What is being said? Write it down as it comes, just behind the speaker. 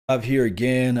Live here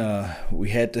again. We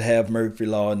had to have Murphy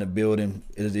Law in the building.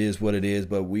 It is what it is,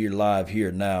 but we're live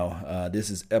here now. This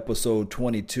is episode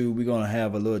 22. We're going to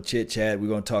have a little chit chat. We're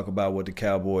going to talk about what the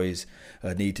Cowboys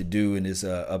need to do in this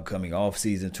upcoming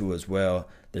offseason too as well.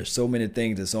 There's so many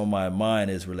things that's on my mind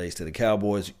as relates to the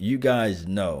Cowboys. You guys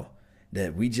know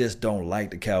that we just don't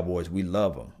like the Cowboys. We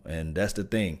love them, and that's the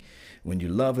thing. When you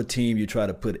love a team, you try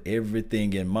to put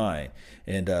everything in mind.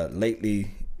 And lately,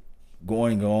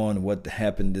 going on what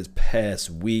happened this past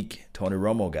week, Tony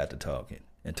Romo got to talking.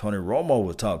 And Tony Romo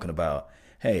was talking about,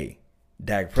 hey,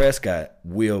 Dak Prescott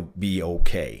will be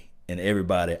okay. And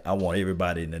I want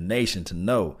everybody in the nation to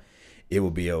know it will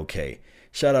be okay.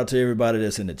 Shout out to everybody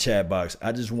that's in the chat box.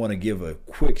 I just want to give a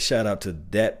quick shout out to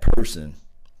that person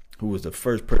who was the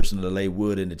first person to lay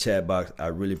wood in the chat box. I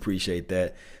really appreciate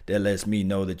that. That lets me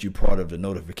know that you're part of the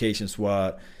notification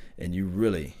squad. And you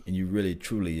really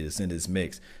truly is in this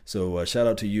mix. So shout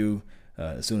out to you.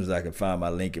 As soon as I can find my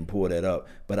link and pull that up.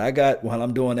 But while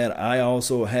I'm doing that, I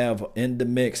also have in the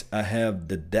mix, I have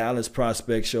the Dallas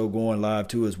Prospect Show going live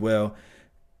too as well.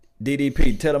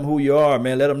 DDP, tell them who you are,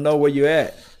 man. Let them know where you're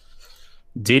at.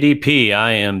 DDP,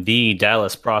 I am the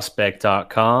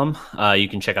DallasProspect.com. You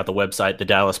can check out the website,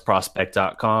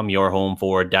 thedallasprospect.com, your home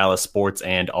for Dallas sports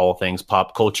and all things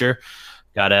pop culture.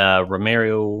 Got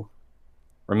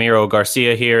Ramiro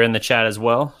Garcia here in the chat as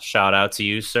well. Shout out to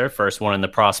you, sir. First one in the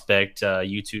Prospect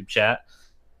YouTube chat.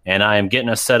 And I am getting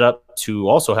us set up to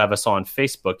also have us on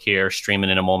Facebook here, streaming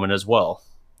in a moment as well.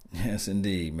 Yes,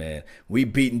 indeed, man. We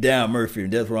beating down Murphy.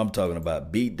 That's what I'm talking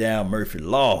about. Beat down Murphy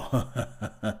Law.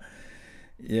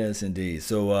 Yes, indeed.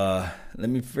 So let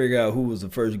me figure out who was the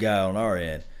first guy on our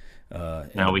end.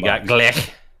 Now we got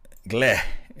Glech. Glech.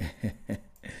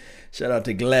 Shout out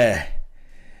to Glech.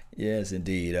 Yes,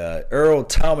 indeed. Earl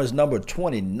Thomas, number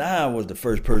 29, was the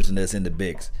first person that's in the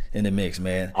mix,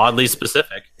 man. Oddly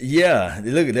specific. Yeah,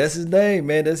 look, that's his name,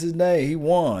 man. That's his name. He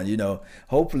won.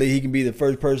 Hopefully he can be the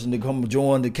first person to come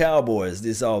join the Cowboys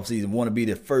this offseason. Want to be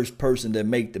the first person to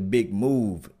make the big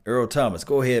move. Earl Thomas,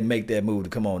 go ahead and make that move to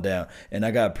come on down. And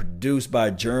I got produced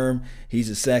by Germ. He's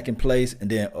in second place, and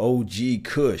then OG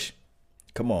Kush.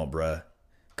 Come on, bruh.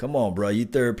 You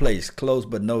third place, close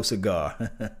but no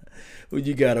cigar. What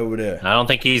you got over there? I don't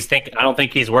think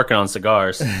he's working on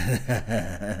cigars.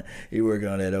 He working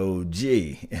on that OG.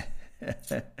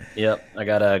 Yep, I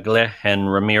got Glech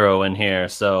and Ramiro in here.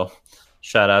 So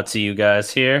shout out to you guys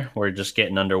here. We're just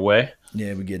getting underway.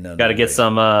 Yeah, we're getting underway. Got to get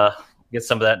some of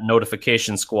that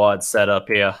notification squad set up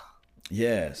here.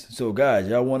 Yes. So guys,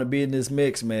 y'all want to be in this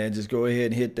mix, man? Just go ahead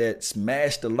and hit that,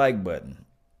 smash the like button.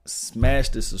 Smash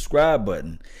the subscribe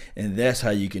button, and that's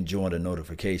how you can join the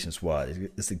notification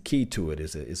squad. It's a key to it.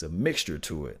 It's a mixture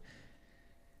to it.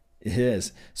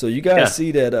 Yes. So you guys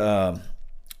see that?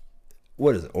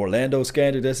 What is it? Orlando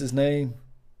Scandrick. That's his name.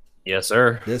 Yes,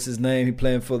 sir. That's his name. He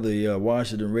playing for the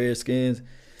Washington Redskins.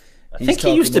 I think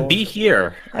he used to be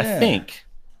here. Yeah. I think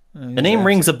the name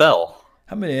rings a bell.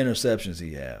 How many interceptions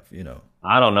he have?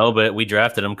 I don't know, but we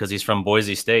drafted him because he's from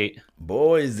Boise State.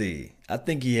 Boise. I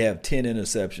think he have 10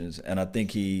 interceptions, and I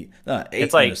think 8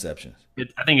 interceptions.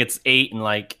 I think it's 8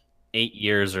 in 8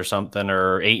 years or something,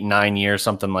 or 8, 9 years,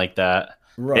 something like that.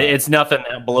 Right. It's nothing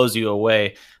that blows you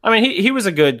away. I mean, he was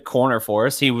a good corner for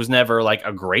us. He was never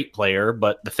a great player,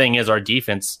 but the thing is, our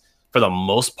defense, for the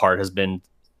most part, has been,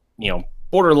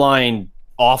 borderline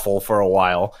awful for a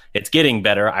while. It's getting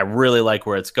better. I really like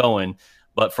where it's going.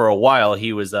 But for a while,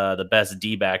 he was the best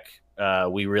D-back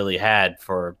we really had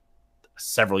for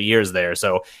several years there.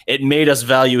 So it made us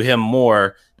value him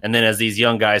more. And then as these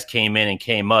young guys came in and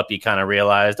came up, you kind of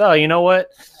realized, oh, you know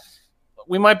what?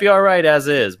 We might be all right as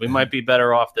is. We might be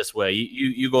better off this way.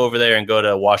 You go over there and go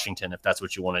to Washington if that's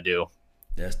what you want to do.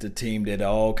 That's the team that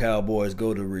all Cowboys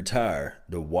go to retire,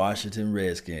 the Washington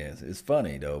Redskins. It's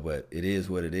funny, though, but it is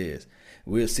what it is.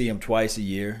 We'll see him twice a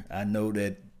year. I know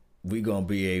that we're going to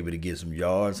be able to get some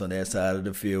yards on that side of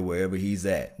the field wherever he's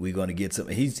at. We're going to get some.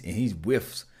 He's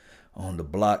whiffs on the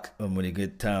block when it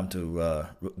get time to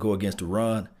go against the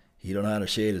run. He don't know how to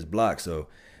shade his block. So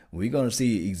we're going to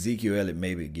see Ezekiel Elliott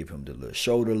maybe give him the little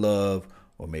shoulder love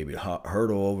or maybe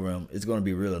hurdle over him. It's going to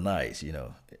be really nice.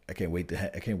 I can't wait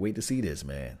to see this,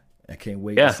 man. I can't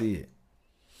wait to see it.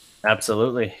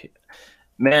 Absolutely.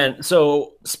 Man,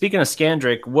 so speaking of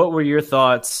Scandrick, what were your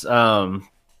thoughts?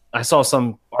 I saw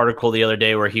some article the other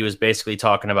day where he was basically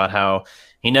talking about how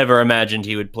he never imagined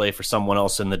he would play for someone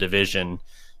else in the division,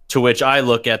 to which I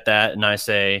look at that and I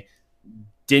say,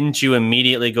 didn't you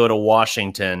immediately go to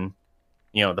Washington?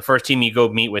 The first team you go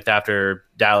meet with after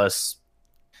Dallas.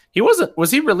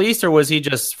 Was he released or was he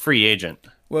just free agent?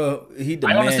 Well, he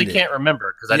I honestly demanded. can't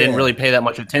remember because I didn't really pay that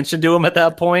much attention to him at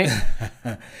that point.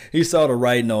 He saw the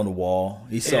writing on the wall.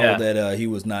 He saw Yeah. that he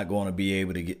was not going to be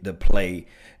able to get to play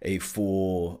a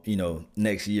full,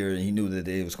 next year, and he knew that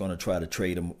they was going to try to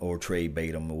trade him or trade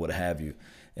bait him or what have you,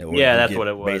 in order Yeah, to that's get what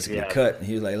it was. basically Yeah. cut. And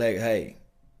he was like, hey,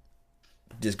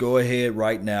 just go ahead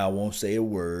right now. I won't say a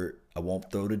word. I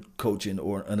won't throw the coaching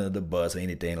or under the bus or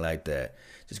anything like that.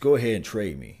 Just go ahead and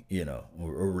trade me,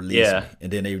 or release me.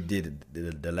 And then they did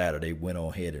the latter. They went on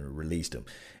ahead and released him,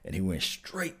 and he went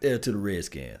straight there to the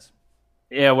Redskins.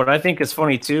 Yeah, what I think is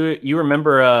funny too, you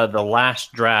remember the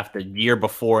last draft, the year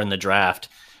before in the draft,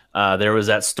 there was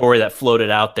that story that floated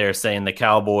out there saying the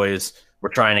Cowboys were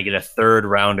trying to get a third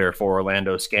rounder for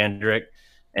Orlando Scandrick.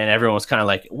 And everyone was kind of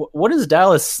like, what is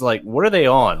Dallas like? What are they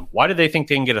on? Why do they think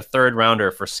they can get a third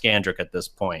rounder for Scandrick at this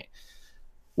point?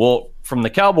 Well, from the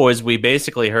Cowboys, we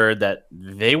basically heard that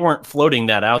they weren't floating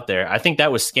that out there. I think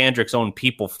that was Scandrick's own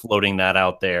people floating that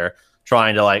out there,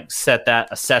 trying to like set that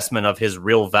assessment of his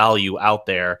real value out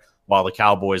there while the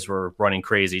Cowboys were running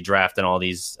crazy, drafting all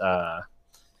these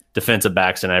defensive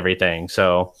backs and everything.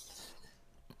 So,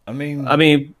 I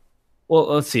mean, well,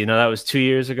 let's see. No, that was 2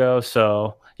 years ago.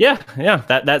 So yeah,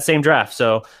 that same draft.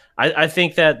 So I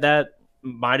think that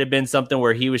might have been something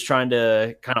where he was trying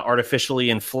to kind of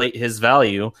artificially inflate his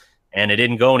value, and it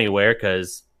didn't go anywhere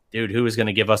because, dude, who is going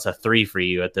to give us a 3 for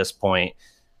you at this point?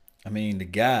 I mean, the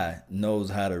guy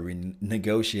knows how to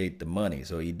negotiate the money.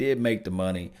 So he did make the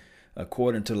money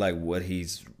according to like what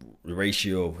he's the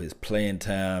ratio of his playing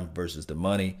time versus the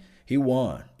money. He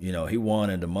won. He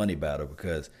won in the money battle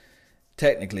because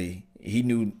technically he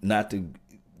knew not to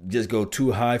just go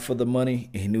too high for the money.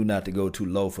 He knew not to go too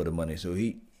low for the money. So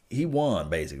he won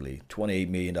basically $28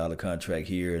 million contract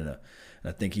here, and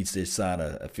I think he just signed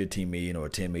a $15 million or a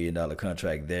 $10 million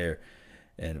contract there.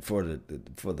 And for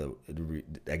the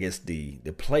I guess the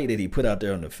play that he put out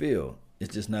there on the field,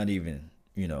 it's just not even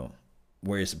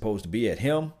where it's supposed to be at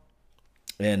him.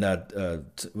 And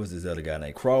what's this other guy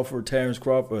named Terrence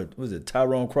Crawford? Was it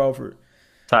Tyrone Crawford?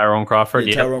 Tyrone Crawford.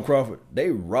 Yeah, Tyrone Crawford. They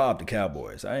robbed the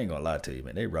Cowboys. I ain't gonna lie to you,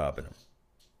 man. They robbing them.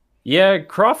 Yeah,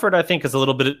 Crawford, I think, is a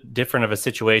little bit different of a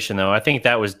situation, though. I think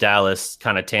that was Dallas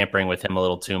kind of tampering with him a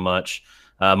little too much,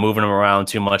 moving him around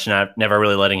too much, and never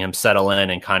really letting him settle in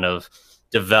and kind of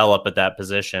develop at that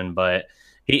position. But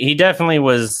he definitely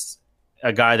was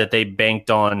a guy that they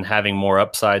banked on having more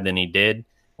upside than he did,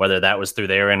 whether that was through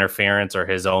their interference or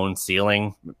his own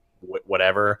ceiling,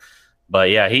 whatever. But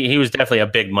yeah, he was definitely a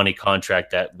big money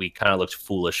contract that we kind of looked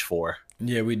foolish for.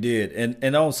 Yeah, we did.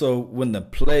 And also when the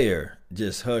player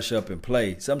just hush up and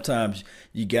play, sometimes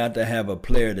you got to have a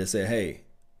player that say, hey,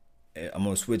 I'm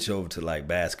going to switch over to like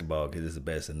basketball because it's the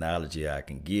best analogy I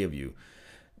can give you.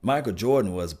 Michael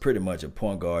Jordan was pretty much a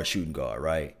point guard, shooting guard,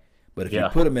 right? But if you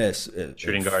put him as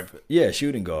shooting guard,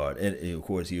 shooting guard, and of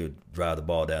course he would drive the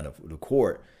ball down the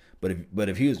court. But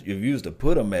if you was to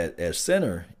put him at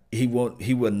center, he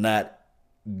would not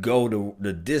go to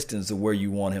the distance of where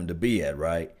you want him to be at,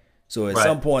 right? So at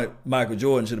some point, Michael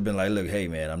Jordan should have been like, "Look, hey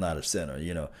man, I'm not a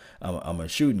center. I'm a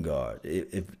shooting guard.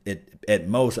 If at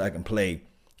most I can play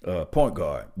point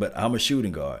guard, but I'm a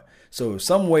shooting guard." So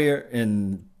somewhere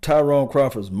in Tyrone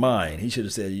Crawford's mind, he should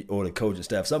have said, or the coaching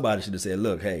staff, somebody should have said,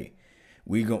 "Look, hey,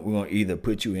 we're gonna either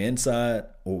put you inside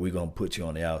or we're gonna put you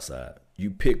on the outside.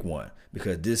 You pick one,"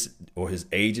 because this or his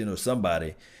agent or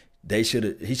somebody, he should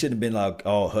have been like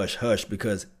all hush hush,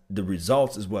 because the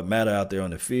results is what matter out there on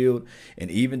the field. And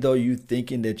even though you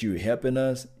thinking that you're helping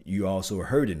us, you also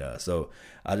hurting us. So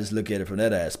I just look at it from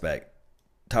that aspect.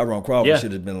 Tyrone Crawford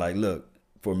should have been like, look,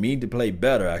 for me to play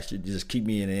better, I should just keep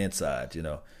me in the inside,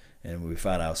 and we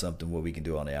find out something what we can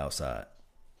do on the outside.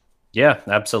 Yeah,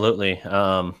 absolutely.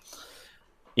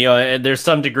 There's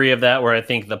some degree of that where I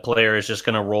think the player is just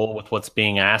going to roll with what's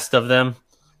being asked of them.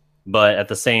 But at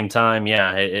the same time,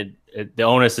 the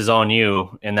onus is on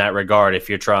you in that regard. If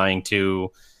you're trying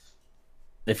to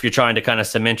kind of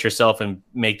cement yourself and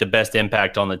make the best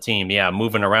impact on the team,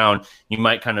 moving around, you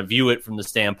might kind of view it from the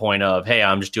standpoint of, hey,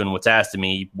 I'm just doing what's asked of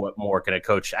me. What more can a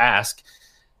coach ask?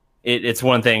 It's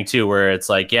one thing too, where it's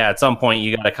like, at some point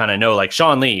you got to kind of know, like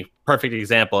Sean Lee, perfect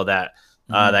example of that,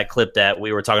 that clip that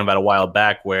we were talking about a while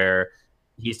back, where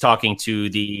he's talking to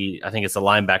I think it's the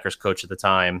linebackers coach at the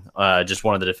time, just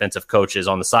one of the defensive coaches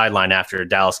on the sideline after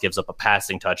Dallas gives up a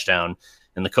passing touchdown.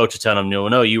 And the coach is telling him,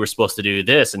 no, you were supposed to do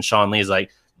this. And Sean Lee's like,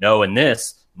 no, in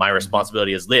this, my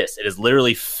responsibility is this. It is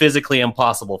literally physically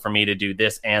impossible for me to do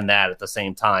this and that at the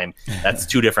same time. That's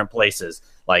two different places.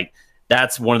 Like,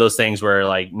 that's one of those things where,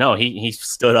 like, no, he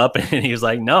stood up and he was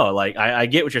like, no, like, I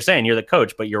get what you're saying. You're the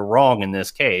coach, but you're wrong in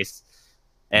this case.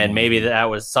 And maybe that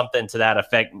was something to that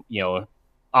effect,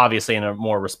 obviously in a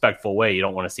more respectful way. You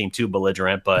don't want to seem too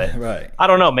belligerent, but Right. I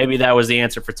don't know. Maybe that was the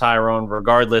answer for Tyrone.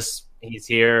 Regardless, he's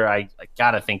here. I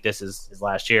gotta think this is his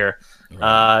last year.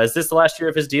 Right. Is this the last year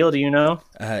of his deal? Do you know?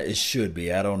 It should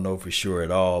be. I don't know for sure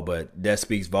at all, but that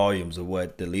speaks volumes of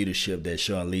what the leadership that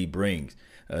Sean Lee brings.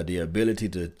 The ability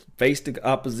to face the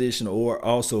opposition or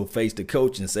also face the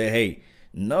coach and say, hey,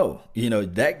 no,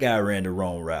 that guy ran the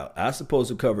wrong route. I'm supposed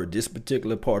to cover this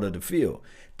particular part of the field.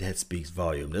 That speaks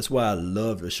volume. That's why I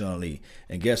love Sean Lee.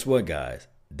 And guess what, guys?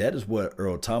 That is what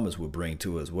Earl Thomas would bring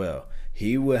to as well.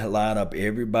 He would line up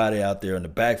everybody out there in the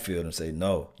backfield and say,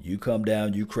 no, you come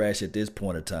down, you crash at this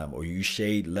point in time, or you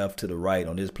shade left to the right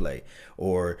on this play,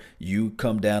 or you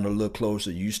come down a little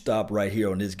closer, you stop right here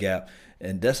on this gap.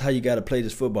 And that's how you got to play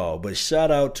this football. But shout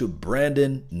out to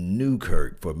Brandon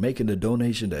Newkirk for making the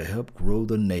donation to help grow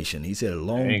the nation. He said, a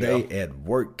long day at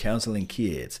work counseling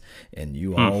kids, and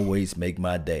you always make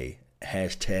my day.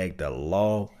 Hashtag the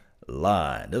law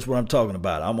line. That's what I'm talking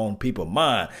about. I'm on people's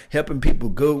mind, helping people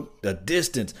go the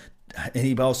distance. And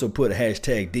he also put a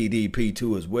hashtag DDP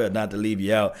too as well, not to leave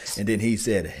you out. And then he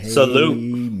said, hey, Salute.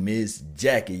 Miss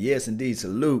Jackie. Yes, indeed.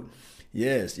 Salute.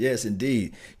 Yes,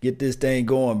 indeed. Get this thing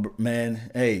going,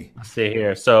 man. Hey. Let's see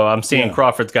here. So I'm seeing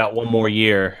Crawford's got one more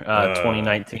year,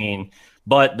 2019.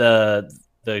 But the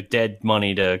dead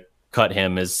money to cut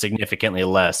him is significantly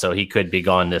less, so he could be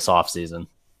gone this offseason,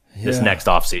 this next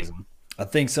offseason. I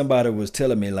think somebody was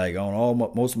telling me, like, on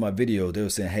most of my videos, they were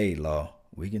saying, hey, Law,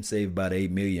 we can save about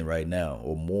 $8 million right now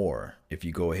or more if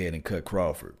you go ahead and cut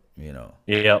Crawford,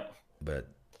 Yep. But,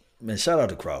 man, shout out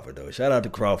to Crawford, though. Shout out to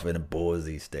Crawford and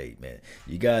Boise State, man.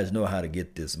 You guys know how to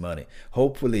get this money.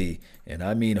 Hopefully, and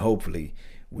I mean hopefully,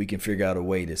 we can figure out a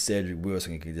way that Cedric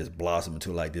Wilson can just blossom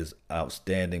into, like, this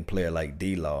outstanding player like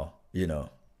D-Law,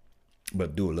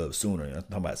 but do a little sooner. I'm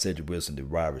talking about Cedric Wilson, the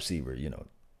wide receiver,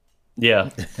 Yeah.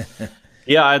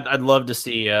 Yeah, I'd love to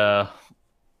see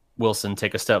Wilson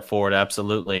take a step forward.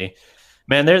 Absolutely.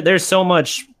 Man, there's so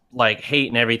much like hate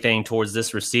and everything towards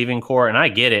this receiving core, and I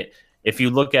get it. If you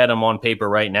look at them on paper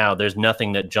right now, there's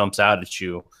nothing that jumps out at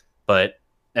you. But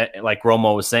like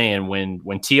Romo was saying,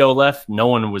 when T.O. left, no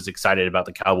one was excited about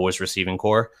the Cowboys receiving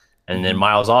core. And then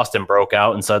Miles Austin broke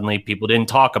out, and suddenly people didn't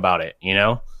talk about it,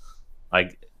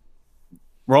 Like,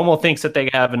 Romo thinks that they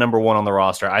have a number one on the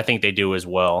roster. I think they do as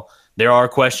well. There are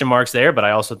question marks there, but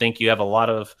I also think you have a lot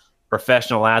of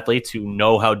professional athletes who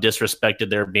know how disrespected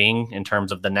they're being in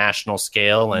terms of the national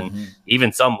scale and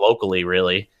even some locally,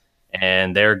 really.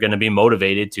 And they're going to be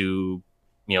motivated to,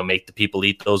 make the people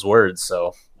eat those words.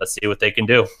 So let's see what they can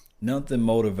do. Nothing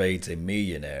motivates a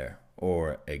millionaire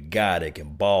or a guy that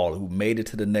can ball who made it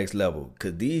to the next level.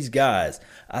 Because these guys,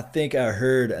 I think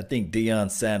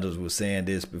Deion Sanders was saying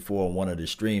this before on one of the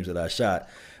streams that I shot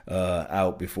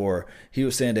out before. He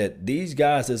was saying that these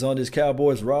guys that's on this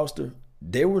Cowboys roster,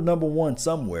 they were number one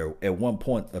somewhere at one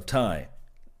point of time.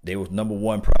 They were number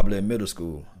one probably in middle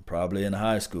school, probably in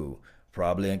high school,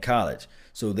 probably in college.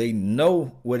 So they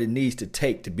know what it needs to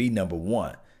take to be number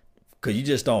one. Because you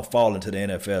just don't fall into the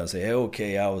NFL and say, hey,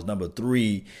 okay, I was number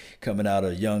 3 coming out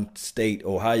of Young State,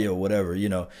 Ohio, whatever,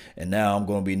 and now I'm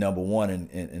going to be number 1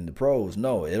 in the pros.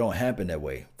 No, it don't happen that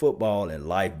way. Football and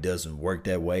life doesn't work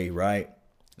that way, right?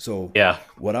 So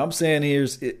what I'm saying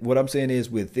is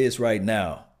with this right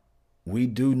now, we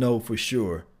do know for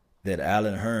sure that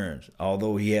Allen Hurns,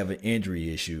 although he have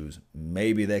injury issues,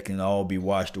 maybe that can all be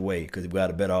washed away because we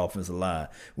got a better offensive line.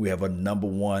 We have a number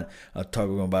one, I'm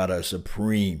talking about a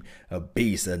supreme, a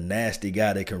beast, a nasty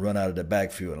guy that can run out of the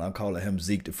backfield. I'm calling him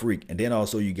Zeke the Freak. And then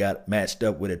also you got matched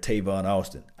up with a Tavon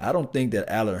Austin. I don't think that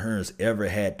Allen Hurns ever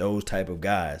had those type of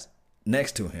guys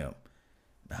next to him.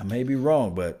 I may be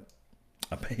wrong, but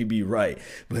I may be right.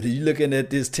 But if you're looking at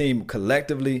this team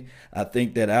collectively, I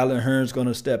think that Allen Hurns going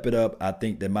to step it up. I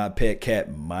think that my pet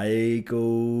cat,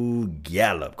 Michael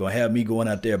Gallup, going to have me going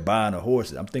out there buying a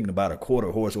horse. I'm thinking about a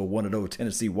quarter horse or one of those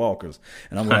Tennessee Walkers.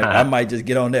 And I'm like, I might just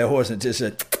get on that horse and just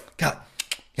say, God,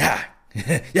 yeah,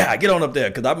 get on up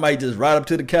there. Because I might just ride up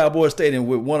to the Cowboy Stadium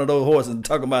with one of those horses and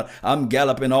talking about I'm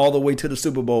galloping all the way to the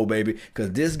Super Bowl, baby.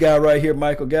 Because this guy right here,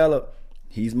 Michael Gallup,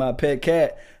 he's my pet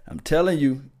cat. I'm telling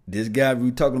you. This guy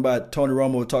we talking about, Tony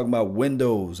Romo talking about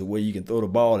windows where you can throw the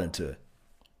ball into.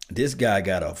 This guy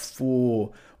got a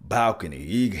full balcony.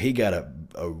 He got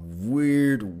a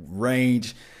weird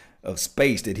range of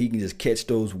space that he can just catch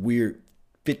those weird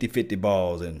 50-50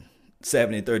 balls and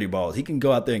 70-30 balls. He can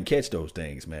go out there and catch those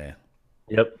things, man.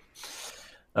 Yep.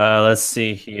 Let's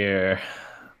see here.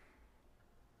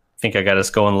 think I got us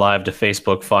going live to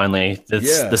Facebook finally.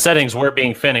 Yeah. The settings were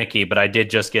being finicky, but I did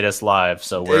just get us live,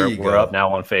 so There you we're go. up now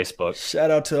on Facebook.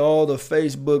 Shout out to all the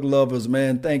Facebook lovers,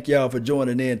 man. Thank y'all for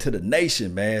joining in to the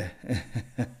nation, man.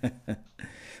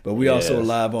 But we also Yes.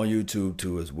 live on YouTube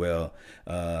too as well.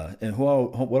 And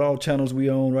what all channels we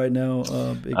on right now?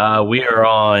 Big. We are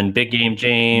on Big Game Mhm.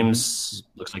 James,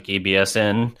 looks like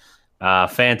EBSN,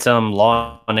 Phantom,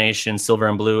 Law Nation, Silver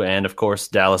and Blue, and of course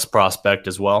Dallas Prospect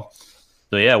as well.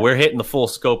 So yeah, we're hitting the full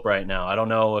scope right now. I don't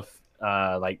know if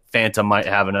like Phantom might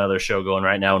have another show going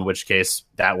right now, in which case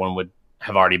that one would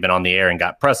have already been on the air and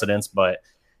got precedence. But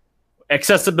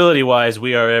accessibility wise,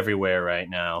 we are everywhere right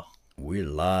now. We're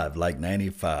live like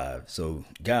 95. So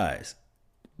guys,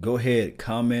 go ahead,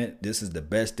 comment. This is the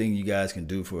best thing you guys can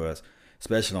do for us,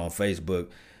 especially on Facebook.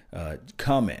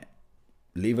 Comment,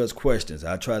 leave us questions.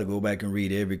 I try to go back and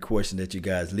read every question that you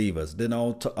guys leave us. Then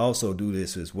I'll also do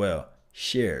this as well.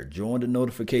 Share, join the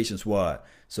notification squad.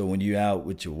 So when you're out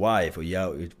with your wife or you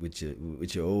out with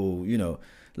your old,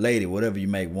 lady, whatever you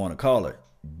may want to call her,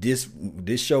 this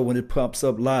show when it pops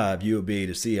up live, you'll be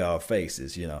able to see our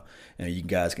faces, and you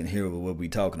guys can hear what we're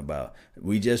talking about.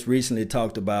 We just recently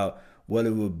talked about what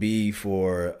it would be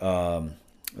for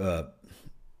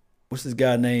what's this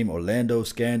guy name? Orlando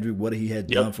Scandry, what he had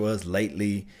done Yep. for us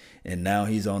lately. And now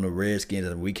he's on the Redskins,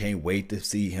 and we can't wait to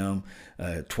see him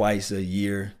twice a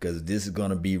year, because this is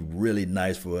going to be really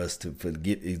nice for us to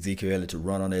get Ezekiel Elliott to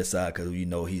run on that side, because we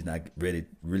know he's not really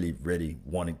ready,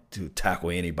 wanting to tackle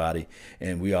anybody.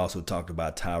 And we also talked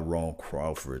about Tyrone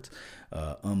Crawford's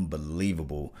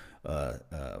unbelievable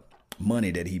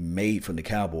money that he made from the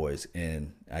Cowboys,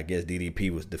 and I guess DDP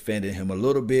was defending him a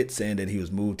little bit, saying that he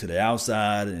was moved to the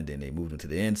outside, and then they moved him to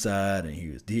the inside, and he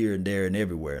was here and there and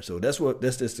everywhere. So that's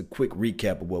just a quick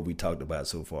recap of what we talked about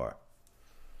so far.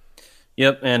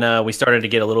 Yep, and we started to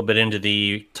get a little bit into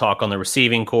the talk on the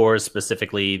receiving corps,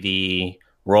 specifically the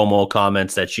Romo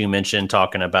comments that you mentioned,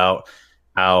 talking about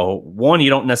how, one, you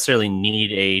don't necessarily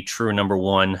need a true number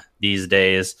one these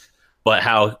days, but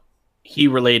how he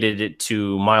related it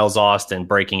to Miles Austin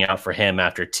breaking out for him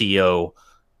after T.O.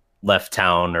 left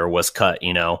town or was cut,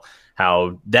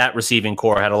 how that receiving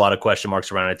core had a lot of question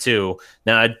marks around it too.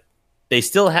 Now, they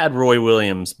still had Roy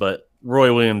Williams, but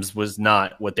Roy Williams was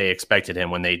not what they expected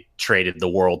him when they traded the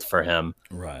world for him.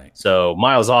 Right. So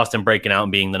Miles Austin breaking out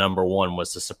and being the number one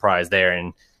was a surprise there.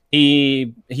 And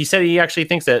he said he actually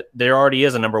thinks that there already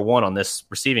is a number one on this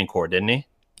receiving core, didn't he?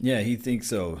 Yeah, he thinks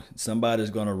so. Somebody's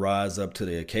going to rise up to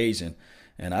the occasion.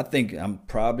 And I think I'm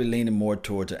probably leaning more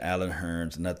towards Allen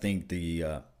Hurns. And I think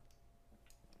the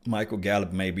Michael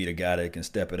Gallup may be the guy that can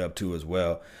step it up to as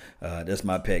well. That's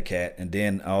my pet cat. And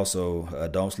then also,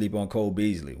 don't sleep on Cole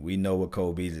Beasley. We know what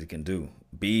Cole Beasley can do.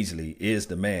 Beasley is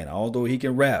the man, although he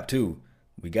can rap too.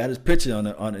 We got his picture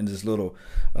in this little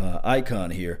icon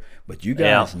here, but you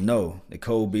guys know that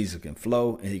Cole Beasley can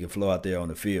flow, and he can flow out there on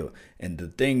the field. And the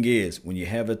thing is, when you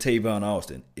have a Tavon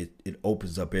Austin, it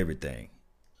opens up everything.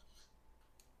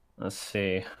 Let's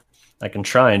see. I can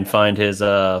try and find his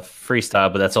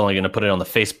freestyle, but that's only going to put it on the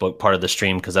Facebook part of the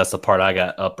stream because that's the part I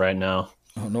got up right now.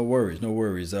 Oh, no worries, no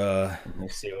worries. Let me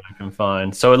see what I can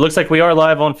find. So it looks like we are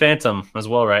live on Phantom as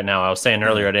well right now. I was saying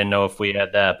earlier I didn't know if we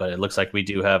had that, but it looks like we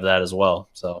do have that as well.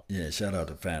 So yeah, shout out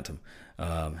to Phantom,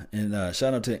 and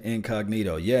shout out to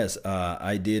Incognito. Yes,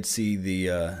 I did see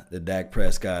the Dak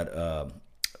Prescott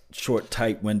short,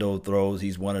 tight window throws.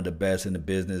 He's one of the best in the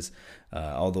business.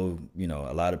 Although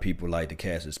a lot of people like to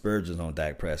cast aspersions on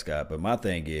Dak Prescott, but my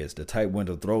thing is the tight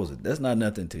window throws. That's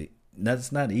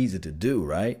not easy to do,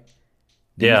 right?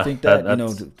 Do you think that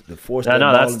to force that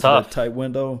ball that's into tough. that tight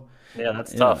window? Yeah,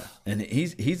 that's tough. And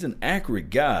he's an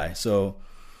accurate guy. So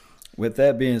with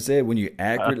that being said, when you're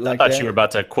accurate I like thought that, you were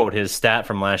about to quote his stat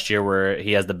from last year where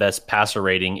he has the best passer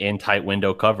rating in tight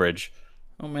window coverage.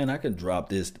 oh man, I can drop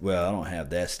this. Well, I don't have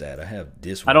that stat. I have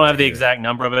this one. I don't have right the here. exact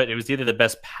number of it. It was either the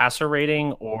best passer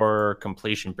rating or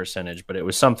completion percentage, but it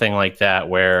was something like that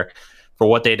where for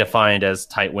what they defined as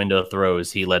tight window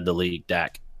throws, he led the league,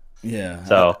 Dak. Yeah.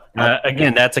 So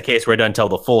again, that's a case where it doesn't tell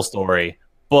the full story,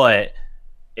 but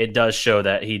it does show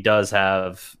that he does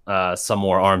have some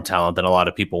more arm talent than a lot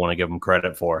of people want to give him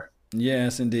credit for.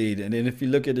 Yes, indeed. And then if you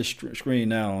look at the screen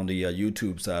now on the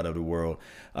YouTube side of the world,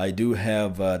 I do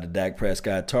have the Dak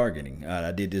Prescott targeting.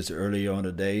 I did this earlier on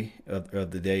the day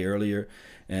of the day earlier,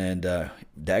 and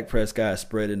Dak Prescott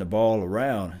spreading the ball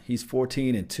around. He's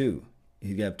 14-2.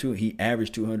 He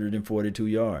averaged 242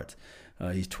 yards.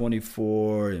 He's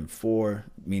 24-4,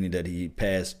 meaning that he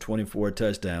passed 24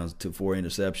 touchdowns to 4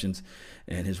 interceptions,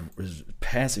 and his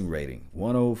passing rating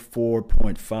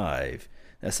 104.5.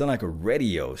 That sounds like a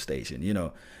radio station,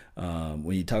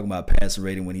 when you talk about passer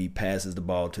rating, when he passes the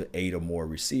ball to 8 or more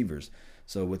receivers.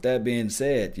 So with that being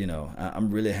said, I'm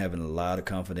really having a lot of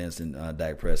confidence in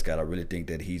Dak Prescott. I really think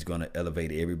that he's going to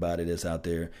elevate everybody that's out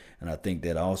there. And I think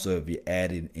that also if you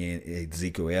added in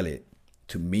Ezekiel Elliott,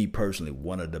 to me personally,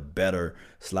 one of the better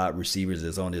slot receivers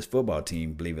that's on this football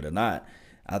team, believe it or not,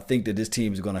 I think that this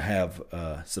team is going to have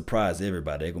surprise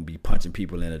everybody. They're going to be punching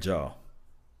people in the jaw.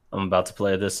 I'm about to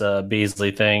play this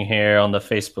Beasley thing here on the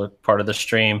Facebook part of the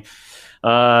stream.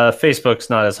 Facebook's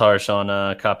not as harsh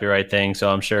on copyright things,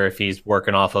 so I'm sure if he's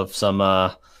working off of some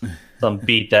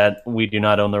beat that we do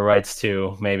not own the rights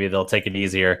to, maybe they'll take it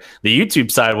easier. The YouTube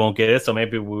side won't get it, so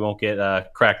maybe we won't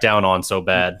get cracked down on so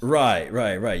bad. Right.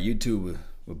 YouTube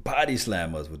will body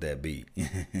slam us with that beat.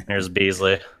 Here's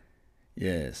Beasley.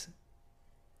 Yes,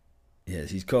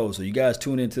 he's cold. So you guys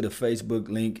tune into the Facebook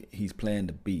link. He's playing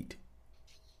the beat.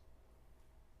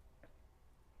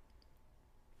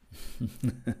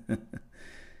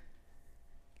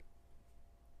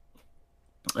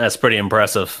 That's pretty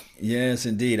impressive. Yes,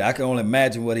 indeed. I can only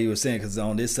imagine what he was saying because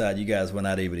on this side, you guys were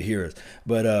not able to hear us.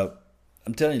 But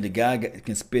I'm telling you, the guy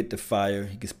can spit the fire.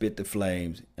 He can spit the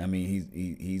flames. I mean,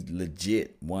 he's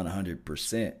legit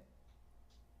 100%.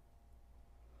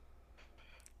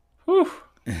 Whew.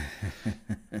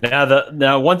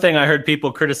 Now, one thing I heard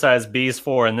people criticize Bees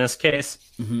for in this case,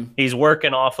 he's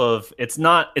working off of it's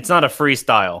not a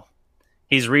freestyle.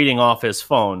 He's reading off his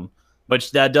phone,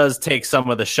 which that does take some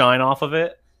of the shine off of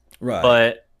it. Right.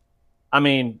 But I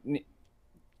mean,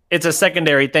 it's a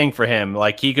secondary thing for him.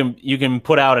 Like you can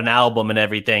put out an album and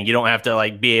everything. You don't have to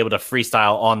like be able to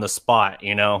freestyle on the spot,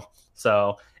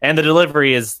 So, and the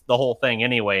delivery is the whole thing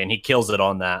anyway, and he kills it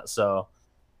on that. So,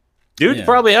 dude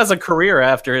probably has a career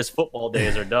after his football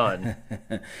days are done.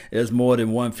 There's more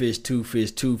than one fish, two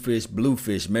fish, blue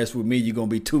fish. Mess with me, you're going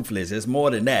to be toothless. There's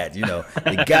more than that,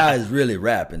 The guy is really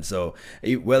rapping. So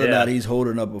whether or not he's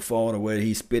holding up a phone or whether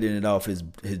he's spitting it off his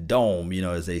dome,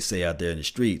 as they say out there in the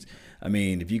streets. I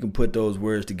mean, if you can put those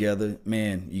words together,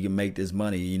 man, you can make this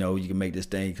money. You can make this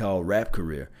thing called rap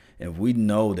career. And we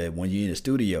know that when you're in the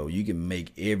studio, you can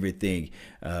make everything.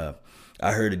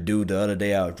 I heard a dude the other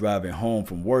day. I was driving home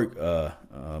from work,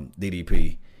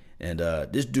 DDP, and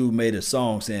this dude made a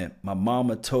song saying, "My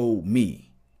mama told me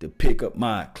to pick up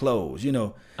my clothes."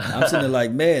 I'm sitting there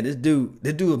like, man, this dude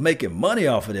is making money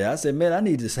off of that. I said, man, I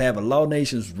need to have a Law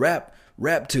Nation's rap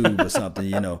tube or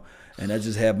something, And I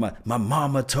just have my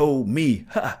mama told me,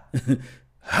 ha,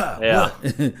 ha. Yeah.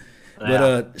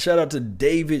 But shout out to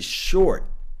David Short.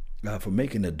 For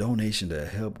making a donation to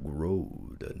help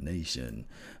grow the nation.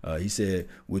 He said,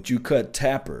 would you cut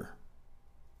Tapper?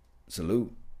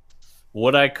 Salute.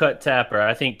 Would I cut Tapper?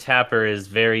 I think Tapper is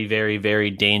very, very,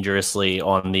 very dangerously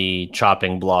on the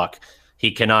chopping block. He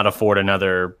cannot afford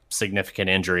another significant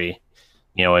injury.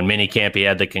 In minicamp, he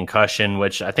had the concussion,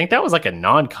 which I think that was like a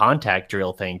non-contact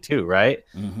drill thing too, right?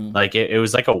 Mm-hmm. Like it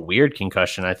was like a weird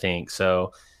concussion, I think.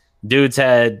 So dude's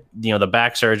had, the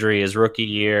back surgery his rookie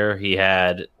year. He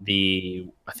had the,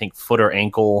 I think, foot or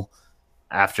ankle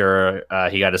after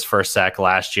he got his first sack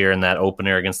last year in that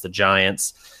opener against the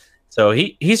Giants. So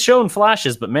he's shown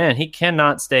flashes, but man, he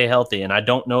cannot stay healthy. And I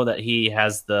don't know that he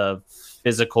has the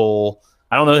physical,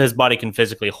 I don't know that his body can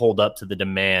physically hold up to the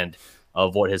demand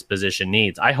of what his position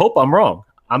needs. I hope I'm wrong.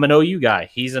 I'm an OU guy.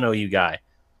 He's an OU guy.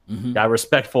 Mm-hmm. Got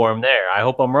respect for him there. I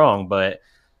hope I'm wrong, but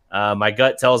my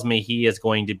gut tells me he is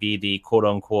going to be the quote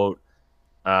unquote,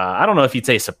 I don't know if you'd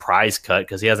say surprise cut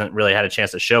because he hasn't really had a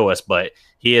chance to show us, but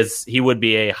he would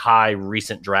be a high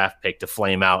recent draft pick to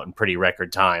flame out in pretty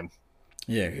record time.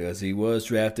 Yeah, because he was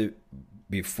drafted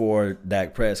before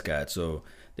Dak Prescott. So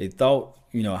they thought,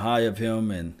 high of him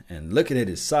and looking at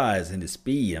his size and his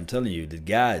speed, I'm telling you, the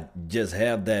guy just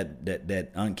have that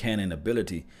uncanny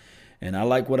ability. And I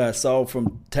like what I saw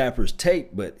from Tapper's tape,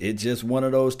 but it's just one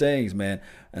of those things, man.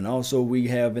 And also we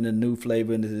having a new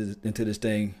flavor into this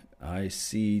thing. I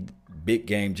see Big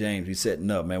Game James. He's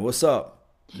setting up, man. What's up?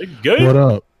 Big Game.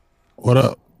 What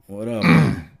up?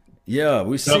 Man? Yeah,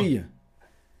 we see you.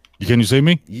 Can you see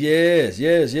me? Yes.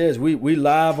 We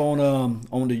live on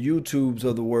the YouTubes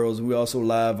of the world. We also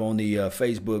live on the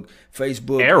Facebook.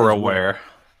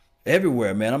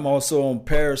 Everywhere, man. I'm also on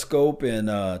Periscope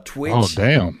and Twitch. Oh,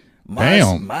 damn.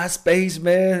 MySpace,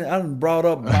 man. I done brought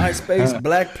up MySpace,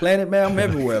 Black Planet, man. I'm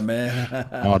everywhere, man.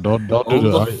 Oh, don't do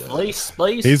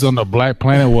that. He's on the Black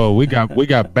Planet. Well, we got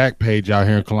Backpage out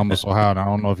here in Columbus, Ohio. And I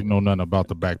don't know if you know nothing about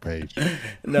the Backpage.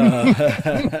 No,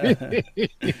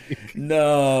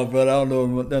 no, but I don't know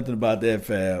nothing about that,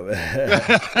 fam.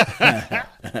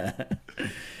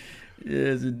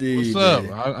 Yes, indeed. What's up?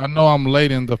 I know I'm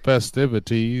late in the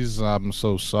festivities. I'm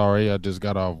so sorry. I just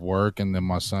got off work, and then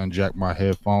my son jacked my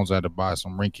headphones. I had to buy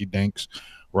some rinky dinks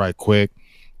right quick.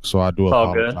 So I do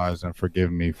apologize and forgive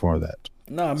me for that.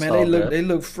 No, man, they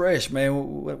look fresh, man.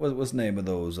 What's the name of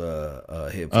those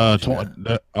headphones?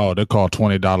 They're called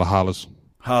 $20 hollers.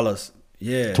 Hollers.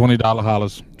 Yeah. $20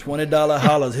 hollers. $20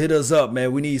 hollers. Hit us up,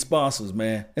 man. We need sponsors,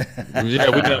 man.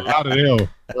 Yeah, we got a lot of them.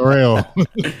 For real.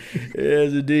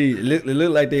 Yes, indeed. It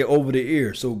look like they're over the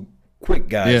ear. So quick,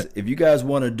 guys, if you guys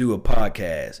want to do a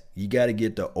podcast, you got to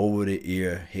get the over the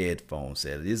ear headphone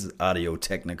set. This is Audio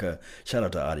Technica. Shout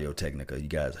out to Audio Technica. You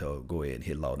guys go ahead and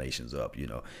hit Law Nations up,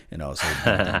 and also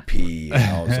BDP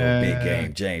and also Big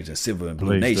Game James and Silver and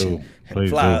Blue Nation.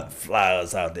 Fly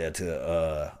us out there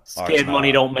to Scared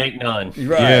money don't make none.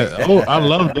 Right. Yeah. Oh, I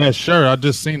love that shirt. I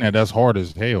just seen that. That's hard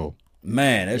as hell.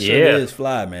 Man, that shirt is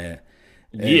fly, man.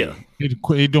 Yeah.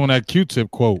 He doing that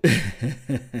Q-tip quote.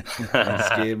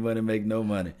 Scared money make no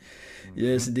money.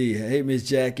 Yes, indeed. Hey, Miss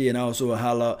Jackie, and also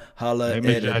holla at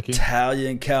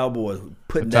Italian Cowboys,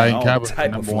 putting down all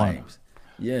type of flames.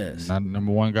 Yes. Not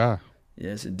number one guy.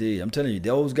 Yes, indeed. I'm telling you,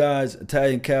 those guys,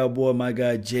 Italian Cowboy, my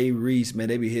guy Jay Reese, man,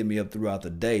 they be hitting me up throughout the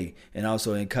day, and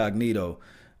also Incognito.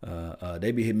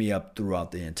 They be hitting me up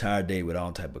throughout the entire day with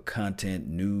all type of content,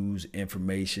 news,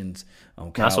 informations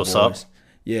on Cowboys. That's what's up.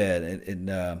 Yeah,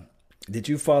 and did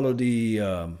you follow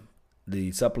the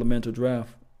supplemental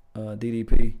draft,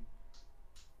 DDP?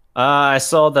 I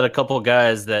saw that a couple of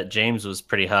guys that James was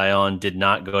pretty high on did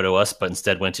not go to us, but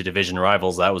instead went to division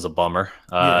rivals. That was a bummer.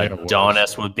 Don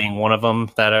Eswood being one of them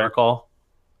that I recall.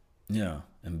 Yeah,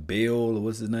 and Bill,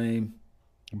 what's his name?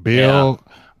 Bill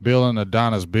and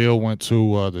Adonis. Bill went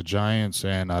to the Giants,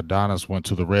 and Adonis went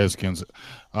to the Redskins.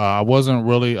 I wasn't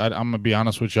really. I'm gonna be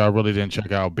honest with you. I really didn't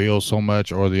check out Bill so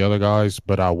much or the other guys,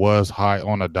 but I was high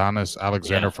on Adonis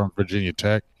Alexander from Virginia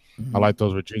Tech. I like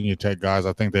those Virginia Tech guys.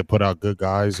 I think they put out good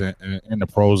guys in the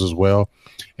pros as well.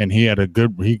 And he had a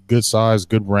good size,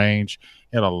 good range.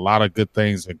 He had a lot of good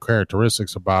things and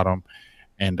characteristics about him.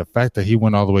 And the fact that he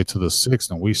went all the way to the 6th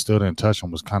and we still didn't touch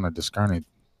him was kind of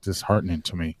disheartening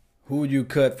to me. Who would you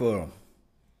cut for him?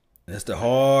 That's the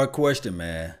hard question,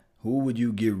 man. Who would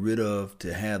you get rid of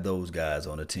to have those guys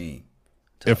on the team?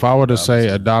 If I were to say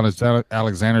Adonis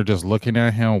Alexander, just looking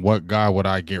at him, what guy would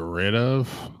I get rid of?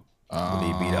 Would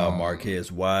he beat out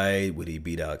Marquez White? Would he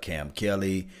beat out Cam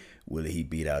Kelly? Would he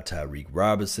beat out Tyreek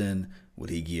Robinson? Would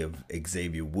he give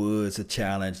Xavier Woods a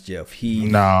challenge? Jeff Heath?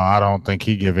 No, I don't think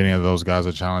he'd give any of those guys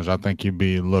a challenge. I think he'd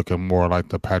be looking more like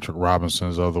the Patrick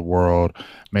Robinsons of the world.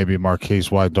 Maybe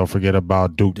Marquez White. Don't forget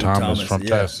about Duke Thomas from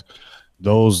Test.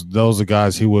 Those are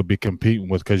guys he would be competing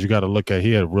with, because you got to look at,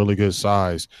 he had really good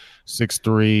size,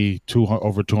 6'3",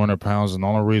 over 200 pounds. And the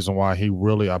only reason why he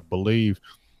really, I believe,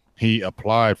 he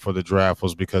applied for the draft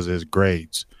was because of his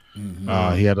grades.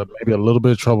 Mm-hmm. He had maybe a little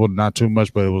bit of trouble, not too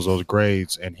much, but it was those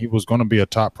grades. And he was going to be a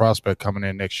top prospect coming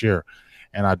in next year.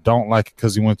 And I don't like it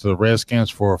because he went to the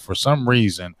Redskins for some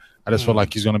reason. I just feel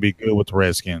like he's going to be good with the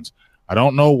Redskins. I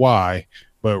don't know why,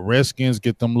 but Redskins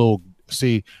get them little –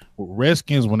 see,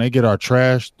 Redskins, when they get our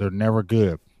trash, they're never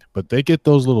good. But they get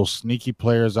those little sneaky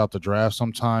players out the draft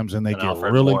sometimes, and they get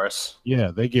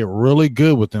they get really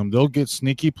good with them. They'll get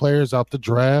sneaky players out the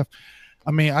draft.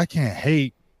 I mean, I can't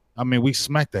hate. I mean, we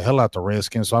smacked the hell out the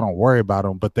Redskins, so I don't worry about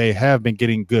them. But they have been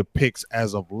getting good picks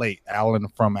as of late. Allen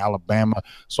from Alabama.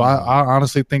 So I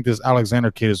honestly think this Alexander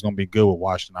kid is going to be good with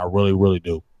Washington. I really, really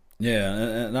do. Yeah,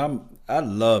 and I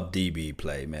love DB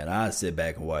play, man. I sit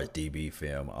back and watch DB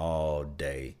film all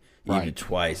day. Even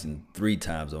twice and 3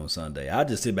 times on Sunday. I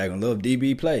just sit back and love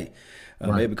DB play,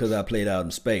 maybe because I played out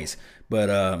in space. But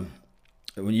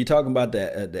when you're talking about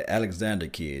the Alexander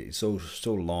kid, he's so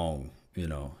long,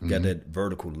 got that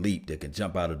vertical leap that can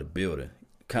jump out of the building.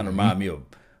 Kind of remind me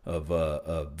of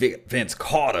Vince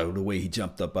Carter, the way he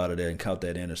jumped up out of there and caught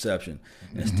that interception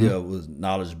and still was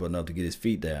knowledgeable enough to get his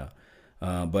feet down.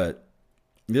 But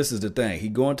this is the thing. He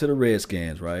going to the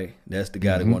Redskins, right? That's the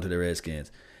guy that going to the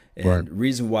Redskins. And the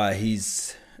reason why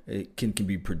can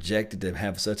be projected to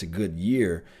have such a good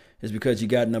year is because you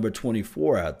got number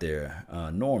 24 out there,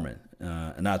 Norman.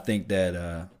 And I think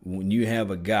that when you have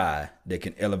a guy that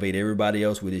can elevate everybody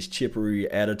else with his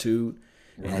chippery attitude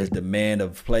and his demand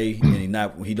of play, and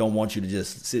he don't want you to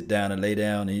just sit down and lay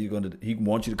down, and he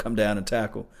wants you to come down and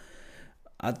tackle.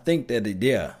 I think that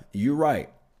you're right.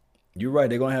 You're right.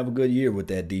 They're gonna have a good year with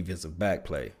that defensive back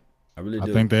play. I really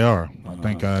do. I think they are. I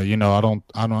think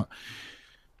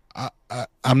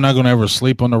I'm not going to ever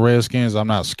sleep on the Redskins. I'm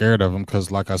not scared of them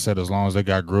because, like I said, as long as they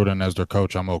got Gruden as their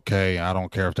coach, I'm okay. I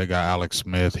don't care if they got Alex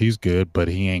Smith. He's good, but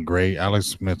he ain't great. Alex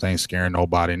Smith ain't scaring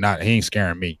nobody. He ain't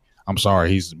scaring me. I'm sorry,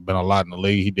 he's been a lot in the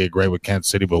league. He did great with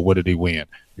Kansas City, but what did he win?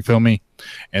 You feel me?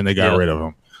 And they got rid of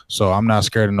him. So I'm not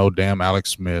scared of no damn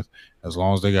Alex Smith. As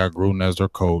long as they got Gruden as their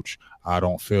coach, I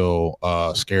don't feel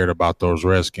scared about those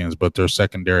Redskins, but their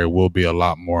secondary will be a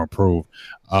lot more improved.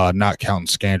 Not counting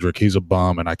Scandrick. He's a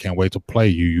bum, and I can't wait to play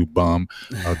you bum.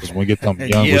 Because when we get them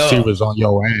young receivers on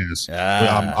your ass,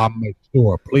 I'll make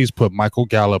sure. Please put Michael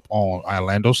Gallup on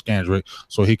Orlando Scandrick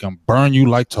so he can burn you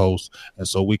like toast, and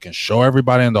so we can show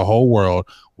everybody in the whole world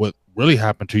what really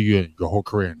happened to you in your whole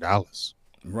career in Dallas.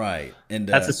 Right, and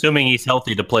that's assuming he's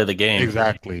healthy to play the game.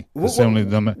 Exactly.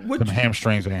 Assuming them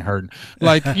hamstrings ain't hurting.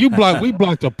 Like we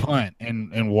blocked a punt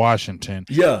in Washington.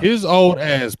 Yeah, his old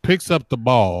ass picks up the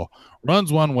ball,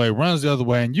 runs one way, runs the other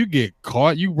way, and you get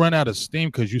caught. You run out of steam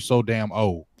because you're so damn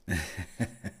old.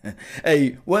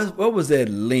 Hey, what was that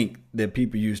link that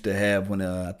people used to have when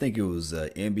I think it was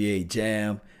NBA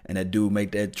Jam? And that dude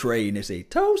make that trade and they say,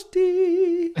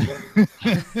 Toasty.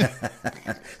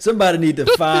 Somebody need to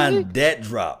find that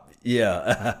drop.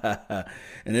 Yeah.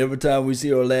 And every time we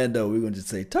see Orlando, we're going to just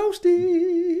say,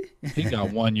 Toasty. He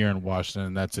got 1 year in Washington,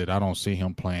 and that's it. I don't see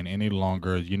him playing any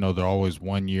longer. You know, they're always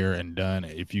 1 year and done.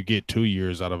 If you get 2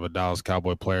 years out of a Dallas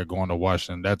Cowboy player going to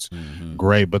Washington, that's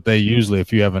great. But they usually,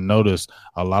 if you haven't noticed,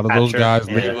 a lot of those guys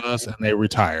leave us and they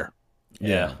retire.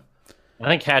 Yeah. I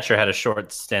think Hatcher had a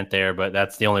short stint there, but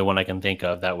that's the only one I can think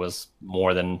of that was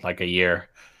more than like a year.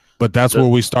 But that's where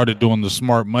we started doing the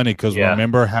smart money because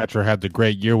remember, Hatcher had the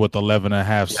great year with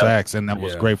 11.5 sacks, and that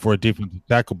was great for a defensive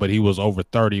tackle, but he was over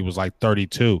 30. He was like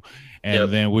 32.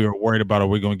 And then we were worried about, are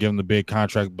we going to give him the big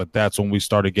contract? But that's when we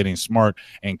started getting smart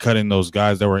and cutting those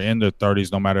guys that were in their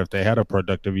 30s, no matter if they had a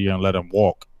productive year, and let them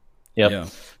walk. Yep. Yeah.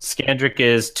 Scandrick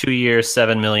is 2 years,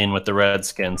 $7 million with the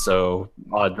Redskins. So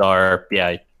odds are,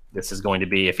 this is going to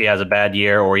be, if he has a bad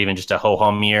year or even just a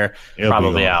ho-hum year,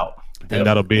 probably out. And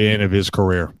that'll be the end of his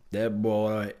career. That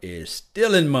boy is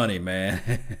stealing money, man.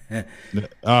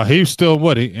 He's still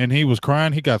he was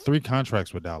crying. He got 3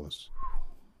 contracts with Dallas.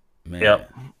 Man,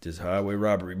 just highway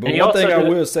robbery. But one thing I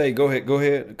will say, go ahead,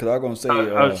 because I'm going to say.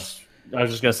 I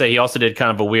was just going to say he also did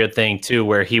kind of a weird thing, too,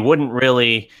 where he wouldn't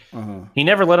really he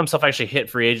never let himself actually hit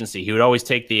free agency. He would always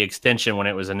take the extension when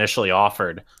it was initially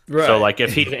offered. Right. So, like,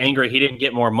 if he's angry he didn't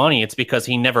get more money, it's because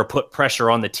he never put pressure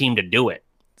on the team to do it.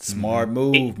 Smart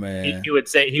move, man. He would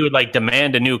say he would like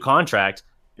demand a new contract,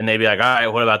 and they'd be like, "All right,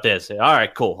 what about this? All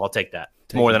right, cool, I'll take that.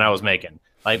 More than I was making."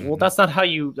 Like, well, that's not how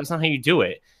you do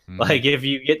it. Like, if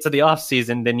you get to the off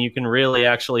season, then you can really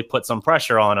actually put some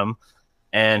pressure on him.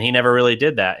 And he never really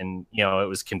did that. And it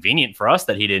was convenient for us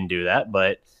that he didn't do that.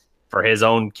 But for his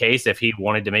own case, if he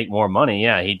wanted to make more money,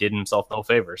 he did himself no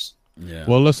favors. Yeah.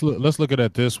 Well, let's look at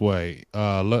it this way.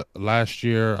 Last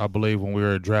year, I believe when we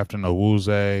were drafting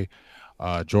Awuzie,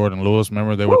 Jordan Lewis,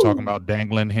 remember they were talking about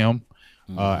dangling him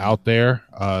out there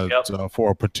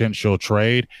for a potential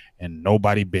trade, and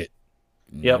nobody bit.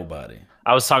 Nobody.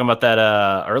 I was talking about that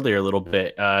earlier a little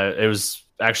bit. It was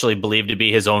actually believed to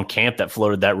be his own camp that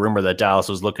floated that rumor that Dallas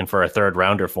was looking for a 3rd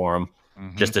rounder for him,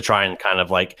 just to try and kind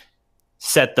of like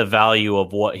set the value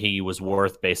of what he was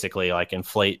worth, basically, like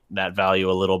inflate that value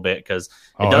a little bit, because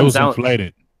it doesn't sound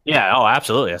inflated. Yeah,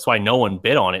 absolutely. That's why no one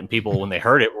bid on it, and people when they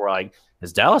heard it were like,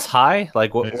 "Is Dallas high?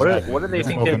 Like, what do they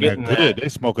think they're getting?" They're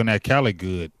smoking that Cali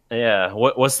good. Yeah.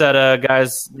 What's that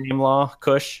guy's name?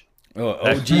 Kush. Oh,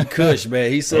 OG Kush, man.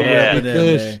 He's so good,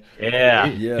 man.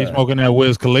 Yeah. He's smoking that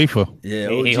Wiz Khalifa. Yeah,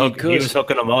 OG Kush. He was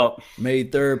hooking him up.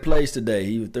 Made 3rd place today.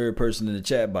 He was 3rd person in the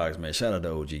chat box, man. Shout out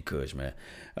to OG Kush, man.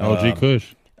 OG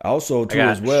Kush. Also, too,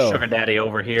 as well. Sugar Daddy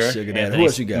over here. Sugar Daddy. Who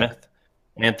else you got?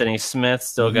 Anthony Smith.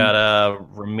 Still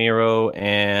got Ramiro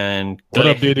and. What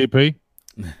up, DDP?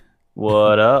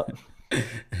 What up?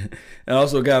 And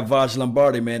also got Voch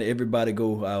Lombardi, man. Everybody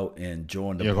go out and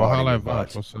join the party. Go holler at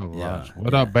Voch. What's up, Voch?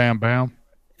 What up, Bam Bam?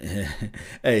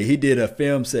 Hey, he did a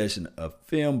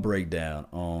film breakdown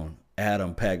on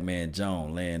Adam Pac-Man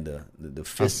Jones laying the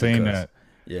fist. I seen that.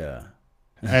 Yeah.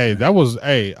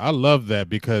 I love that,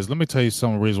 because let me tell you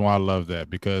some reason why I love that.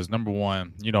 Because number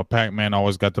one, Pac-Man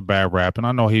always got the bad rap, and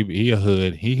I know he a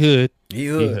hood. He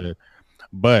hood.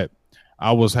 But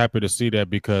I was happy to see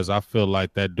that, because I feel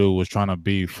like that dude was trying to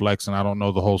be flexing. I don't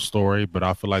know the whole story, but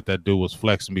I feel like that dude was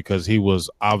flexing because he was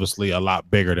obviously a lot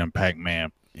bigger than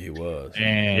Pac-Man. He was.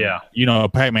 And,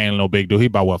 Pac-Man ain't no big dude. He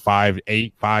about,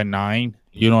 5'8", 5'9".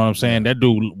 You know what I'm saying? That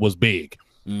dude was big.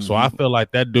 So I feel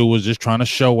like that dude was just trying to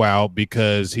show out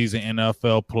because he's an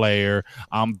NFL player.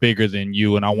 I'm bigger than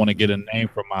you, and I want to get a name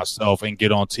for myself and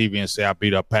get on TV and say I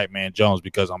beat up Pac-Man Jones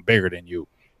because I'm bigger than you.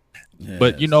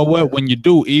 But you know what? When you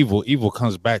do evil, evil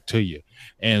comes back to you.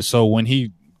 And so when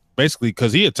he basically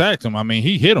because he attacked him. I mean,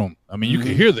 he hit him. I mean, you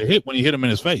could hear the hit when he hit him in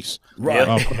his face.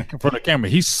 Right. From the camera.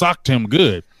 He socked him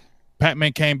good.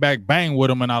 Pac-Man came back, bang with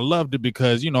him, and I loved it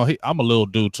because, I'm a little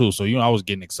dude too. So, I was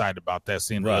getting excited about that,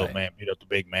 seeing the little man beat up the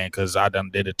big man because I done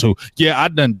did it too. Yeah, I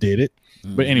done did it.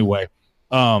 But anyway,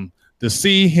 to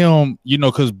see him,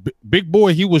 because Big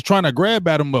Boy, he was trying to grab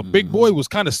at him, but Big Boy was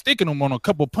kind of sticking him on a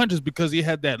couple punches because he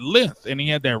had that length and he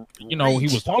had that, he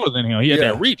was taller than him. He had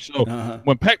that reach. So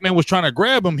when Pac-Man was trying to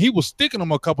grab him, he was sticking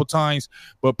him a couple times,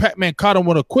 but Pac-Man caught him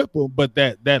with a quick, but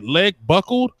that leg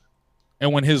buckled.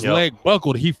 And when his leg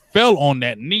buckled, he fell on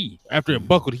that knee. After it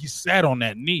buckled, he sat on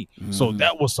that knee. So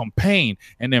that was some pain.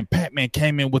 And then Pac-Man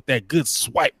came in with that good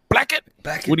swipe. Black it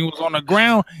when he was on the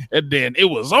ground. And then it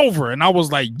was over. And I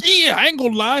was like, yeah, I ain't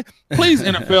gonna lie. Please,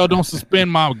 NFL, don't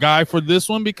suspend my guy for this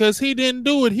one because he didn't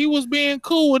do it. He was being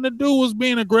cool and the dude was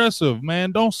being aggressive,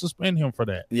 man. Don't suspend him for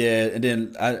that. Yeah, and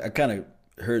then I kind of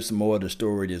heard some more of the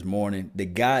story this morning. The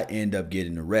guy ended up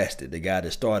getting arrested. The guy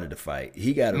that started the fight,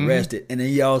 he got arrested, and then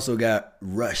he also got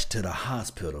rushed to the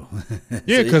hospital.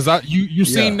 Yeah, because you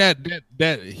seen that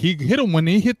he hit him when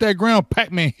he hit that ground.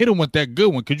 Pac-Man hit him with that good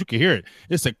one because you can hear it.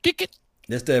 It's a kick it.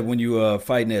 That's that when you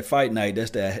fighting that fight night.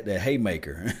 That's that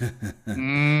haymaker.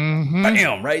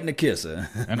 Bam, right in the kisser.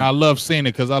 And I love seeing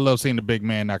it because I love seeing the big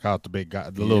man knock out the big guy,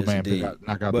 the little man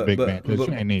knock out the big man. Because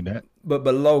you ain't need that. But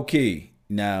low key.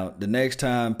 Now, the next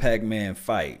time Pac-Man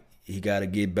fight, he got to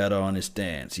get better on his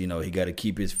stance. He got to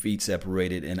keep his feet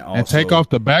separated and also take off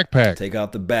the backpack. Take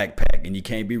out the backpack, and you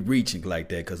can't be reaching like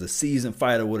that because a seasoned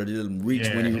fighter would have just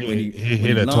reached when he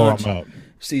hit it, tore him out.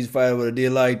 Seasoned fighter would have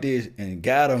did like this and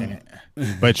got him.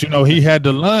 But he had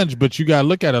the lunge. But you got to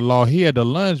look at it, Law. He had the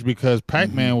lunge because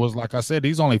Pac-Man was, like I said,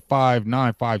 he's only 5'9",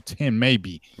 5'10",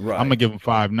 maybe. Right. I'm gonna give him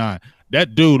 5'9".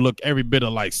 That dude looked every bit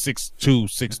of like 6'2",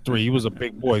 6'3". He was a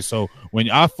big boy. So when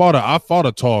I fought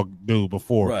a tall dude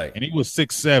before, and he was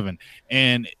 6'7",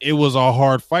 and it was a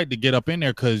hard fight to get up in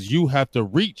there because you have to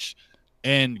reach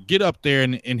and get up there,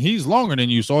 and he's longer than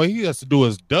you, so all he has to do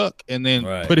is duck and then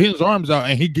put his arms out,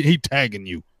 and he tagging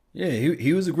you. Yeah,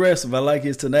 he was aggressive. I like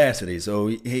his tenacity. So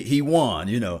he won,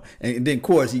 And then, of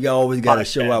course, you always got to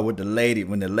show out with the lady.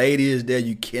 When the lady is there,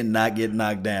 you cannot get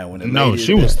knocked down. When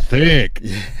she was thick.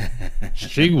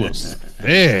 She was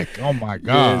thick. Oh, my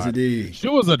God. Yes, indeed. She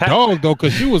was a dog, though,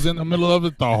 because she was in the middle of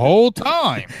it the whole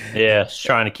time. Yeah, she's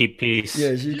trying to keep peace.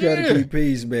 Yeah, she's trying to keep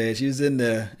peace, man. She was in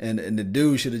there, and the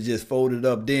dude should have just folded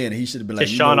up then. He should have been like,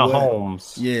 Shauna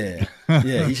Holmes. Yeah.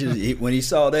 Yeah, he should. When he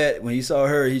saw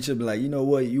her, he should be like, you know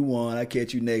what, you won. I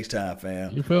catch you next time,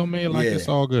 fam. You feel me? Like it's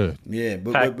all good. Yeah,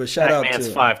 but shout out to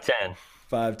 5'10".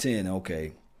 5'10".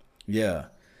 Okay, yeah.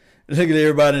 Look at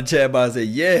everybody in the chat box say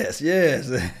yes.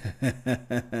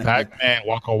 Pac-Man,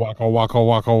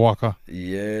 waka.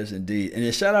 Yes, indeed. And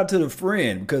then shout out to the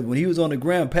friend because when he was on the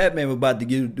ground, Pac-Man was about to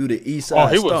do the east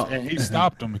side stomp. And he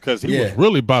stopped him because he was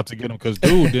really about to get him because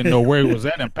dude didn't know where he was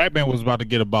at, and Pac-Man was about to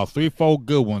get about 3-4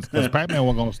 good ones because Pac-Man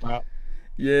wasn't gonna stop.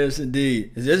 Yes,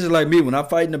 indeed. It's just like me when I'm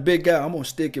fighting a big guy, I'm gonna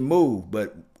stick and move.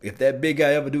 But if that big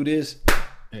guy ever do this.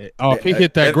 If he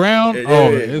hit that ground,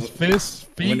 his fists,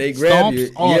 feet, when they grab stomps,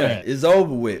 you, that. It's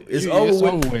over with. It's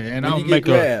over with. And I'm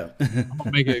gonna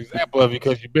make an example of you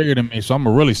because you're bigger than me, so I'm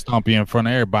gonna really stomp you in front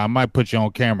of everybody. I might put you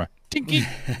on camera. Tinky.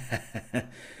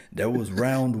 That was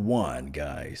round 1,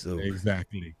 guys. So.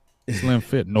 Exactly. Slim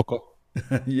fit, Noko.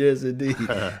 Yes, indeed.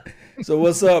 So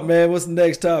what's up, man? What's the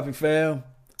next topic, fam?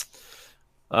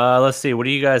 Let's see. What do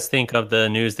you guys think of the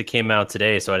news that came out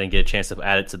today? So I didn't get a chance to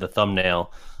add it to the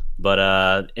thumbnail.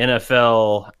 But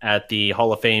NFL at the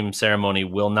Hall of Fame ceremony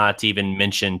will not even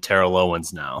mention Terrell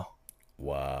Owens now.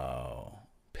 Wow.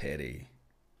 Petty.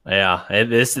 Yeah.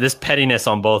 This pettiness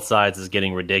on both sides is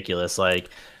getting ridiculous. Like,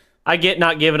 I get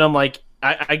not giving them, like,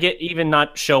 I get even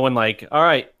not showing, like, all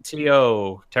right,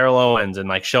 Terrell Owens, and,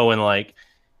 like, showing, like,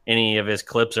 any of his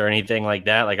clips or anything like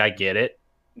that. Like, I get it.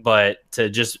 But to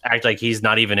just act like he's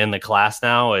not even in the class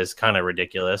now is kind of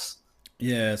ridiculous.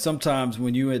 Yeah, sometimes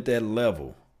when you're at that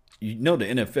level, the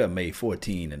NFL made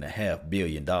 $14.5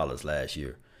 billion last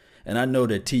year. And I know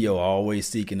that T.O. always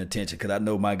seeking attention because I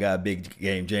know my guy, Big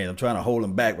Game James. I'm trying to hold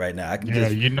him back right now. I'm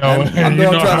trying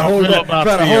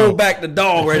to hold back the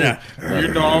dog right now. You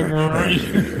know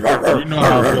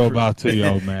how I feel about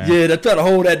T.O., man. Yeah, they're trying to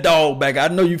hold that dog back. I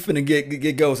know you finna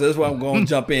get go, so that's why I'm going to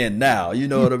jump in now. You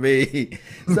know what I mean?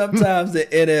 Sometimes the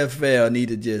NFL need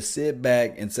to just sit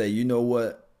back and say, you know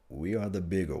what? We are the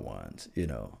bigger ones.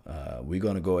 We're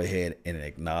going to go ahead and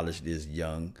acknowledge this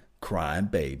young crying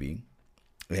baby.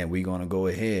 And we're going to go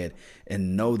ahead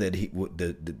and know that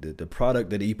the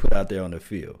product that he put out there on the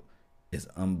field is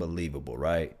unbelievable,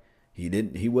 right?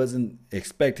 He wasn't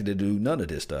expected to do none of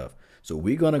this stuff. So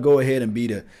we're gonna go ahead and be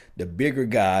the bigger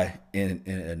guy and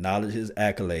acknowledge his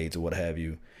accolades or what have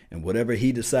you. And whatever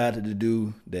he decided to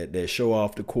do that show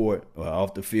off the court or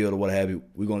off the field or what have you,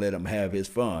 we're gonna let him have his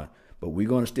fun. But we're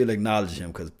gonna still acknowledge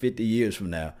him because 50 years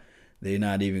from now, they're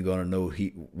not even gonna know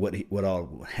what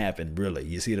all happened really.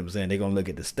 You see what I'm saying? They're gonna look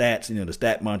at the stats, the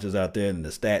stat munchers out there and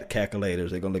the stat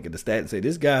calculators. They're gonna look at the stats and say,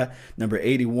 this guy, number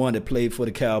 81, that played for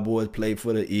the Cowboys, played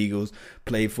for the Eagles,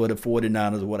 played for the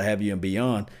 49ers or what have you and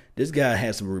beyond. This guy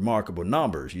has some remarkable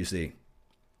numbers, you see.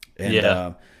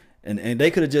 And and they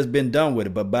could have just been done with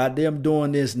it, but by them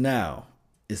doing this now,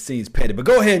 it seems petty. But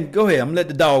go ahead. I'm gonna let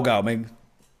the dog out, man.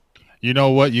 You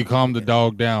know what? You calmed the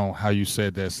dog down. How you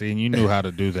said that, see, and you knew how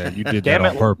to do that. You did that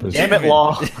on purpose. Damn it,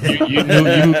 Law.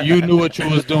 You knew what you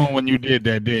was doing when you did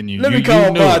that, didn't you? Let me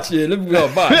call Botch here. Let me call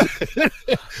Botch.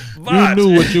 You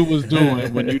knew what you was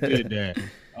doing when you did that.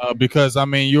 Because, I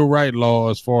mean, you're right,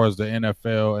 Law, as far as the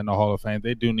NFL and the Hall of Fame.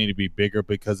 They do need to be bigger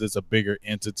because it's a bigger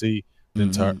entity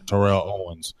than Terrell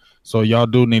Owens. So y'all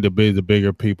do need to be the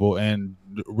bigger people and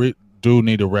do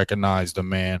need to recognize the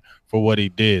man for what he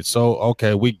did. So,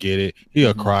 okay, we get it. He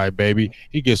a crybaby.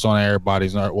 He gets on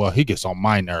everybody's nerves. Well, he gets on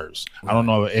my nerves. I don't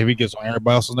know if he gets on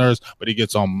everybody else's nerves, but he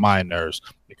gets on my nerves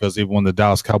because even when the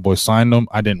Dallas Cowboys signed him,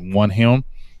 I didn't want him.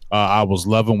 I was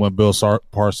loving when Bill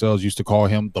Parcells used to call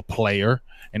him the player,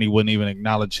 and he wouldn't even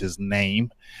acknowledge his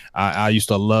name. I used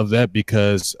to love that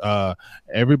because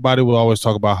everybody would always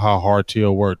talk about how hard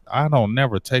T.O. worked. I don't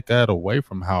never take that away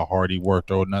from how hard he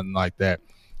worked or nothing like that.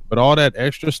 But all that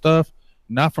extra stuff,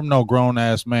 not from no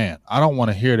grown-ass man. I don't want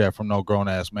to hear that from no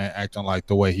grown-ass man acting like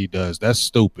the way he does. That's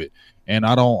stupid. And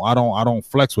I don't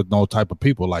flex with no type of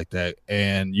people like that.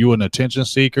 And you an attention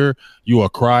seeker, you a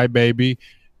crybaby.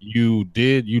 You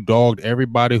dogged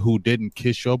everybody who didn't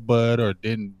kiss your butt or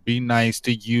didn't be nice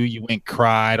to you. You went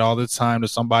cried all the time to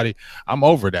somebody. I'm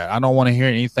over that. I don't want to hear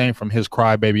anything from his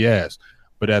crybaby ass.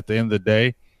 But at the end of the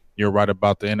day, you're right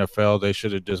about the NFL. They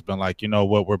should have just been like, you know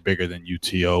what? We're bigger than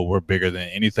UTO. We're bigger than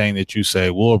anything that you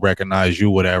say. We'll recognize you,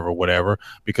 whatever.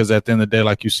 Because at the end of the day,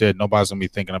 like you said, nobody's going to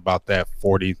be thinking about that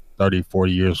 40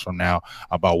 years from now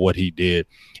about what he did.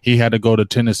 He had to go to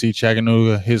Tennessee,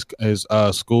 Chattanooga, his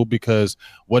school, because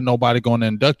wasn't nobody going to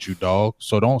induct you, dog.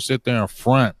 So don't sit there in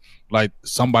front like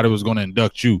somebody was going to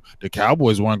induct you. The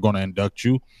Cowboys weren't going to induct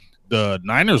you. The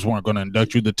Niners weren't going to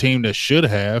induct you. The team that should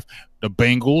have, the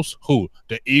Bengals,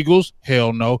 the Eagles,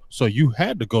 hell no. So you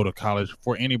had to go to college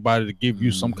for anybody to give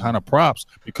you some kind of props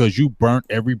because you burnt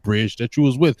every bridge that you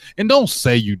was with. And don't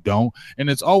say you don't. And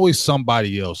it's always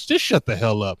somebody else. Just shut the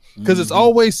hell up because it's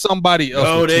always somebody else.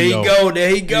 Oh, there you go. There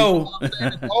he go.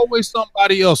 It's always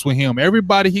somebody else with him.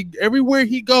 Everywhere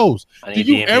he goes. Did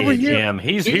you ever hear him?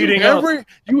 He's heating up.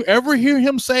 You ever hear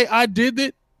him say, I did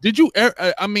it? Did you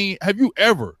ever? I mean, have you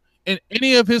ever in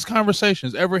any of his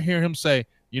conversations ever hear him say,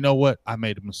 you know what? I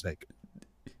made a mistake.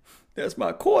 That's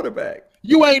my quarterback.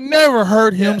 You ain't never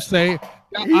heard him say,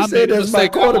 he said that's my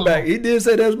quarterback. He did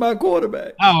say that's my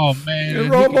quarterback. Oh, man.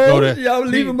 And Romo, y'all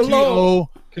leave him alone.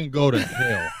 Can go to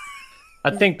hell. I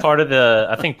think part of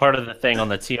the thing on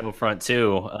the T.O. front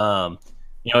too,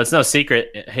 it's no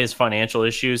secret his financial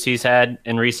issues he's had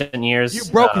in recent years.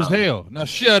 You broke as hell. Now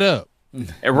shut up.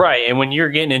 Right. And when you're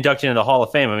getting inducted into the Hall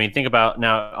of Fame, I mean, think about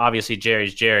now, obviously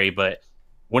Jerry's Jerry, but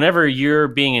whenever you're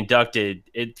being inducted,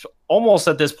 it's almost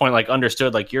at this point like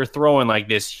understood, like you're throwing like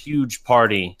this huge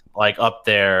party like up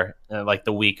there like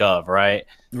the week of, right?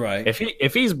 Right.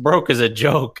 If he's broke as a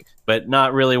joke, but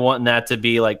not really wanting that to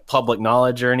be like public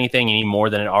knowledge or anything any more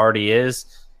than it already is,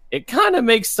 it kind of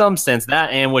makes some sense.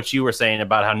 That and what you were saying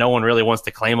about how no one really wants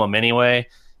to claim him anyway.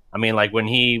 I mean, like when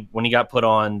he got put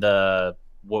on the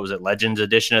Legends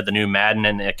edition of the new Madden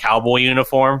in a cowboy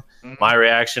uniform, my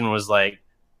reaction was like,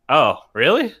 oh,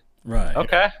 really? Right.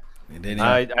 Okay. And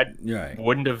then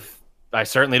wouldn't have. I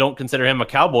certainly don't consider him a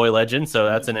cowboy legend, so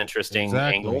that's an interesting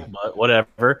angle. But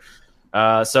whatever.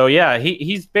 So yeah,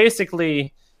 he's been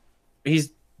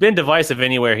divisive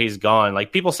anywhere he's gone.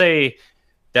 Like people say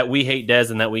that we hate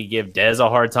Dez and that we give Dez a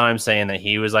hard time, saying that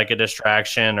he was like a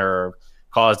distraction or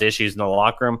caused issues in the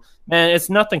locker room. Man, it's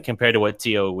nothing compared to what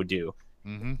T.O. would do.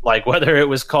 Mm-hmm. Like whether it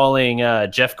was calling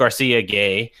Jeff Garcia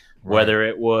gay, whether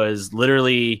it was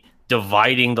literally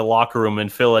dividing the locker room in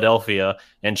Philadelphia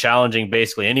and challenging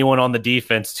basically anyone on the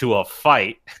defense to a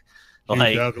fight.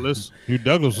 Hugh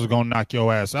Douglas was gonna knock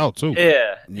your ass out too.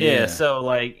 Yeah. So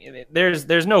like,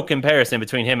 there's no comparison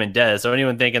between him and Dez. So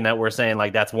anyone thinking that we're saying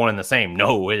like that's one and the same,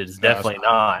 no, it is definitely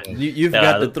not. You've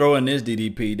got to throw in this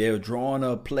DDP. They were drawing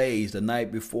up plays the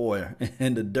night before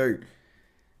in the dirt.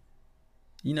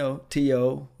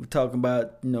 T.O. we're talking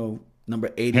about number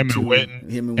 82.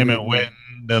 Him and Witten.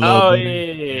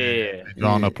 Yeah.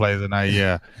 Drawing up plays tonight.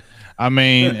 Yeah. I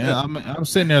mean, I'm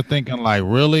sitting there thinking, like,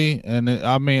 really? And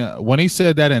I mean, when he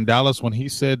said that in Dallas, when he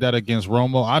said that against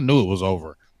Romo, I knew it was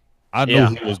over. I knew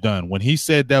he was done. When he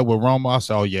said that with Romo, I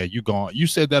said, oh, yeah, you gone. You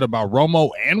said that about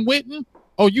Romo and Witten?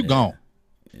 Oh, you gone.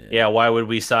 Yeah, why would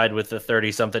we side with the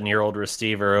 30-something-year-old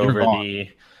receiver over the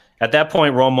 – at that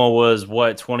point, Romo was,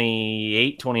 what,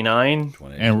 28, 29?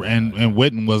 And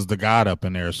Witten was the god up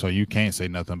in there, so you can't say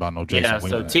nothing about no Jason Witten.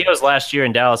 So Tito's last year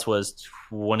in Dallas was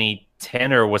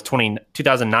 2010 or was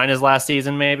 2009 his last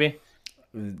season, maybe?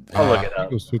 I'll look it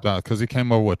up. It was 2000 because he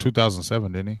came over,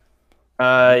 2007, didn't he?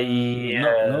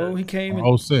 Yeah. No, he came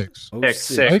in 06. 6.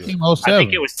 He came 07. I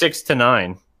think it was 6 to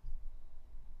 9.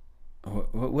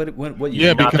 What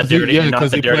yeah, because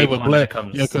he played with Bledsoe.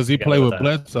 Yeah, because he played with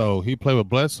Bledsoe. He played with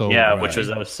Bledsoe. Yeah, which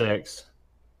was 06.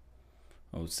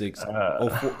 06,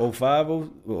 05,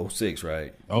 06,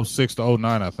 right? 06 to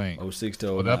 09, I think. 06 to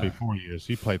 09. Well, that'd be 4 years.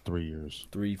 He played 3 years.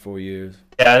 4 years.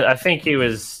 Yeah, I think he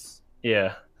was.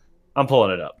 Yeah, I'm pulling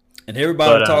it up. And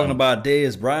everybody talking about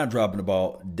Dez Bryant dropping the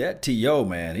ball. That T.O.,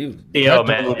 man, he was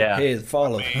head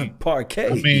falling parquet.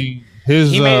 I mean,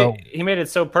 he made it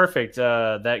so perfect.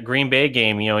 That Green Bay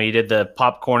game, he did the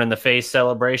popcorn in the face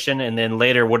celebration, and then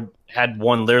later had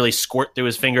one literally squirt through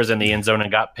his fingers in the end zone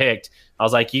and got picked. I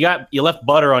was like, you left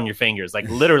butter on your fingers, like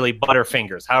literally butter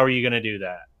fingers. How are you going to do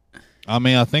that? I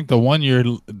mean, I think the one year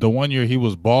he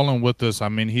was balling with us. I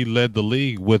mean, he led the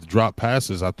league with drop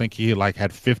passes. I think he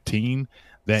had 15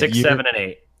 that 6, year. 7, and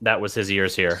 8. That was his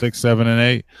years here. 6, 7, and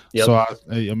 8. Yep. So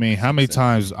I mean, how many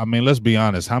times? I mean, let's be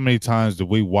honest. How many times did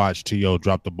we watch T.O.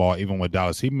 drop the ball? Even with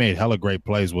Dallas, he made hella great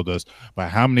plays with us. But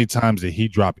how many times did he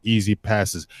drop easy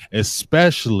passes,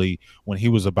 especially when he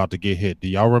was about to get hit? Do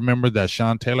y'all remember that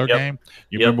Sean Taylor game?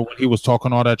 You remember when he was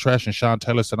talking all that trash and Sean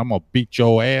Taylor said, "I'm gonna beat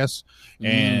your ass."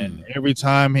 And every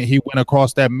time he went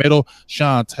across that middle,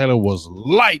 Sean Taylor was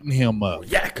lighting him up.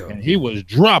 And he was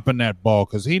dropping that ball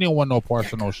because he didn't want no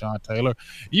parts of no Sean Taylor.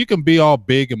 You can be all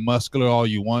big and muscular all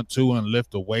you want to and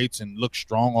lift the weights and look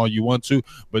strong all you want to,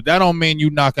 but that don't mean you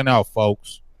knocking out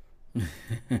folks. Yeah,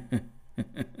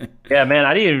 man,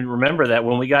 I didn't even remember that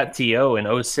when we got T.O.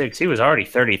 in 06. He was already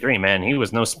 33, man. He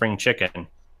was no spring chicken.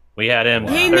 We had him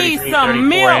 33,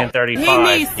 34, and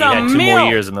 35. He had 2 more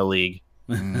years in the league.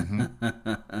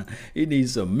 He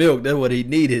needs some milk. That's what he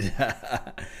needed.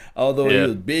 Although he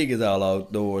was big as all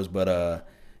outdoors, but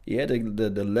he had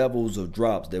the levels of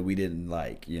drops that we didn't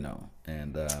like,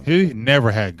 And he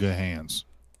never had good hands.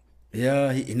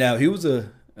 Yeah, he was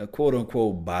a quote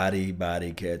unquote body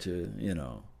catcher,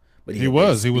 But he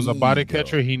was a body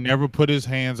catcher. He never put his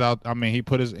hands out. I mean,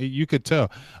 you could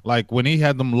tell. Like when he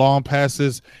had them long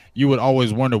passes, you would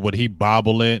always wonder would he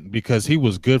bobble it because he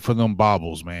was good for them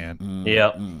bobbles, man.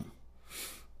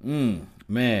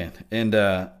 Man. And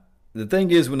the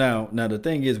thing is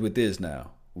with this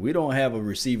now, we don't have a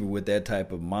receiver with that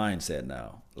type of mindset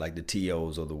now, like the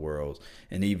T.O.s of the world,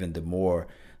 and even the more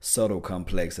subtle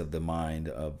complex of the mind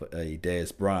of a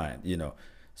Dez Bryant,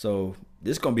 So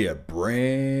this is going to be a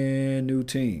brand new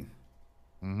team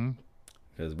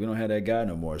because we don't have that guy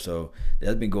no more. So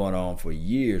that's been going on for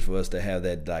years for us to have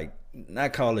that, like,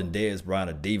 not calling Dez Bryant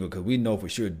a diva because we know for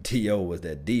sure T.O. was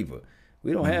that diva.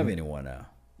 We don't have anyone now,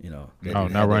 No,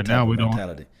 not right now. We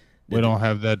don't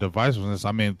have that divisiveness.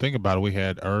 I mean, think about it. We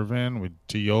had Irvin with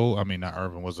T.O. I mean, not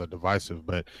Irvin was a divisive,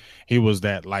 but he was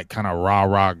that like kind of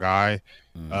rah guy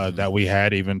that we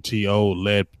had. Even T.O.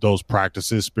 led those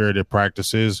practices, spirited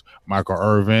practices. Michael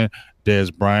Irvin,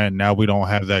 Dez Bryant. Now we don't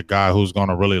have that guy who's going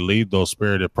to really lead those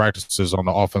spirited practices on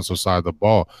the offensive side of the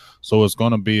ball. So it's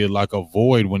going to be like a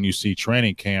void when you see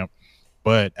training camp.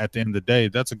 But at the end of the day,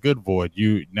 that's a good void.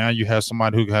 You have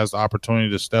somebody who has the opportunity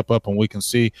to step up, and we can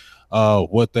see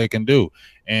what they can do.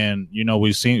 And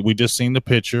we just seen the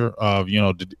picture of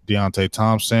Deontay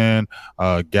Thompson,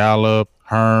 Gallup,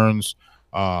 Hearns,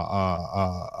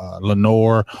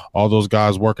 Lenore, all those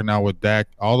guys working out with Dak.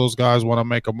 All those guys want to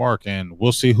make a mark, and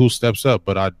we'll see who steps up.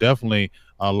 But I definitely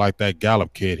like that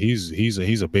Gallup kid. He's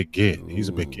a big kid. He's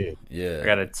a big kid. Yeah, I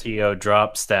got a T.O.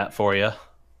 drop stat for you.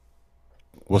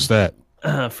 What's that?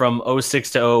 From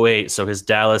 06 to 08, so his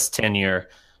Dallas tenure,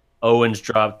 Owens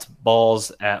dropped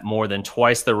balls at more than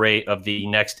twice the rate of the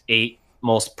next 8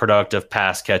 most productive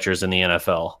pass catchers in the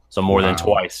NFL. So more than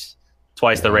twice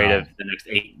the rate of the next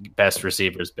 8 best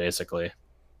receivers, basically.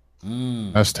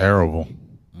 That's terrible.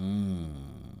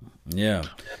 Yeah.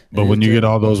 But when you get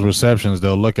all those receptions,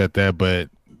 they'll look at that. But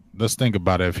let's think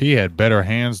about it. If he had better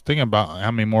hands, think about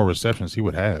how many more receptions he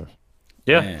would have.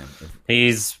 Yeah. Man.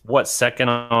 He's second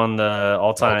on the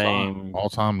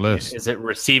all-time list. Is it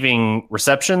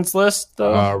receptions list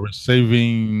though? Receiving.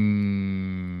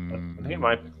 He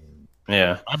might.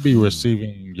 Yeah. I'd be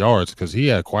receiving yards because he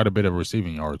had quite a bit of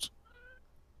receiving yards.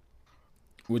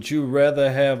 Would you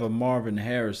rather have a Marvin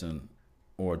Harrison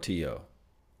or T.O.?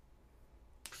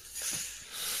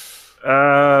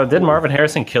 Did Marvin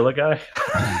Harrison kill a guy?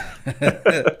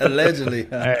 Allegedly.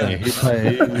 Hey,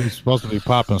 he's supposed to be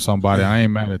popping somebody. I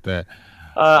ain't mad at that.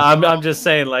 I'm just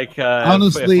saying, like,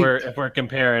 honestly, if we're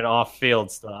comparing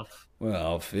off-field stuff.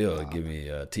 Well, off field, give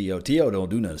me T.O. T.O. don't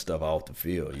do none stuff off the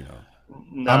field, you know.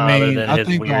 No, I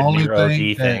think the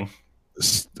only thing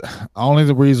only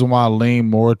the reason why I lean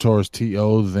more towards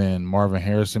T.O. than Marvin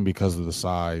Harrison because of the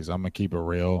size. I'm gonna keep it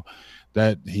real.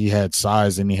 That he had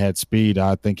size and he had speed.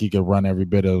 I think he could run every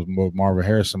bit of Marvin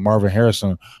Harrison. Marvin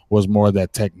Harrison was more of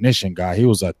that technician guy. He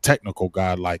was a technical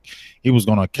guy. Like, he was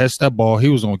going to catch that ball. He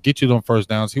was going to get you them first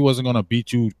downs. He wasn't going to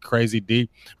beat you crazy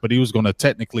deep, but he was going to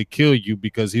technically kill you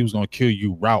because he was going to kill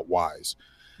you route-wise.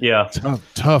 Yeah.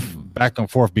 Tough back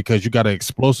and forth because you got an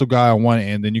explosive guy on one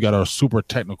end, then you got a super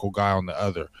technical guy on the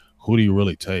other. Who do you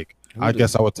really take? I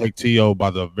guess I would take T.O.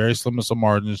 by the very slimmest of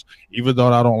margins, even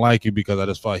though I don't like you because I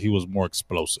just thought he was more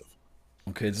explosive.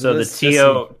 Okay, so the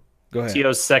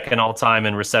T.O.'s second all-time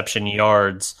in reception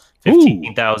yards,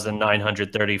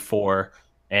 15,934,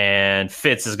 and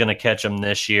Fitz is going to catch him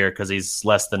this year because he's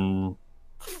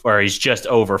he's just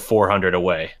over 400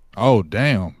 away. Oh,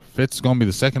 damn. Fitz is going to be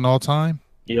the second all-time?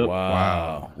 Yep.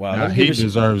 Wow. Now, he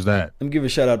deserves that. Let me give a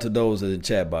shout out to those in the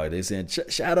chat box. They saying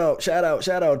shout out time.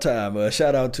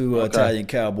 Shout out to Italian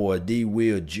Cowboy D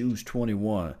Will Juice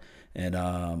 21 and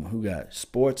who got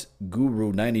Sports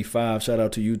Guru 95. Shout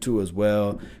out to you too as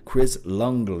well. Chris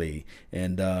Lungley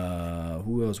and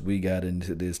who else we got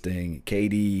into this thing?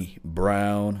 KD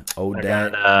Brown.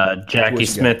 Jackie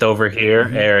Smith over here.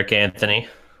 Mm-hmm. Eric Anthony.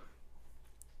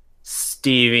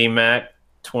 Stevie Mac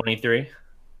 23.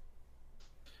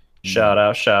 Shout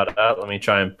out. Let me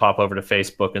try and pop over to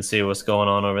Facebook and see what's going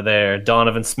on over there.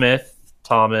 Donovan Smith,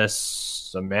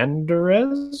 Thomas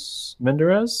Menderes.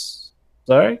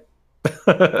 Sorry.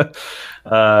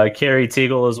 Kerry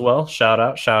Teagle as well. Shout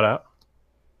out.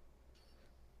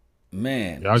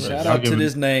 Man, shout out to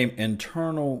this name,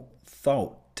 Internal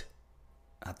Thought.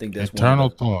 I think that's Internal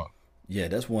Thought. Yeah,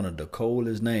 that's one of the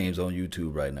coldest names on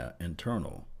YouTube right now.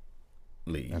 Internal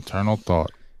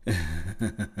Thought.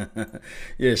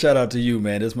 Yeah, shout out to you,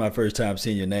 man. This is my first time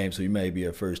seeing your name, so you may be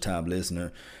a first time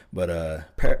listener. But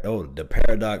the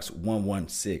Paradox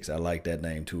 116, I like that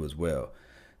name too as well.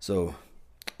 So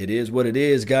it is what it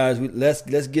is, guys.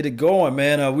 Let's get it going,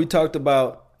 man. We talked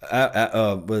about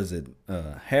Harrison,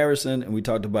 and we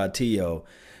talked about T.O.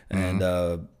 and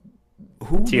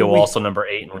T.O. also number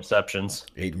 8 in receptions.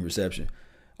 8 in reception.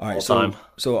 All right,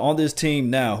 so on this team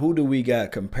now, who do we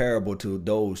got comparable to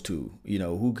those two? You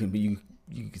know, who can be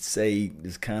you could say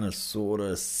is kind of sort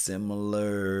of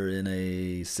similar in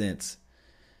a sense.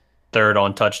 Third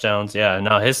on touchdowns, yeah.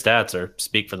 No, his stats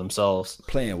speak for themselves.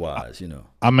 Playing wise, you know.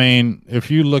 I mean,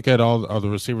 if you look at all the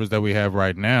receivers that we have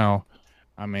right now,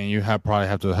 I mean, you probably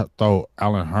have to throw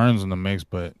Allen Hurns in the mix,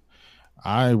 but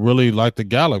I really like the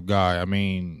Gallup guy. I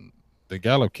mean, the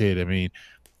Gallup kid. I mean,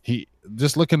 he.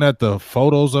 Just looking at the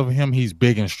photos of him, he's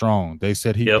big and strong. They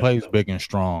said he plays big and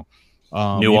strong.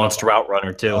 Nuanced route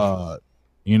runner too.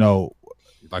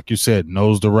 Like you said,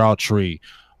 knows the route tree,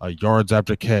 yards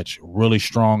after catch, really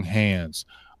strong hands.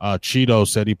 Cheeto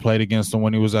said he played against him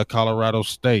when he was at Colorado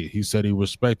State. He said he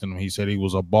respected him. He said he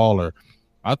was a baller.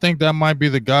 I think that might be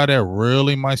the guy that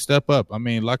really might step up. I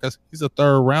mean, he's a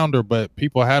third rounder, but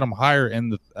people had him higher than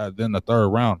the third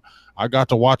round. I got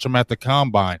to watch him at the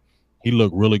combine. He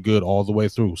looked really good all the way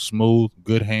through. Smooth,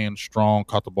 good hands, strong,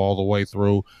 caught the ball the way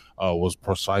through, was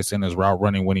precise in his route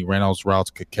running. When he ran those routes,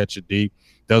 could catch it deep.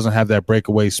 Doesn't have that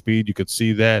breakaway speed. You could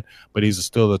see that, but he's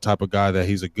still the type of guy that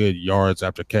he's a good yards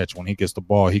after catch. When he gets the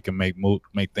ball, he can make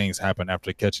things happen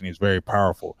after catching. He's very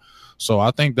powerful. So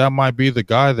I think that might be the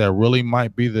guy that really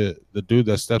might be the dude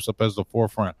that steps up as the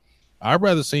forefront. I'd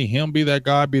rather see him be that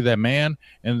guy, be that man,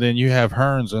 and then you have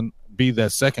Hurns and be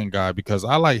that second guy because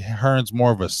I like Hurns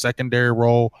more of a secondary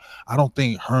role. I don't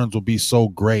think Hurns will be so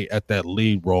great at that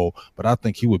lead role, but I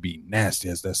think he would be nasty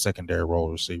as that secondary role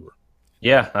receiver.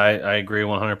 Yeah, I agree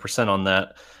 100% on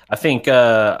that. I think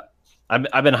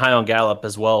I've been high on Gallup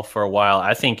as well for a while.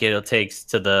 I think it takes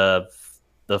to the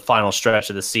final stretch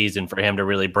of the season for him to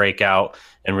really break out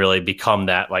and really become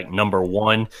that like number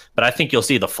one. But I think you'll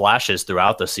see the flashes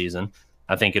throughout the season.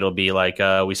 I think it'll be like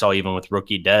we saw even with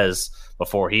rookie Dez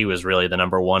before he was really the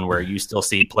number one, where you still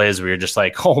see plays where you're just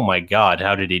like, oh my God,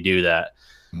 how did he do that?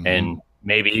 Mm-hmm. And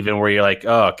maybe even where you're like,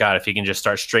 oh God, if he can just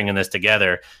start stringing this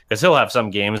together, because he'll have some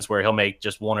games where he'll make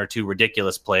just one or two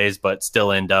ridiculous plays, but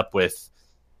still end up with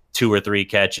 2 or 3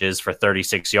 catches for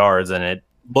 36 yards. And it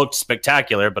looked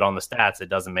spectacular, but on the stats, it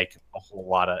doesn't make a whole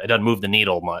lot it doesn't move the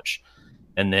needle much.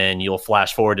 And then you'll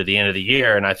flash forward to the end of the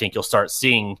year, and I think you'll start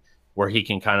seeing where he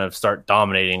can kind of start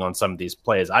dominating on some of these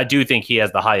plays. I do think he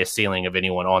has the highest ceiling of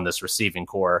anyone on this receiving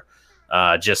core,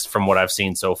 just from what I've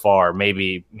seen so far.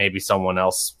 Maybe someone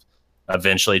else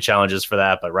eventually challenges for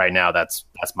that, but right now that's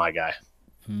my guy.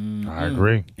 Mm-hmm. I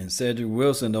agree. And Cedric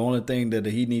Wilson, the only thing that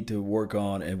he need to work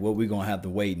on, and what we're gonna have to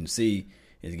wait and see,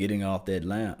 is getting off his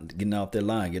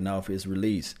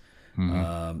release.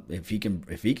 Mm-hmm.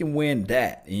 If he can win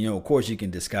that, of course you can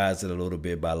disguise it a little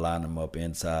bit by lining him up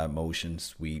inside motion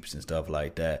sweeps and stuff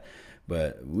like that.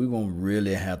 But we're gonna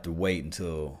really have to wait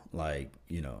until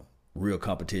real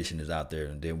competition is out there,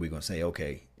 and then we're gonna say,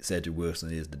 okay, Cedric Wilson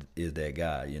is that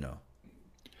guy.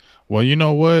 Well, you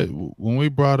know what? When we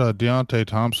brought Deontay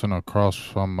Thompson across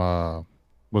from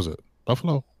was it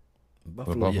Buffalo?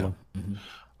 Buffalo. Yeah.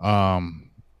 Mm-hmm.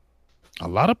 A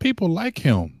lot of people like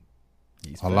him.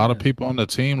 A lot of people on the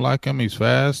team like him. He's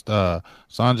fast.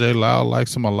 Sanjay Lal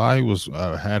likes him a lot. He was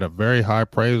had a very high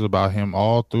praise about him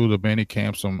all through the mini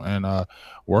camps and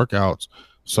workouts.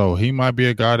 So he might be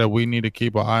a guy that we need to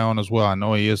keep an eye on as well. I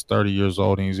know he is 30 years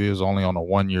old and he is only on a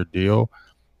 1-year deal.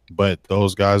 But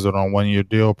those guys that are on 1-year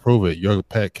deal, prove it. Your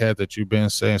pet cat that you've been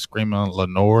saying, screaming on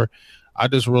Lenore. I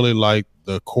just really like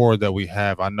the core that we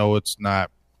have. I know it's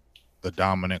not the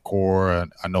dominant core.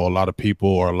 And I know a lot of people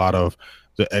or a lot of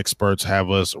the experts have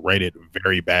us rated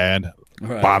very bad,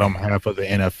 right. Bottom half of the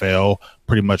NFL,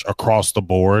 pretty much across the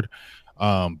board.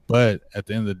 But at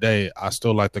the end of the day, I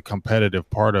still like the competitive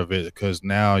part of it, because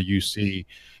now you see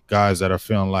guys that are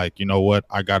feeling like, you know what,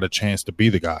 I got a chance to be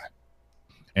the guy.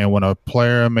 And when a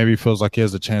player maybe feels like he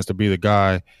has a chance to be the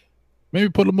guy, maybe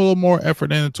put a little more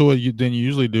effort into it than you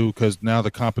usually do, because now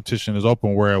the competition is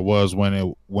open, where it was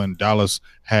when Dallas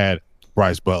had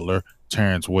Bryce Butler,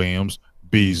 Terrence Williams,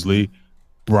 Beasley,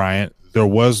 Bryant. There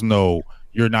was no,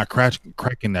 you're not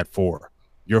cracking that 4.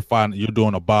 You're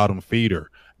doing a bottom feeder.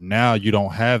 Now you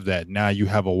don't have that. Now you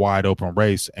have a wide open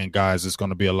race, and guys, it's going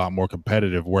to be a lot more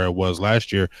competitive, where it was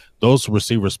last year. Those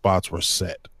receiver spots were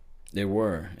set. They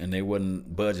were, and they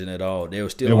wasn't budging at all. They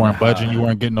weren't budging. You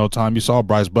weren't getting no time. You saw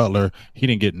Bryce Butler; he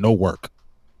didn't get no work.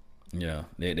 Yeah,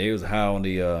 they was high on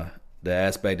the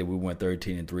aspect that we went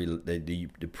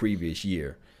 13-3 the previous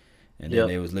year, and then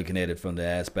they was looking at it from the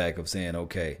aspect of saying,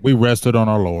 okay, we rested on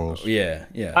our laurels. Yeah.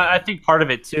 I think part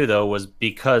of it too, though, was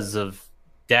because of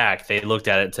Dak. They looked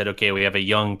at it and said, okay, we have a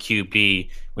young QB.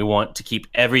 We want to keep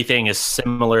everything as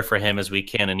similar for him as we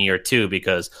can in year 2,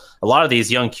 because a lot of these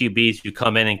young QBs who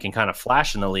come in and can kind of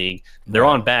flash in the league, they're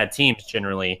on bad teams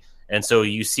generally. And so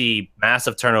you see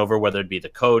massive turnover, whether it be the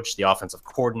coach, the offensive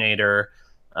coordinator,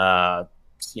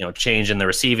 change in the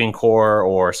receiving core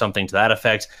or something to that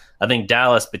effect. I think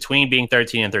Dallas, between being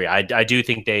 13-3, I do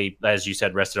think they, as you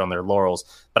said, rested on their laurels.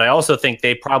 But I also think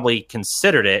they probably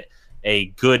considered it a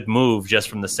good move, just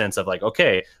from the sense of like,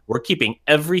 okay, we're keeping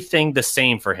everything the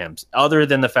same for him, other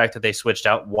than the fact that they switched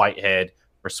out Whitehead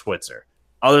for Switzer.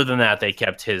 Other than that, they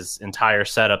kept his entire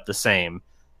setup the same,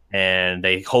 and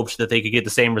they hoped that they could get the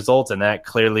same results, and that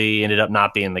clearly ended up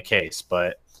not being the case.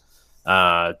 But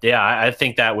I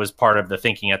think that was part of the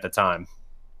thinking at the time.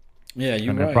 Yeah,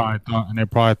 you're right. They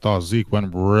probably thought Zeke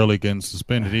wasn't really getting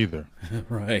suspended either.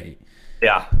 Right.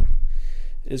 Yeah.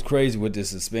 It's crazy with this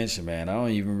suspension, man. I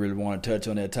don't even really want to touch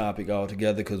on that topic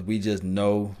altogether, because we just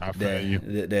know that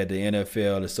the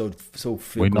NFL is so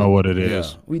fickle. We know what it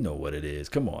is. Yeah, we know what it is.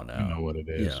 Come on now. We know what it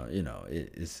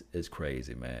is. It's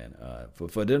crazy, man.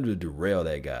 For them to derail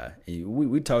that guy.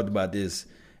 We talked about this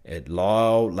at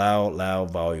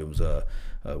loud volumes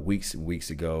weeks and weeks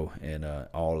ago, and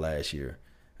all last year.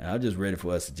 And I'm just ready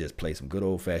for us to just play some good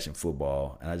old fashioned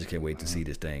football, and I just can't wait to see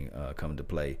this thing come into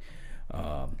play.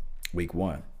 Week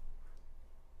 1.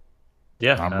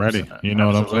 Yeah, I'm ready. You know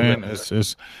what I'm saying?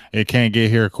 It can't get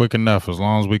here quick enough, as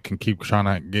long as we can keep trying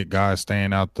to get guys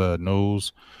staying out the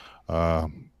news. But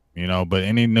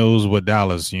any news with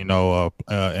Dallas,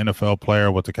 NFL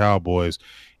player with the Cowboys,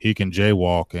 he can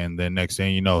jaywalk, and then next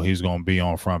thing you know, he's going to be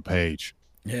on front page.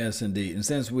 Yes, indeed. And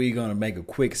since we're going to make a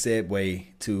quick segue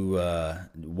to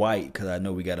White, because I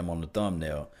know we got him on the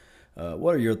thumbnail,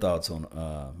 what are your thoughts on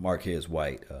Marquez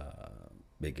White?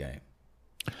 Big game.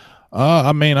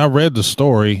 I read the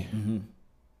story.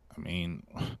 Mm-hmm.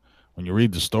 When you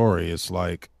read the story, it's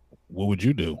like, what would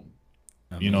you do?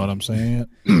 You know what I'm saying?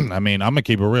 I'm gonna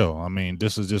keep it real.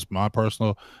 This is just my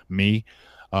personal me.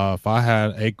 If I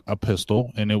had a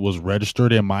pistol and it was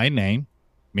registered in my name,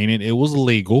 meaning it was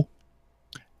legal,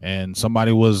 and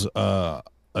somebody was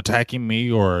attacking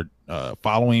me or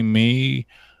following me,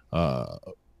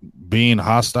 being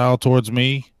hostile towards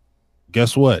me,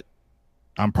 guess what?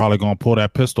 I'm probably going to pull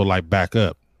that pistol like back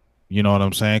up. You know what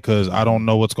I'm saying? Because I don't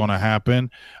know what's going to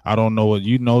happen. I don't know what,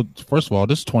 first of all,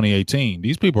 this is 2018.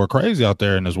 These people are crazy out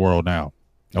there in this world now.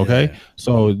 Okay. Yeah.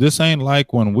 So this ain't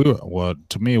like when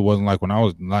to me, it wasn't like when I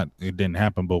was it didn't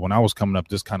happen. But when I was coming up,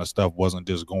 this kind of stuff wasn't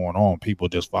just going on. People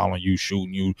just following you,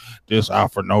 shooting you just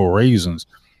out for no reasons.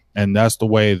 And that's the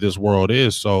way this world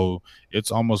is. So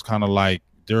it's almost kind of like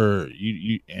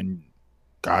and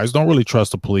guys don't really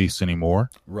trust the police anymore.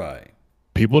 Right.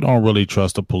 People don't really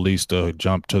trust the police to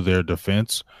jump to their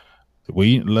defense.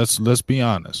 Let's be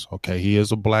honest. Okay, he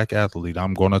is a black athlete.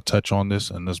 I'm going to touch on this,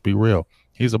 and let's be real.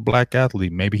 He's a black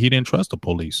athlete. Maybe he didn't trust the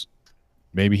police.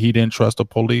 Maybe he didn't trust the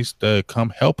police to come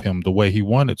help him the way he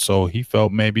wanted. So he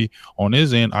felt maybe on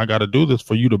his end, I got to do this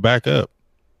for you to back up.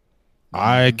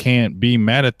 I can't be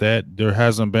mad at that. There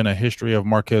hasn't been a history of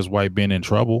Marquez White being in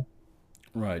trouble.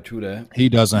 Right, true that. He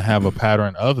doesn't have a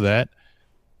pattern of that.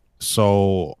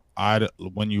 So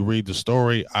when you read the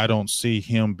story, I don't see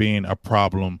him being a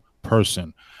problem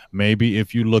person. Maybe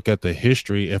if you look at the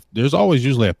history, if there's always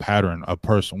usually a pattern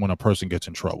when a person gets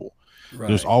in trouble. Right.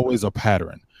 There's always a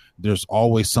pattern. There's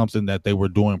always something that they were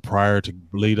doing prior to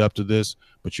lead up to this,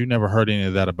 but you never heard any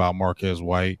of that about Marquez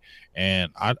White.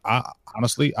 And I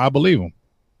honestly, I believe him.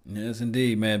 Yes,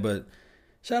 indeed, man. But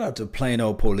shout out to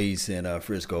Plano Police and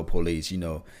Frisco Police.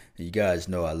 You guys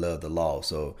know I love the law.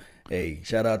 So, hey,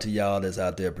 shout out to y'all that's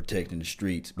out there protecting the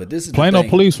streets. But this is Plano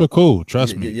Police were cool.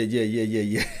 Trust me.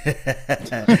 Yeah.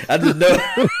 I just know.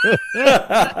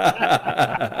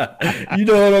 You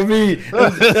know what I mean?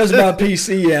 That's my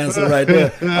PC answer right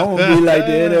there. I'm gonna be like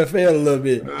the NFL a little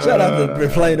bit. Shout out to the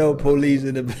Plano Police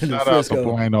and the Frisco.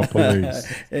 Plano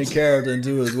Police and Carrollton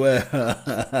too as well.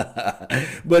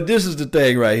 But this is the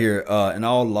thing right here, and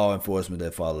all law enforcement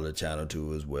that follow the channel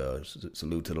too as well.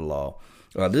 Salute to the law.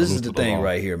 This is the thing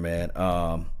right here, man.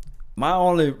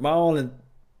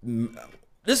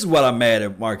 This is what I'm mad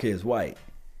at Marquez White.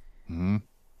 Mm-hmm.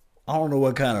 I don't know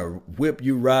what kind of whip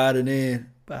you riding in,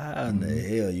 but how in the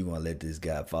hell you gonna let this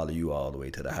guy follow you all the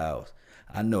way to the house?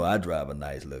 I know I drive a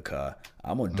nice little car.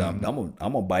 I'm gonna dump. I'm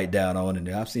gonna bite down on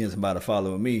it. I'm seeing somebody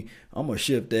following me. I'm gonna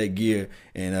shift that gear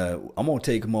and I'm gonna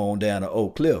take him on down to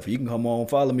Oak Cliff. You can come on,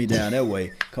 follow me down that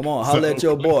way. Come on, holler at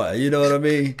your boy. You know what I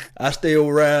mean? I stay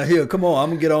around here. Come on,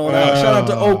 I'm gonna get on out. Shout out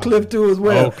to Oak Cliff too as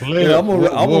well. Oak Cliff.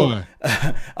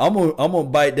 I'm gonna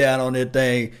bite down on that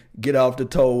thing. Get off the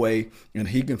tollway, and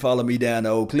he can follow me down to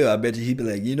Oak Cliff. I bet you he'd be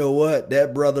like, you know what,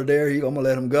 that brother there, I'm gonna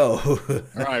let him go.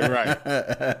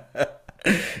 Right.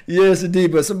 Yes,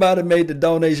 indeed. But somebody made the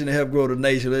donation to help grow the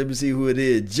nation. Let me see who it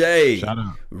is. Jay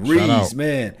Reese,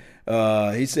 man.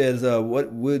 He says,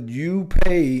 what would you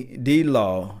pay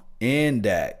D-Law and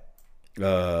Dak?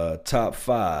 Top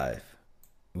 5.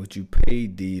 Would you pay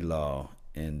D-Law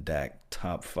and Dak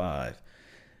top 5?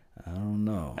 I don't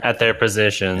know. At their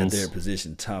positions. At their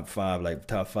position, top 5, like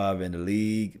top 5 in the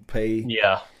league pay?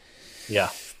 Yeah.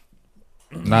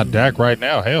 Not Dak right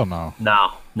now. Hell no.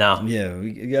 No. Yeah,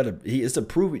 we gotta. It's a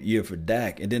prove it year for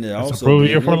Dak, and then it's a prove it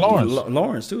year for Lawrence.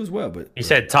 Lawrence too as well. But he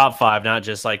said top 5, not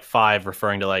just like 5,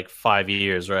 referring to like 5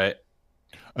 years, right?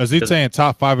 Is he saying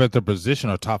top 5 at the position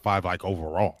or top 5 like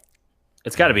overall?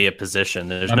 It's got to be a position.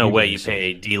 There's no way you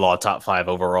pay D-Law top 5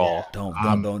 overall. Yeah,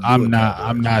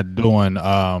 I'm not doing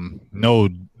no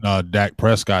Dak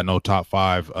Prescott, no top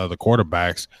 5 the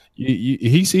quarterbacks.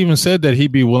 He's even said that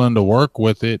he'd be willing to work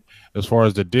with it as far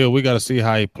as the deal. We got to see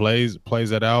how he plays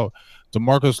it out.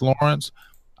 DeMarcus Lawrence,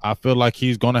 I feel like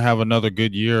he's going to have another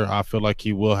good year. I feel like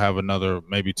he will have another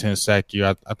maybe 10-sack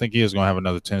year. I think he is going to have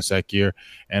another 10-sack year.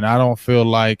 And I don't feel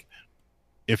like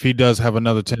if he does have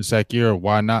another 10-sack year,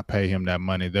 why not pay him that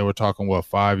money? They were talking,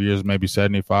 5 years, maybe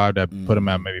 75. That put him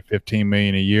at maybe $15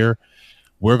 million a year.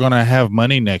 We're going to have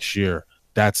money next year.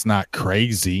 That's not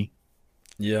crazy.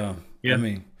 Yeah. I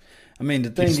mean,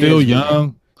 the thing he's still is,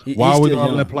 young. Why are we going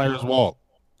to let players walk?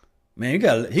 Man, he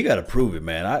got to prove it,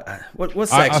 man. What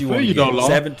sacks you want?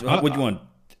 7? What you want?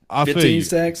 15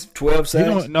 sacks, 12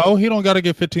 sacks. He don't got to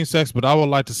get 15 sacks, but I would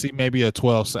like to see maybe a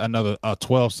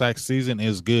 12 sack season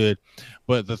is good.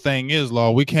 But the thing is,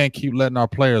 Law, we can't keep letting our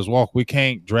players walk. We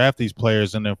can't draft these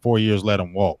players and then 4 years let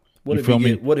them walk. What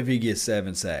if he gets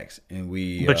 7 sacks and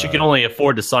we? But you can only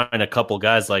afford to sign a couple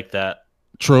guys like that.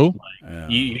 True.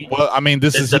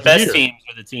 This is the best teams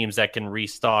are the teams that can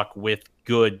restock with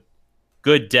good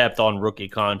depth on rookie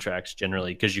contracts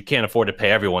generally, because you can't afford to pay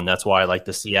everyone. That's why like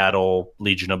the Seattle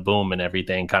Legion of Boom and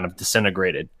everything kind of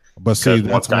disintegrated. But see,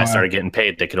 once guys started getting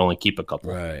paid, they could only keep a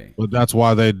couple. Right. But that's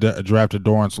why they drafted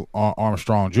Dorrance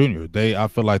Armstrong Jr. I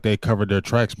feel like they covered their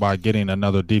tracks by getting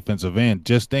another defensive end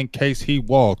just in case he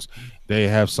walks. They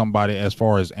have somebody as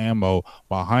far as ammo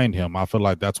behind him. I feel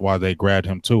like that's why they grabbed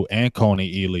him too. And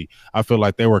Coney Ealy. I feel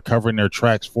like they were covering their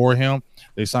tracks for him.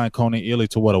 They signed Coney Ealy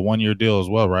to what, a 1-year deal as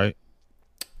well, right?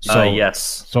 So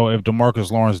yes. So if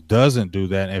DeMarcus Lawrence doesn't do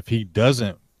that, if he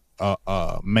doesn't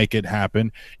make it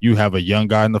happen, you have a young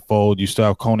guy in the fold. You still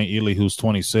have Coney Ealy, who's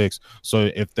 26.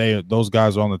 So if those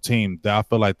guys are on the team, I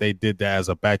feel like they did that as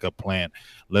a backup plan.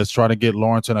 Let's try to get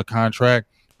Lawrence in a contract,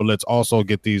 but let's also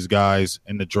get these guys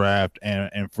in the draft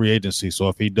and free agency. So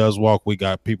if he does walk, we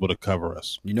got people to cover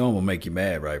us. You know I'm gonna make you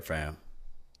mad, right, fam?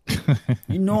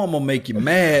 You know I'm gonna make you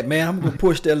mad, man. I'm gonna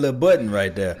push that little button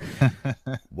right there.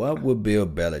 What would Bill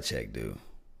Belichick do?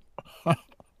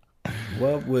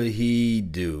 What would he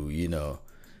do? You know.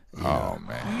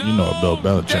 Man, you know what Bill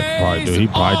Belichick probably do? He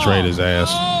probably trade his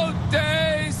ass.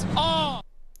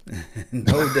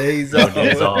 No days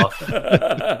off.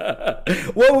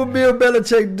 What would Bill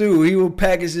Belichick do? He would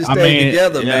package his thing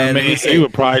together, man. He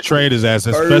would probably trade his ass,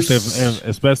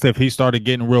 especially if he started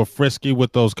getting real frisky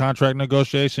with those contract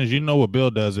negotiations. You know what Bill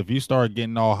does. If you start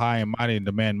getting all high and mighty and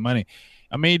demand money,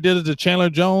 I mean, he did it to Chandler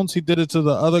Jones. He did it to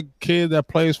the other kid that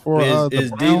plays for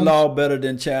Is D-Law better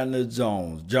than Chandler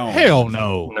Jones? Hell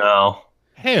no. No.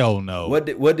 Hell no. What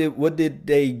did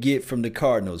they get from the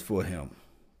Cardinals for him?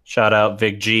 Shout out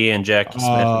Vic G and Jackie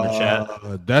Smith in the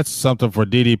chat. That's something for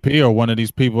DDP or one of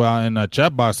these people out in the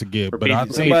chat box to get. But I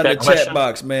think somebody in the chat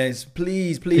box, man,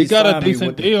 please. He got a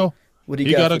decent deal. What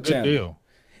he got a good deal.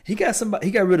 He got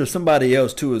rid of somebody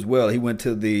else too as well. He went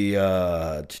to the.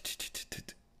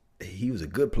 He was a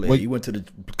good player. He went to the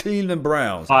Cleveland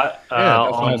Browns. That's what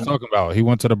I was talking about. He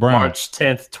went to the Browns. March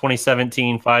 10th,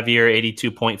 2017, 5-year,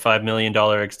 $82.5 million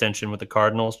extension with the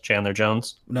Cardinals. Chandler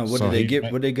Jones. No, what did they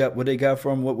get? What they got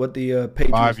from what the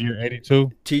Patriots? 5-year,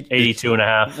 82? 82 and a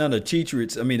half. No, the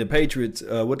Patriots. I mean, the Patriots.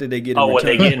 What did they get? What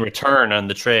they get in return on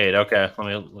the trade? Okay, let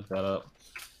me look that up.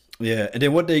 Yeah, and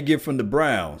then what they get from the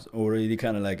Browns, or they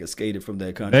kind of like escaped from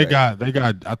that contract? They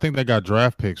got. I think they got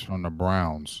draft picks from the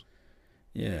Browns.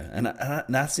 Yeah, and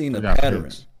I seen a pattern.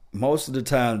 Picks. Most of the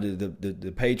time,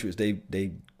 the Patriots,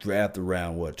 they draft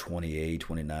around, 28,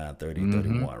 29, 30,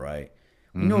 31, right?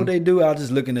 Mm-hmm. You know what they do? I was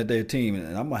just looking at their team, and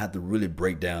I'm going to have to really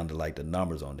break down the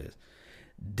numbers on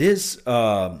this.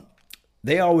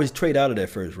 They always trade out of that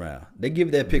first round. They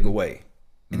give that pick away,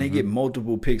 and they get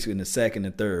multiple picks in the second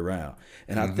and third round.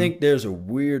 And I think there's a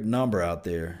weird number out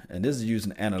there, and this is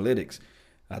using analytics.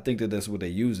 I think that's what they're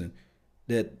using,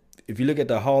 that if you look at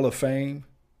the Hall of Fame,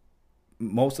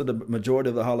 majority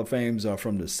of the Hall of Fames are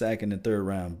from the second and third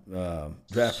round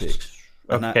draft picks.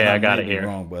 Okay, I got it here.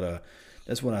 Wrong, but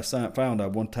that's what I found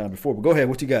out one time before. But go ahead,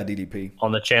 what you got, DDP?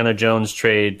 On the Chandler Jones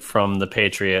trade from the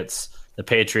Patriots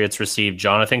received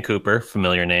Jonathan Cooper,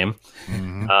 familiar name,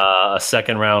 a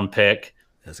second round pick.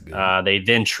 That's good. They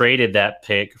then traded that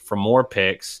pick for more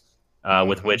picks,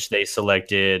 with which they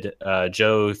selected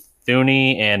Joe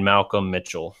Thuney and Malcolm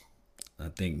Mitchell. I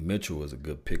think Mitchell was a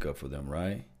good pickup for them,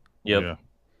 right? Yep. Yeah.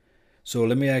 So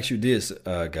let me ask you this,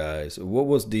 guys. What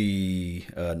was the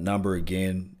number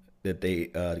again that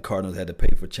the Cardinals had to pay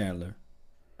for Chandler?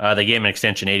 They gave him an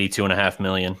extension, $82.5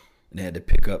 million. And they had to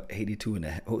pick up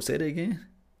 82.5. Oh, say that again?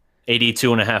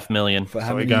 $82.5 million. For how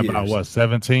so many got years? about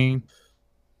 17?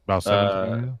 About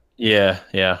 17?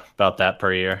 Yeah, about that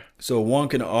per year. So one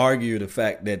can argue the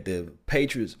fact that the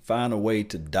Patriots found a way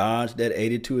to dodge that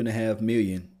 $82.5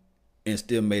 million and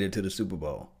still made it to the Super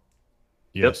Bowl.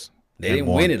 Yes. They didn't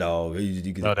win it all. They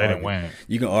didn't win it.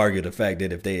 You can argue the fact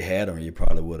that if they had them, you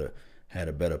probably would have had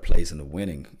a better place in the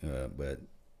winning. But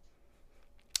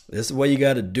this is what you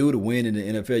got to do to win in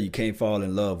the NFL. You can't fall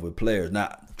in love with players.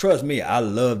 Now, trust me, I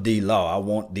love D-Law. I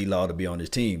want D-Law to be on this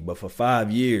team. But for 5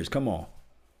 years, come on.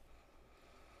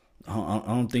 I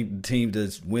don't think the teams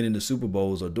that's winning the Super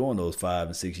Bowls are doing those 5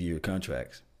 and 6 year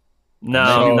contracts.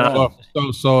 No.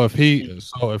 So if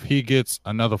he gets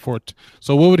another 14,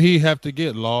 so what would he have to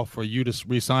get, Law, for you to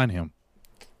re-sign him?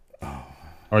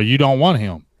 Or you don't want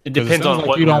him? It depends on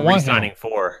what you're re-signing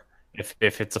for.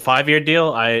 If it's a 5-year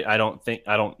deal, I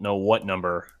don't know what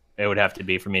number it would have to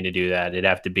be for me to do that. It'd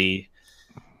have to be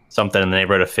something in the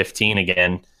neighborhood of 15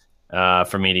 again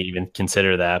for me to even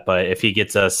consider that. But if he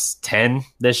gets us 10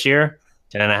 this year,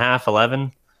 10 and a half,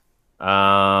 11.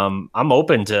 I'm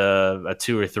open to a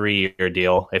 2 or 3 year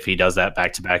deal if he does that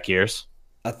back-to-back years.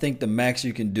 I think the max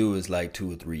you can do is like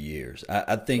 2 or 3 years.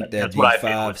 I think that these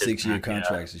 5, 6 year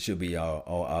contracts should be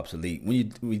all obsolete.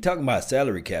 When you talking about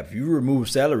salary cap, if you remove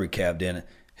salary cap, then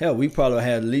Hell, we probably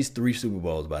had at least 3 Super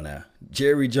Bowls by now.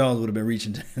 Jerry Jones would have been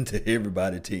reaching to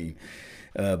everybody's team.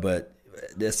 But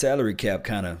that salary cap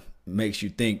kind of makes you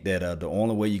think that the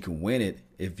only way you can win it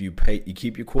if you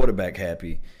keep your quarterback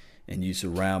happy and you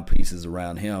surround pieces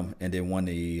around him, and then when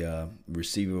the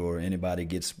receiver or anybody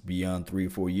gets beyond 3 or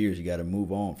 4 years, you got to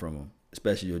move on from them,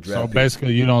 especially your draft. So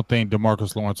basically, you don't think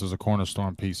DeMarcus Lawrence is a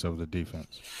cornerstone piece of the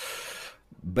defense?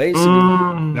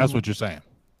 Basically, that's what you're saying.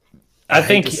 I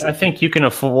think you can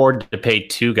afford to pay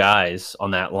 2 guys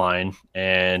on that line,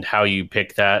 and how you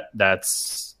pick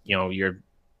that's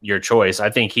your choice. I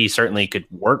think he certainly could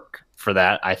work for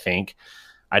that. I think.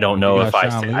 I don't know if I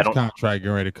don't contract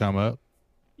getting ready to come up.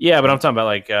 Yeah, but I'm talking about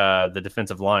like the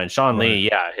defensive line. Sean Lee,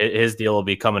 yeah, his deal will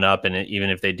be coming up, and even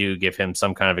if they do give him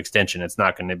some kind of extension, it's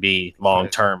not going to be long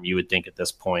term. You would think at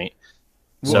this point.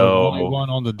 Well, so the only one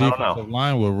on the defensive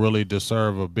line will really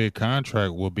deserve a big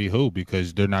contract will be who?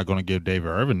 Because they're not going to give David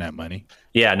Irving that money.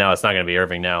 Yeah, no, it's not going to be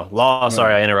Irving now. Law,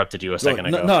 sorry, I interrupted you a second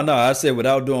ago. No, I said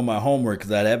without doing my homework,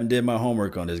 because I haven't did my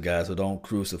homework on this guy, so don't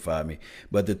crucify me.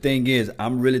 But the thing is,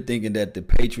 I'm really thinking that the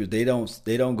Patriots,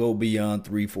 they don't go beyond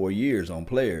 3-4 years on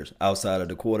players outside of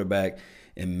the quarterback,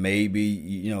 and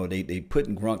maybe they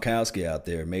putting Gronkowski out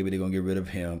there. Maybe they're gonna get rid of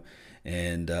him.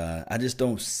 And I just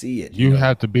don't see it. You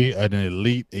have to be an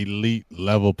elite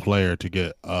level player to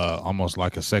get almost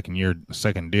like a second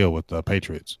deal with the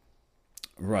Patriots.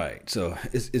 Right. So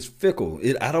it's fickle.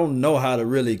 I don't know how to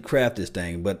really craft this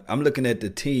thing, but I'm looking at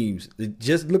the teams.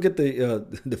 Just look at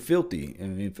the filthy. I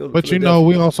mean, but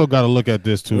we also got to look at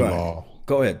this too, right. Law.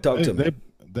 Go ahead, talk to me.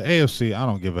 The AFC, I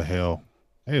don't give a hell.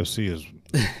 AFC is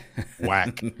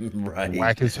whack, right?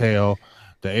 Whack as hell.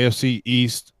 The AFC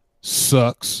East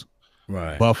sucks.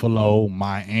 Right. Buffalo,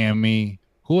 Miami.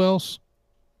 Who else?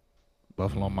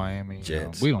 Buffalo, Miami.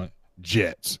 Jets.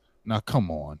 Jets. Now,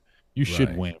 come on. You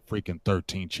should win freaking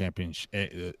 13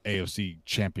 AFC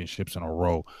championships in a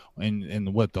row.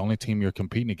 And what? The only team you're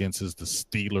competing against is the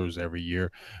Steelers every year.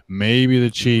 Maybe the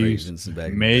Chiefs.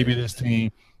 Maybe this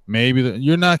team.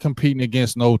 You're not competing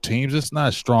against no teams. It's not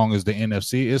as strong as the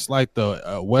NFC. It's like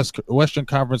the Western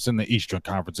Conference and the Eastern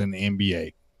Conference in the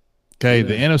NBA. Okay,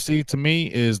 The NFC to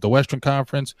me is the Western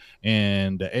Conference,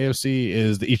 and the AFC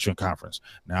is the Eastern Conference.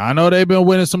 Now, I know they've been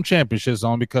winning some championships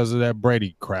on because of that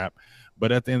Brady crap,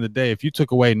 but at the end of the day, if you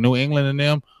took away New England and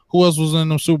them, who else was in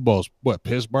them Super Bowls? What,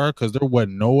 Pittsburgh? Because there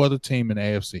wasn't no other team in the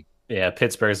AFC. Yeah,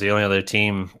 Pittsburgh's the only other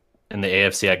team in the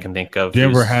AFC I can think of.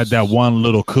 Denver had that one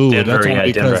little coup. That's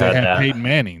only because they had Peyton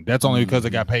Manning. That's only because they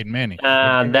got Peyton Manning.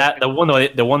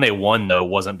 The one they won though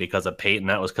wasn't because of Peyton.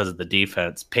 That was because of the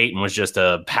defense. Peyton was just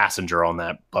a passenger on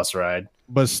that bus ride.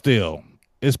 But still,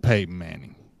 it's Peyton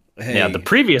Manning. Hey. Yeah, the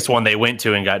previous one they went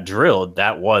to and got drilled,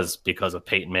 that was because of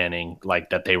Peyton Manning, like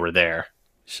that they were there.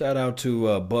 Shout out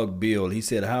to Buck Bill. He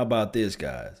said, "How about this,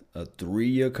 guys? A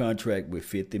 3-year contract with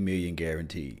 $50 million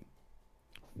guaranteed."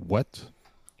 What?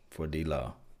 For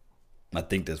D-Law. I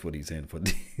think that's what he's saying for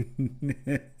D.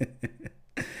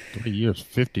 3 years,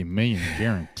 $50 million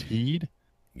guaranteed?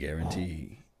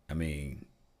 Guaranteed. I mean,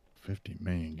 $50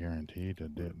 million guaranteed.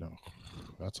 No,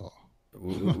 that's all.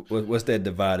 What's that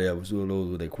divided up?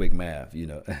 Those with a quick math,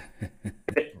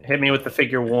 Hit me with the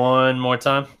figure one more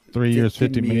time. 3 years,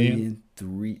 $50 million.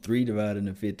 Three divided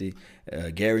into 50,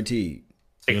 guaranteed.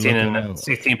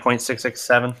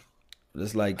 16.667.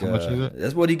 That's like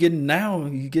that's what he's getting now.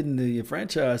 He's getting the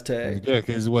franchise tag. Yeah,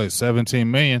 because what, $17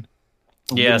 million?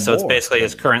 Yeah, so it's basically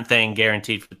his current thing,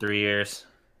 guaranteed for 3 years.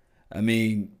 I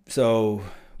mean, so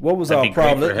what was our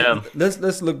problem?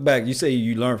 Let's look back. You say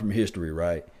you learn from history,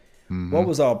 right? Mm-hmm. What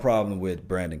was our problem with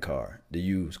Brandon Carr, the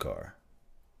used car?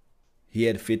 He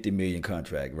had a $50 million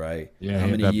contract, right? Yeah, how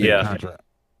many years? Contract.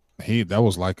 That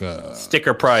was like a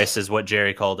sticker price, is what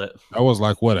Jerry called it. That was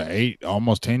like what,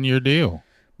 almost 10-year deal.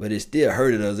 But it still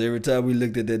hurted us every time we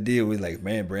looked at that deal. We like,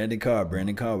 man, Brandon Carr,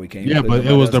 we can't. Yeah, but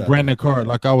it was the Brandon Carr,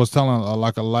 like I was telling,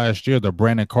 last year, the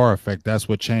Brandon Carr effect. That's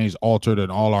what altered in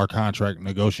all our contract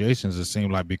negotiations. It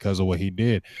seemed like because of what he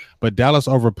did. But Dallas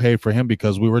overpaid for him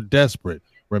because we were desperate.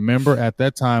 Remember, at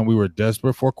that time, we were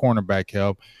desperate for cornerback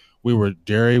help.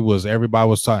 Everybody was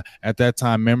talking at that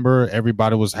time. Remember,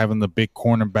 everybody was having the big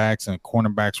cornerbacks, and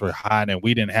cornerbacks were hot, and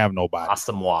we didn't have nobody.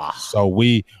 Asamoah. So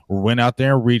we went out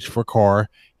there and reached for Carr.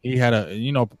 He had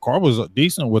Carr was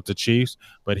decent with the Chiefs,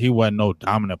 but he wasn't no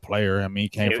dominant player. I mean, he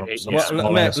came from some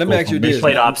small ass school. Let me ask you this: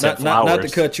 played opposite not to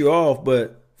cut you off,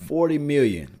 but $40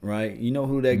 million, right? You know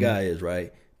who that guy is,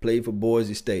 right? Played for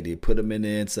Boise State. They put him in the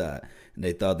inside, and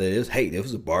they thought that it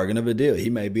was a bargain of a deal.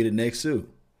 He may be the next Sue.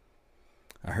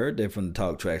 I heard that from the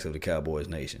talk tracks of the Cowboys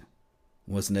Nation.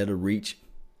 Wasn't that a reach?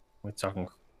 We're talking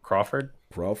Crawford.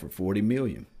 $40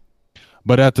 million.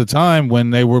 But at the time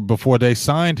before they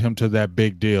signed him to that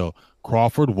big deal,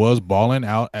 Crawford was balling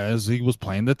out as he was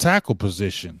playing the tackle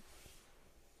position.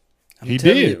 He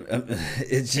did.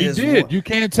 He did. You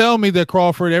can't tell me that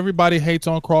Crawford, everybody hates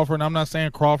on Crawford, and I'm not saying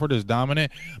Crawford is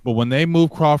dominant, but when they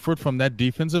moved Crawford from that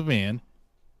defensive end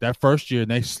that first year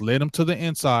and they slid him to the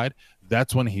inside,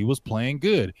 that's when he was playing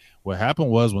good. What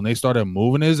happened was when they started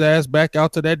moving his ass back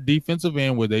out to that defensive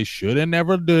end where they should have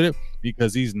never did it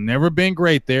because he's never been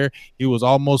great there. He was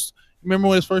almost – remember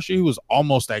when his first year, he was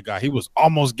almost that guy. He was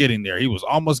almost getting there. But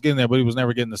he was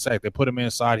never getting the sack. They put him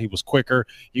inside. He was quicker.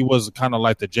 He was kind of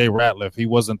like the Jay Ratliff. He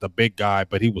wasn't the big guy,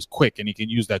 but he was quick, and he can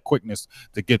use that quickness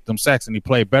to get them sacks, and he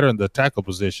played better in the tackle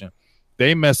position.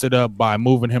 They messed it up by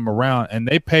moving him around, and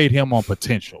they paid him on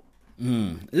potential.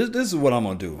 This is what I'm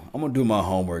going to do. I'm going to do my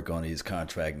homework on these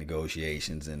contract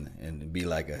negotiations and be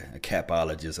like a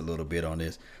capologist a little bit on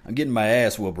this. I'm getting my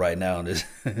ass whooped right now on this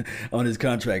on this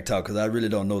contract talk because I really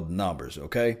don't know the numbers,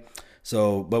 okay?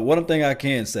 So, but one thing I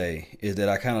can say is that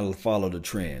I kind of follow the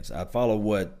trends. I follow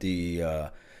what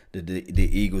the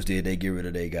Eagles did. They get rid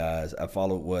of their guys. I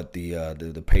follow what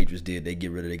the Patriots did. They get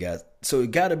rid of their guys. So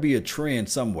it got to be a trend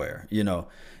somewhere, you know.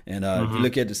 And if you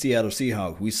look at the Seattle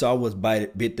Seahawks, we saw what's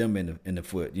bit them in the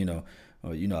foot. You know, I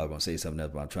was gonna say something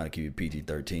else, but I'm trying to keep it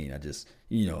PG-13. I just,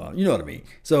 you know what I mean.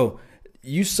 So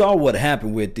you saw what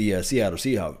happened with the Seattle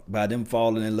Seahawks by them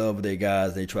falling in love with their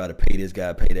guys. They try to pay this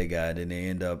guy, pay that guy, and then they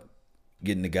end up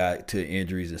getting the guy to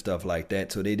injuries and stuff like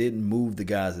that. So they didn't move the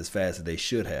guys as fast as they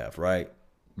should have, right?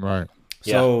 Right.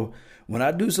 So when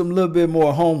I do some little bit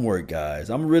more homework, guys,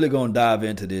 I'm really going to dive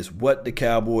into this, what the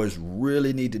Cowboys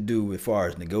really need to do as far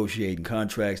as negotiating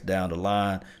contracts down the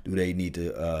line. Do they need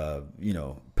to,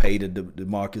 pay the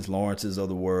Marcus Lawrences of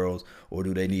the world, or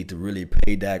do they need to really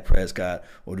pay Dak Prescott,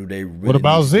 or do they really What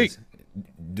about Zeke?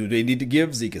 Do they need to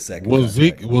give Zeke a second contract?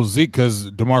 Zeke, because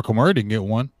DeMarco Murray didn't get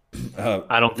one.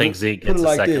 I don't think Zeke gets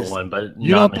a second one, but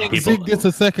you don't think Zeke gets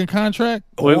a second contract?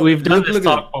 We've done this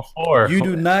talk before. You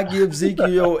do not give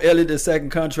Ezekiel Elliott a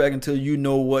second contract until you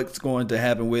know what's going to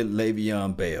happen with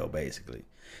Le'Veon Bell, basically.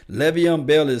 Le'Veon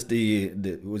Bell is the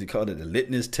what's he called it, the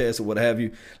litmus test or what have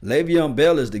you. Le'Veon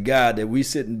Bell is the guy that we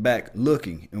sitting back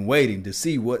looking and waiting to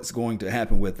see what's going to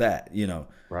happen with that, you know.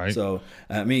 Right. So,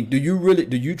 I mean, do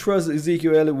you trust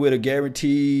Ezekiel Elliott with a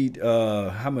guaranteed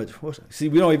how much? See,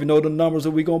 we don't even know the numbers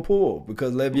that we're gonna pull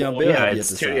because Le'Veon Bell.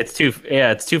 Yeah,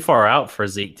 it's too far out for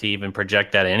Zeke to even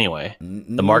project that anyway.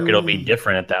 The market will be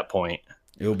different at that point.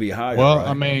 It'll be higher. Well, right?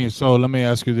 I mean, so let me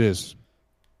ask you this.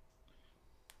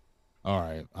 All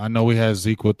right, I know we had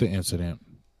Zeke with the incident.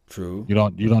 True. You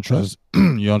don't trust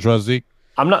Zeke?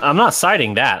 I'm not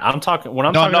citing that. I'm talking when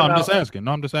I'm talking about. I'm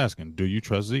just asking. Do you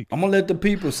trust Zeke? I'm gonna let the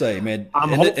people say, man. I'm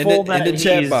hopeful that in the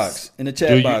chat box. In the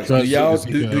chat box,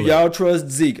 do y'all trust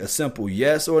Zeke? A simple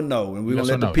yes or no, and we're gonna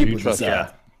let the people decide.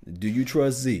 Yeah. Do you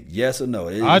trust Zeke? Yes or no?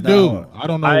 I do. Hard. I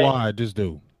don't know why. I just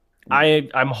do.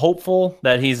 I'm hopeful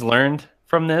that he's learned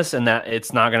from this and that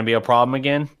it's not going to be a problem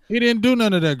again. He didn't do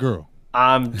none of that, girl.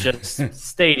 I'm just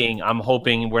stating. I'm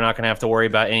hoping we're not going to have to worry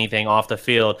about anything off the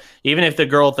field, even if the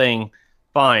girl thing.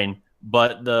 Fine,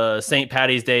 but the St.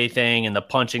 Patty's Day thing and the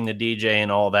punching the DJ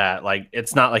and all that, like,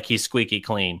 it's not like he's squeaky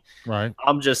clean. Right.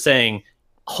 I'm just saying,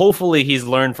 hopefully he's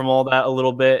learned from all that a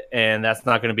little bit, and that's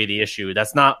not going to be the issue.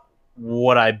 That's not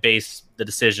what I base the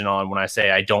decision on when I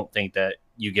say I don't think that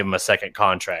you give him a second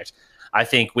contract. I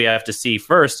think we have to see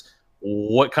first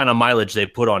what kind of mileage they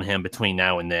put on him between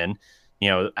now and then.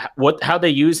 You know, how they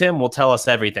use him will tell us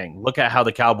everything. Look at how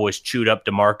the Cowboys chewed up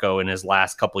DeMarco in his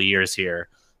last couple of years here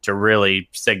to really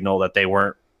signal that they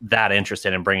weren't that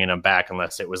interested in bringing him back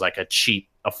unless it was like a cheap,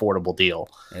 affordable deal.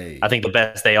 Hey. I think the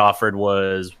best they offered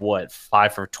was, 5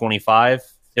 for $25?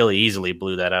 Philly easily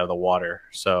blew that out of the water.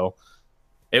 So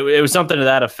it was something to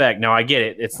that effect. Now, I get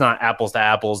it. It's not apples to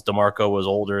apples. DeMarco was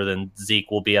older than Zeke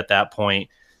will be at that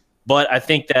point. But I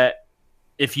think that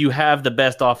if you have the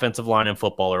best offensive line in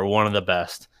football or one of the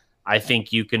best, I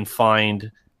think you can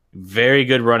find very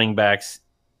good running backs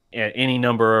at any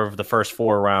number of the first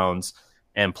 4 rounds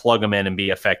and plug them in and be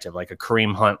effective, like a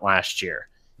Kareem Hunt last year.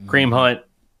 Mm-hmm. Kareem Hunt,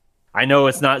 I know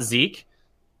it's not Zeke,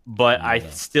 but I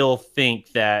still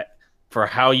think that for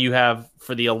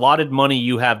the allotted money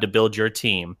you have to build your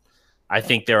team, I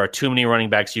think there are too many running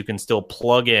backs you can still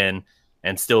plug in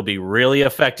and still be really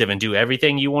effective and do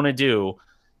everything you want to do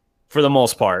for the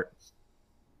most part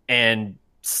and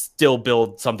still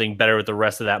build something better with the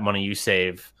rest of that money you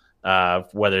save.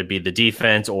 Whether it be the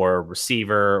defense or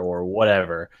receiver or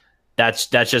whatever. That's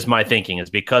just my thinking. It's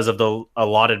because of the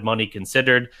allotted money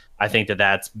considered. I think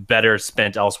that's better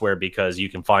spent elsewhere because you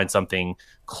can find something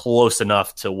close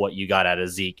enough to what you got out of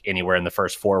Zeke anywhere in the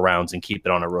first 4 rounds and keep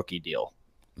it on a rookie deal.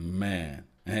 Man,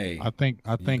 hey, I think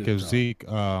if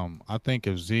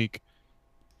Zeke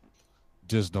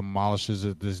just demolishes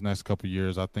it this next couple of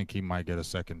years, I think he might get a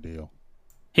second deal.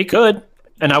 He could,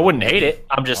 and I wouldn't hate it.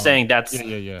 I'm just saying that's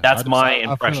my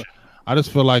impression. I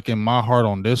just feel like in my heart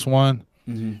on this one.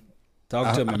 Mm-hmm.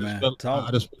 Talk to me, man. I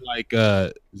just feel like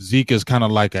Zeke is kind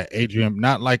of like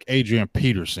not like Adrian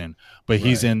Peterson, but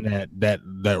he's in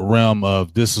that realm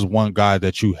of this is one guy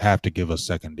that you have to give a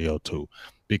second deal to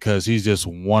because he's just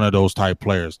one of those type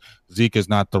players. Zeke is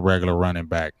not the regular running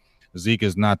back. Zeke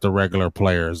is not the regular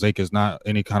player. Zeke is not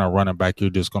any kind of running back you're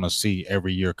just going to see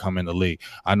every year come in the league.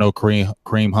 I know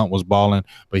Kareem Hunt was balling,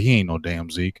 but he ain't no damn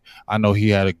Zeke. I know he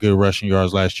had a good rushing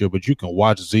yards last year, but you can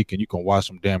watch Zeke and you can watch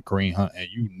some damn Kareem Hunt, and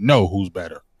you know who's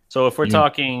better. So if we're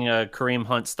talking Kareem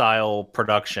Hunt style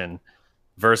production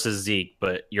versus Zeke,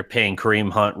 but you're paying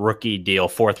Kareem Hunt rookie deal,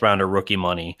 4th rounder rookie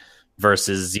money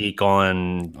versus Zeke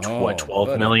on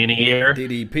 $12 million a year,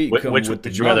 DDP, which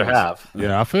would you rather have?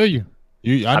 Yeah, I feel you.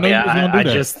 I know mean, you was going to do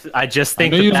that. I just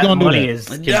think that money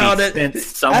can be spent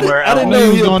somewhere else. I didn't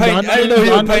know he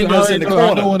was painting us in the corner.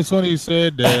 I know when he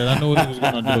said that. I know what he was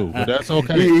going to do, but that's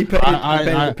okay. He painted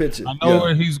the picture. I know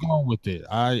where he's going with it.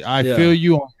 I feel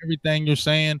you on everything you're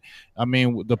saying. I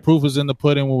mean, the proof is in the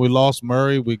pudding. When we lost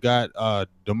Murray, we got Darren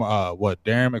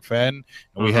McFadden,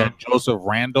 and we had Joseph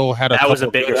Randle. That was a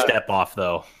bigger step off,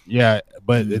 though. Yeah,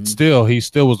 but he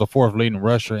still was the 4th leading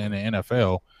rusher in the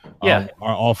NFL. Yeah,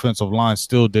 our offensive line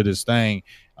still did its thing.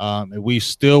 We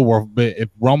still were. But if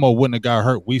Romo wouldn't have got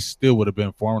hurt, we still would have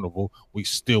been formidable. We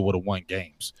still would have won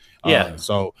games. Yeah.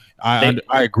 So I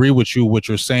agree with you. What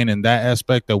you're saying in that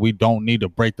aspect that we don't need to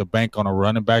break the bank on a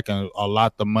running back and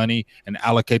allot the money and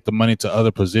allocate the money to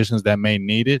other positions that may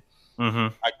need it.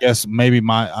 Mm-hmm. I guess maybe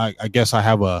I guess I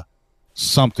have a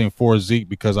something for Zeke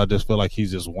because I just feel like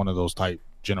he's just one of those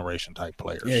generation type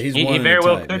players. Yeah, he very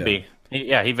well could be.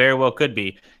 Yeah, he very well could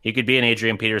be. He could be an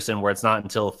Adrian Peterson where it's not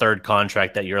until 3rd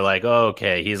contract that you're like, oh,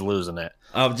 okay, he's losing it.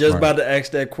 I was just about to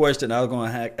ask that question. I was going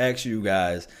to ask you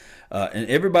guys. And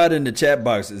everybody in the chat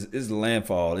box is the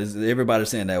landfall. Is everybody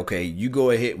saying that, okay, you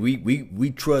go ahead.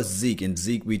 We trust Zeke, and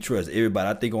Zeke we trust. Everybody.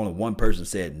 I think only one person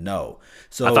said no.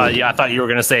 So I thought you were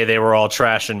going to say they were all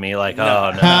trashing me like,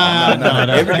 no.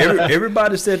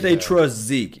 Everybody said they trust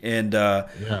Zeke, and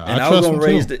I was going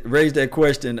to raise that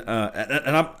question.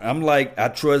 And I'm like, I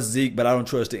trust Zeke, but I don't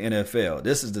trust the NFL.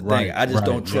 This is the thing. I just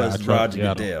don't trust Roger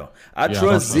Goodell. I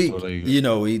trust Zeke. You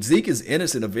know, Zeke is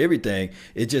innocent of everything.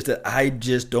 It's just that I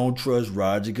just don't trust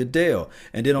Roger Goodell.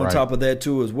 And then on top of that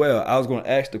too as well, I was going to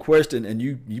ask the question, and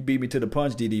you beat me to the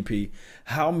punch, DDP.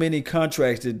 How many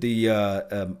contracts did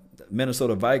the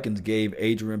Minnesota Vikings gave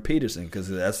Adrian Peterson? Because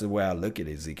that's the way I look at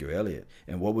Ezekiel Elliott.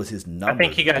 And what was his number? I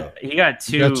think he got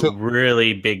two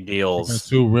really big deals.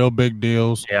 2 real big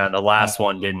deals. Yeah, and the last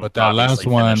one didn't. But that last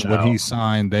one, when he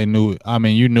signed, they knew. I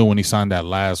mean, you knew when he signed that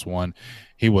last one,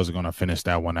 he wasn't going to finish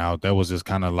that one out. That was just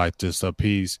kind of like just a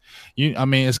piece. I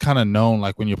mean, it's kind of known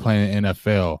like when you're playing in the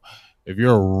NFL, if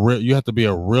you have to be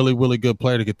a really, really good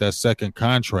player to get that second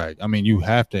contract. I mean, you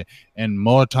have to. And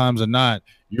more times than not,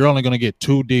 you're only going to get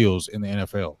 2 deals in the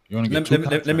NFL. You're only get 2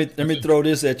 contracts. Let me throw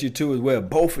this at you too as well.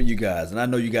 Both of you guys, and I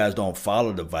know you guys don't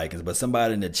follow the Vikings, but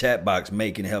somebody in the chat box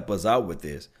can help us out with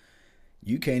this.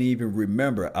 You can't even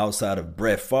remember outside of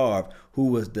Brett Favre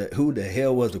who the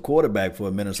hell was the quarterback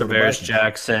for Minnesota Vikings.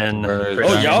 Jackson.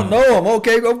 Y'all know him.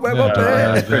 Okay, go back.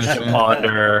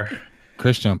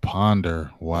 Christian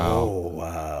Ponder. Wow. Oh,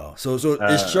 wow. So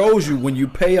it shows you when you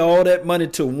pay all that money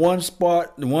to one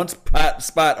spot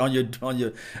on your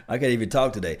I can't even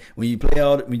talk today. When you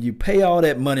pay all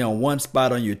that money on one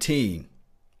spot on your team,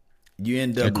 you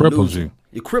end up losing.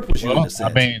 It cripples you in a sense.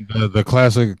 I mean, the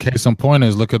classic case in point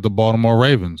is look at the Baltimore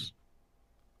Ravens.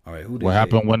 All right, what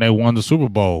happened when they won the Super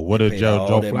Bowl? What did Joe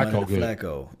Flacco get?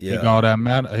 Yeah. He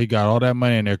got all that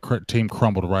money, and their team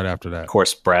crumbled right after that. Of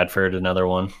course, Bradford, another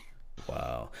one.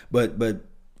 Wow, but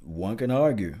one can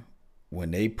argue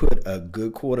when they put a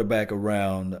good quarterback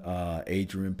around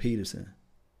Adrian Peterson,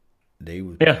 they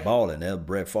were balling. That was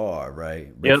Brett Favre,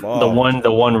 right?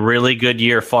 The one really good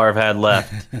year Favre had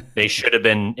left. They should have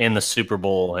been in the Super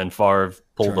Bowl, and Favre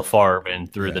pulled the Favre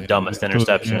and threw the dumbest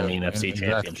interception in the NFC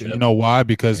Championship. You know why?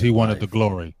 Because he wanted the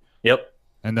glory. Yep.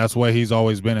 And that's why he's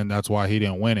always been, and that's why he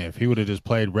didn't win it. If he would have just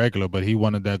played regular, but he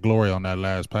wanted that glory on that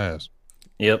last pass.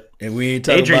 Yep. And we ain't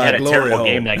talking Adrian about had a terrible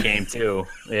game that game too.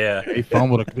 Yeah. He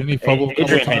fumbled. Didn't he fumble?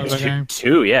 Adrian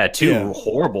had two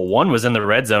horrible. One was in the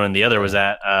red zone, and the other was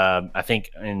at I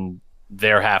think in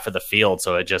their half of the field.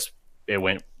 So it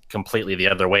went completely the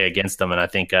other way against them, and I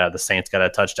think the Saints got a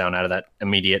touchdown out of that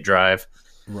immediate drive.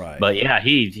 Right. But yeah,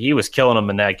 he was killing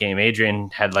them in that game. Adrian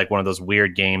had like one of those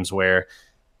weird games where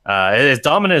as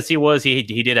dominant as he was, he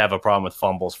did have a problem with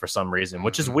fumbles for some reason,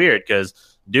 which is weird because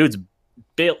dude's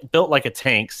built like a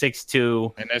tank,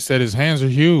 6'2". And they said his hands are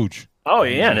huge. Oh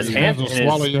yeah, and his hands will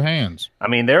swallow your hands. I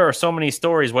mean, there are so many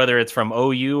stories, whether it's from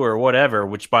OU or whatever.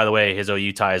 Which, by the way, his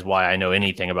OU tie is why I know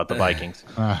anything about the Vikings.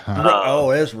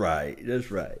 That's right.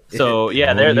 That's right. So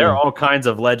yeah, there are all kinds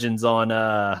of legends on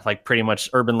like pretty much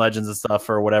urban legends and stuff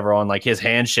or whatever on like his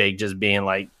handshake just being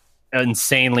like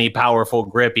insanely powerful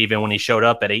grip, even when he showed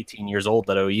up at 18 years old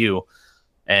at OU.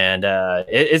 And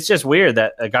it's just weird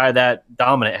that a guy that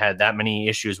dominant had that many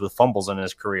issues with fumbles in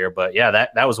his career. But yeah,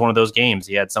 that was one of those games.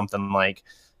 He had something like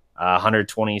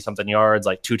 120 something yards,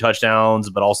 like 2 touchdowns,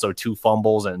 but also 2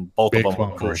 fumbles, and both of them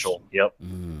were crucial. Yep.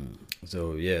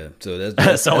 So yeah, so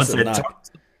that's someone said.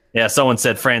 Yeah, someone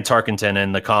said Fran Tarkenton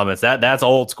in the comments. That's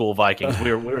old school Vikings.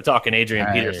 We were talking Adrian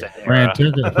Peterson. Fran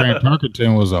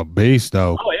Tarkenton was a beast,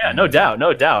 though. Oh yeah, no doubt.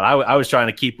 I was trying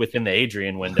to keep within the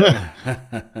Adrian window.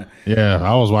 Yeah,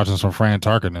 I was watching some Fran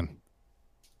Tarkenton.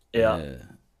 Yeah.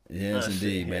 Yes,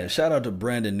 indeed, man. Shout out to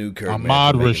Brandon Newkirk,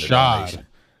 Ahmad Rashad.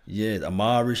 Yeah,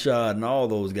 Ahmad Rashad and all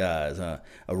those guys, huh?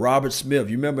 Robert Smith,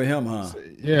 you remember him, huh?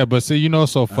 Yeah, but see,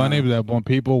 it's so funny that when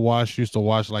people used to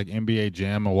watch like NBA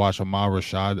Jam and watch Ahmad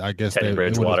Rashad, I guess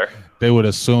they would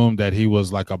assume that he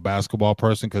was like a basketball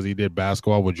person because he did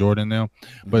basketball with Jordan now.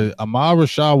 But Ahmad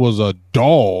Rashad was a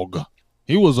dog.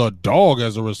 He was a dog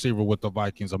as a receiver with the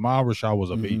Vikings. Ahmad Rashad was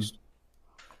a beast.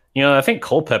 I think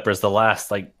Culpepper's the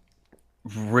last like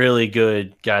really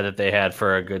good guy that they had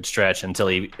for a good stretch until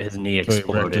his knee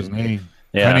exploded. His knee.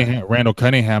 Yeah, Randall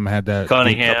Cunningham had that.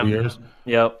 Couple years.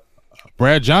 Yep.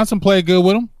 Brad Johnson played good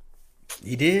with him.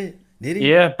 He did. Did he?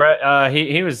 Yeah, Brad.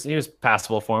 He was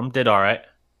passable for him. Did all right.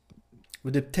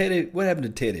 With the Teddy, what happened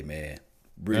to Teddy, man?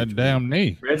 That damn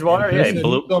knee. Bridgewater. Yeah, he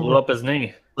blew up his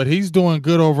knee. But he's doing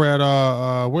good over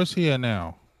at where's he at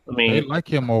now? They like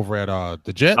him over at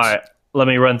the Jets. All right. Let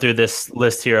me run through this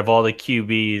list here of all the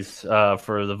QBs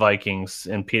for the Vikings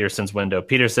in Peterson's window.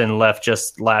 Peterson left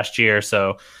just last year,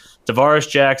 so Tavares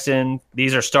Jackson.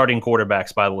 These are starting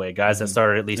quarterbacks, by the way, guys that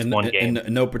started at least one game.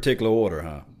 In no particular order,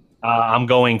 huh? I'm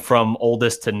going from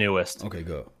oldest to newest. Okay,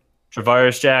 go.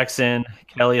 Tavares Jackson,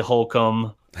 Kelly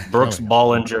Holcomb, Brooks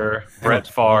Bollinger, Brett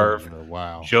Favre,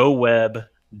 Joe Webb,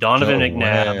 Donovan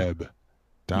McNabb.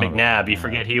 McNabb, you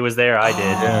forget he was there? I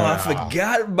did. I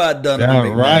forgot about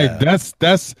Donovan McNabb. Right. That's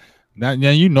that's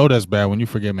bad when you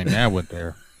forget McNabb went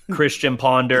there. Christian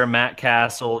Ponder, Matt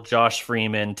Castle, Josh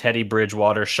Freeman, Teddy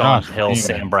Bridgewater, Sean Hill,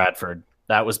 Sam Bradford.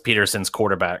 That was Peterson's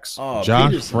quarterbacks. Oh,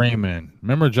 Josh Freeman.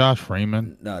 Remember Josh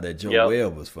Freeman? No, that Joe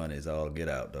Webb was funny as all get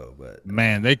out, though. But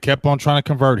man, they kept on trying to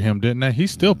convert him, didn't they?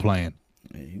 He's still playing.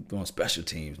 He's going special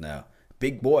teams now.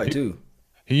 Big boy, too.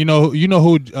 You know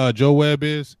who Joe Webb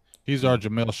is? He's our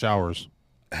Jamel Showers.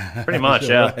 Pretty much,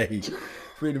 yeah. Right.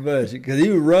 Pretty much. Because he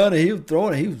would run and he was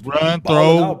throwing it. He was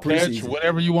throw, catch,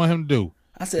 whatever you want him to do.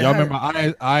 I said, y'all remember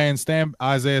Isaiah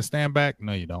Stanback?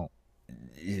 No, you don't.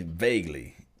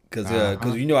 Vaguely. Because I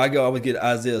would get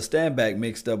Isaiah Stanback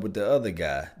mixed up with the other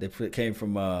guy. They came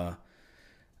from with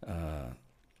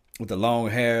the long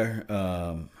hair.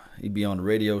 He'd be on the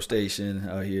radio station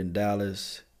out here in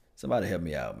Dallas. Somebody help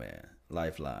me out, man.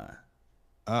 Lifeline.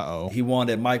 He won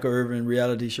that Michael Irvin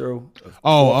reality show.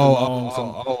 Holly?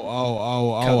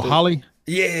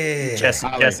 Yeah. Jesse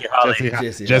Holly.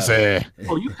 Jesse.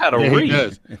 Oh, you had a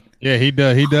read. Yeah, he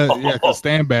does. Yeah, because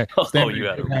Stanback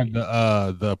had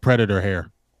the Predator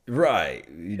hair. Right.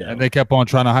 And they kept on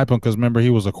trying to hype him because remember he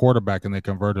was a quarterback and they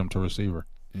converted him to receiver.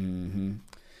 Mm-hmm.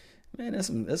 Man,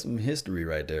 that's some history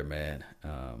right there, man.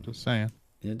 Just saying.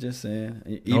 Yeah, just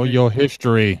saying. Know your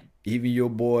history. Even your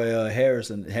boy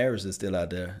Harris is still out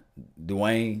there.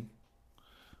 Dwayne.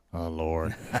 Oh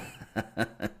Lord.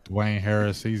 Dwayne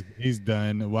Harris, he's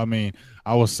done. Well, I mean,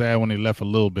 I was sad when he left a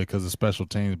little bit because of special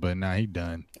teams, but now he's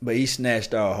done. But he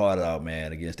snatched our heart out,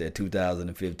 man, against that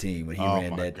 2015 when he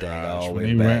ran that thing all the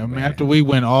way back. After we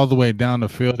went all the way down the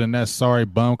field and that sorry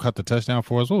bum caught the touchdown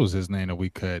for us. What was his name that we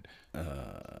cut?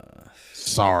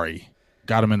 Sorry.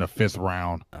 Got him in the 5th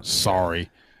round.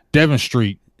 Sorry. Devin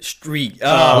Street.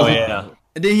 Oh, yeah.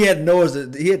 And then he had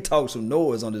noise. He had talked some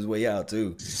noise on his way out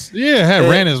too. Yeah,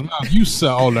 ran his mouth. You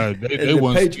saw all that. They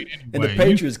wasn't anyway. And the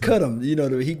Patriots cut him. He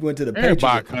went to the Patriots.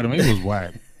 Everybody cut him. He was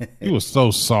whack. He was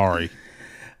so sorry.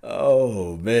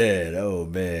 Oh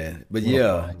man. But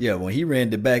yeah. When he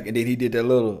ran it back and then he did that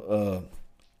little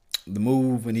the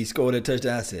move and he scored that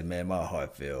touchdown, I said, man, my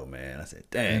heart fell, man. I said,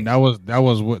 dang. And that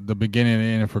was what the beginning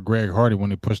and end for Greg Hardy when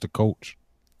he pushed the coach.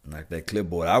 Like that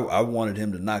clipboard. I wanted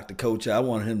him to knock the coach out. I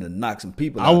wanted him to knock some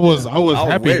people out. I was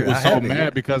happy. He was so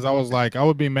mad because I was like, I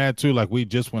would be mad too. Like we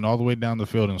just went all the way down the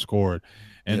field and scored.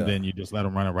 And then you just let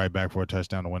him run it right back for a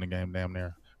touchdown to win the game damn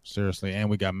near. Seriously. And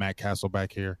we got Matt Castle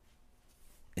back here.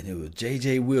 And it was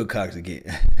J.J. Wilcox again.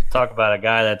 Talk about a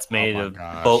guy that's made a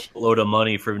boatload of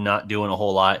money for not doing a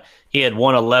whole lot. He had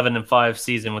one 11-5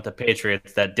 season with the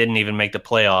Patriots that didn't even make the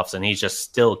playoffs, and he's just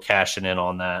still cashing in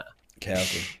on that.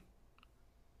 Castle.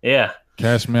 Yeah.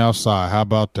 Cash me outside. How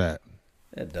about that?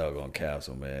 That doggone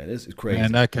Castle, man. This is crazy.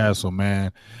 Man, that Castle,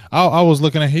 man. I was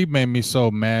looking at, he made me so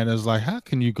mad. It's like, how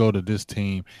can you go to this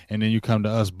team and then you come to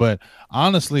us? But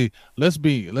honestly, let's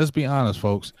be honest,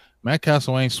 folks. Matt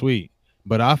Castle ain't sweet.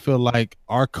 But I feel like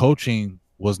our coaching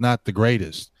was not the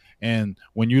greatest. And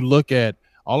when you look at,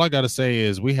 all I got to say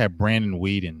is we had Brandon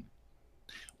Weeden.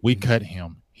 We cut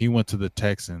him. He went to the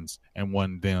Texans and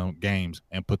won them games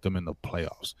and put them in the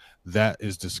playoffs. That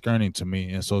is discerning to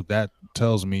me. And so that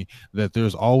tells me that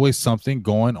there's always something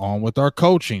going on with our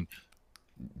coaching.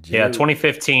 Yeah,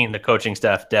 2015, the coaching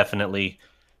staff definitely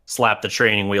slapped the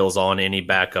training wheels on any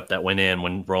backup that went in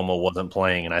when Romo wasn't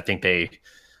playing. And I think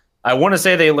I want to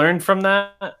say they learned from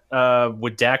that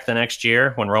with Dak the next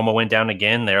year when Romo went down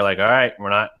again. They're like, all right,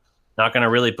 we're not going to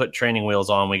really put training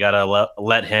wheels on. We got to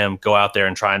let him go out there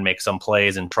and try and make some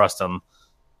plays and trust him.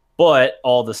 But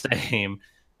all the same,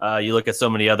 you look at so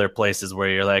many other places where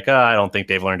you're like, I don't think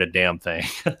they've learned a damn thing.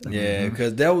 Yeah,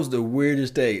 because that was the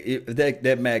weirdest thing.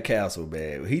 That Matt Castle,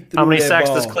 man. He threw How many that sacks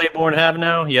ball. does Claiborne have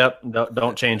now? Yep.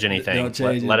 Don't change anything. Don't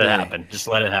change let it anything. happen. Just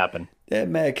let it happen. That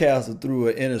Matt Castle threw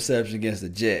an interception against the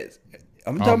Jets.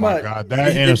 I'm talking about God,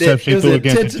 that interception he threw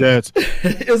against the Jets.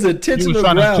 It was intentional. He was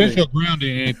trying to intentional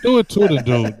grounding and threw it to the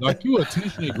dude. Like you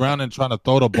intentionally grounding, trying to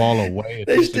throw the ball away.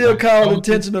 They still called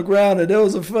intentional grounding. That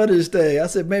was the funniest thing. I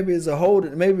said maybe it's a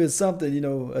hold, maybe it's something,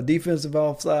 a defensive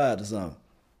offside or something.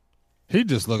 He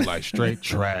just looked like straight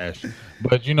trash.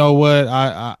 But you know what?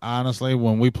 I honestly,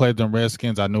 when we played them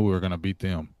Redskins, I knew we were going to beat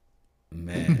them.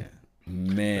 Man.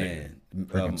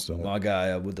 My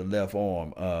guy with the left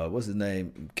arm, what's his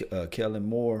name? Kellen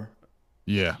Moore.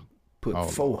 Yeah.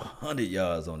 Put 400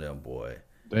 yards on them, boy.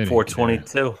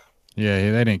 422.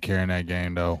 Yeah, they didn't care in that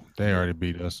game, though. They already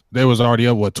beat us. They was already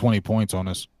up, 20 points on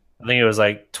us? I think it was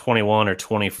like 21 or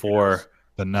 24.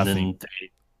 The nothing.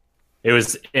 It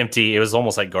was empty. It was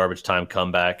almost like garbage time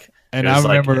comeback. And I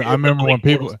remember when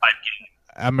people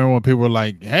were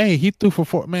like, hey, he threw for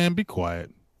 4. Man, be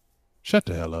quiet. Shut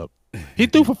the hell up. He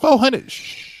threw for 400.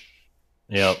 Shh.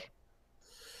 Yep.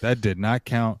 That did not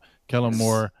count. Kellen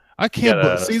Moore. I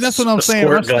can't see. That's what I'm saying.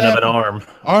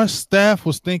 Our staff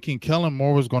was thinking Kellen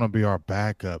Moore was going to be our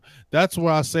backup. That's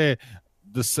where I said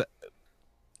the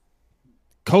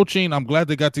coaching. I'm glad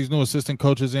they got these new assistant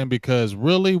coaches in because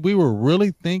we were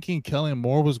really thinking Kellen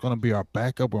Moore was going to be our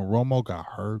backup when Romo got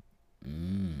hurt.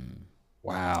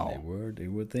 Wow. They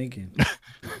were thinking.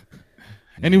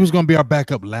 And he was going to be our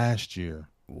backup last year.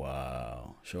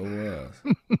 Wow. Sure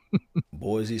was.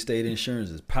 Boise State Insurance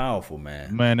is powerful,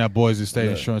 man. Man, that Boise State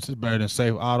Insurance is better than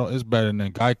Safe Auto. It's better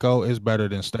than Geico. It's better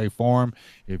than State Farm.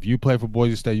 If you play for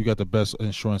Boise State, you got the best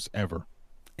insurance ever.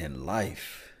 In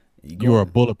life. You are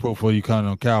bulletproof for you kind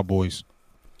of Cowboys.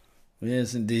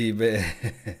 Yes, indeed, man.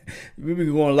 We've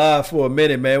been going live for a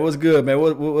minute, man. What's good, man?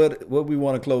 What we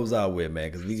want to close out with,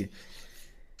 man? Because we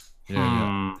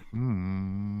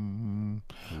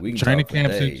training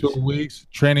camps in 2 weeks.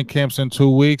 Training camps in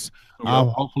 2 weeks. I'm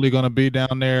hopefully going to be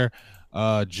down there.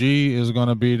 G is going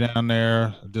to be down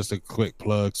there. Just a quick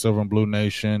plug. Silver and Blue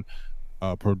Nation.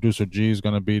 Producer G is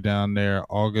going to be down there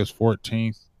August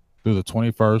 14th through the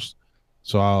 21st.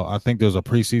 So I think there's a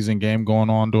preseason game going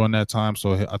on during that time.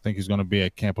 So I think he's going to be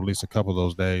at camp at least a couple of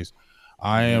those days.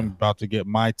 I am about to get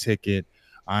my ticket.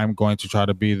 I'm going to try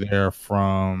to be there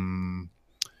from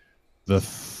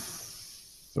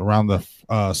around the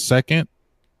 2nd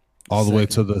all the way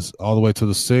to the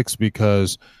 6th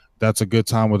because that's a good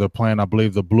time where they're playing. I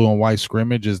believe the blue and white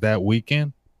scrimmage is that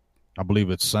weekend. I believe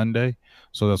it's Sunday.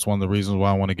 So that's one of the reasons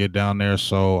why I want to get down there.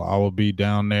 So I will be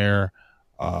down there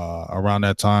around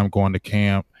that time going to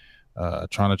camp,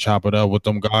 trying to chop it up with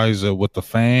them guys, with the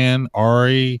fan,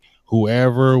 Ari,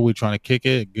 whoever. We're trying to kick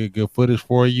it, get good footage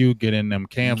for you, get in them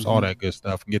camps, all that good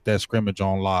stuff, and get that scrimmage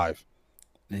on live.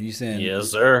 And you saying, yes,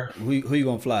 sir. Who you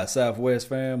gonna fly? Southwest,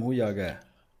 fam? Who y'all got?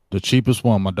 The cheapest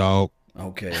one, my dog.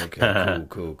 Okay,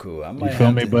 cool. I You might feel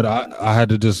have me? to. But I had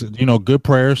to just, good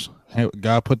prayers.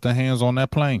 God put the hands on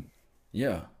that plane.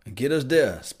 Yeah, get us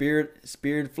there. Spirit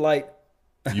flight.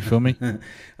 You feel me?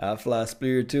 I'll fly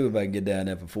Spirit too if I can get down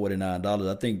there for $49.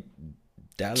 I think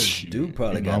Dallas do Shoot,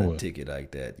 probably got I a would. ticket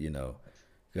like that. Because Oh,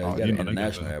 you got an they got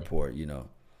international that. airport.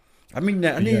 I mean,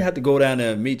 I need to Yeah. have to go down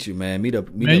there and meet you, man. Meet up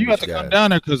Man, you with have you to come guys. down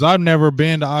there because I've never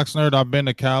been to Oxnard. I've been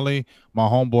to Cali. My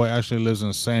homeboy actually lives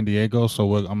in San Diego,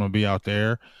 so I'm gonna be out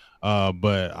there.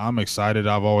 But I'm excited.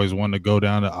 I've always wanted to go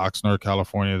down to Oxnard,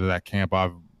 California, to that camp.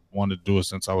 I've wanted to do it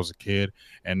since I was a kid,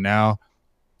 and now,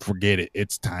 forget it.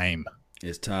 It's time.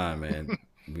 It's time, man.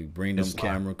 We bring them It's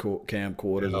time.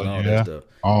 camcorders Hell and all yeah. that stuff.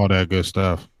 All that good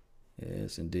stuff.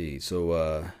 Yes, indeed.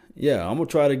 So, yeah, I'm gonna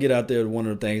try to get out there. One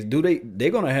of the things, they're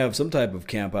gonna have some type of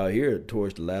camp out here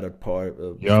towards the latter part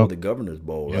before Yup. the Governor's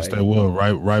Bowl, Yes, right? they will.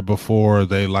 Right before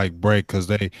they break because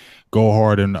they go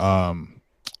hard in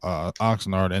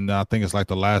Oxnard, and I think it's like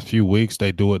the last few weeks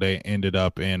they do it. They ended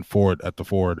up in Ford at the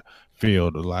Ford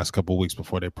Field the last couple of weeks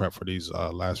before they prep for these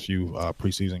last few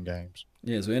preseason games.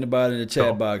 Yeah. So anybody in the chat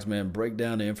So, box, man, break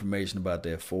down the information about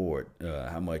that Ford,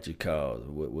 how much it costs,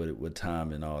 what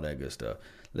time, and all that good stuff.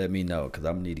 Let me know because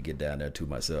I need to get down there too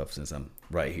myself since I'm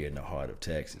right here in the heart of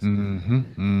Texas.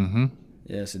 Mm-hmm.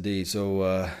 Yes, indeed.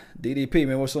 So, DDP,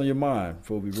 man, what's on your mind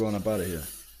before we run up out of here?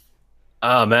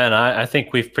 oh man, I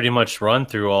think we've pretty much run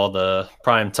through all the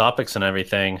prime topics and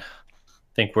everything.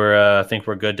 I think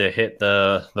we're good to hit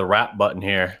the wrap button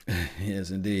here.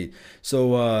 Yes, indeed.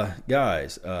 So,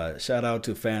 guys, shout out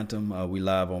to Phantom. We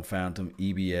live on Phantom,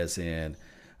 EBSN,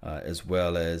 as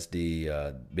well as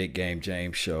the Big Game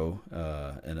James show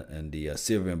and the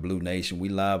Silver and Blue Nation. We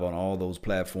live on all those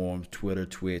platforms: Twitter,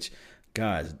 Twitch.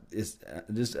 Guys, it's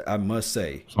just I must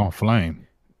say, It's on flame.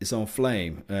 it's on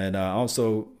flame. And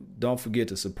also, don't forget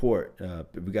to support.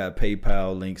 We got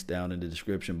PayPal links down in the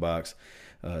description box.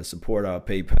 Support our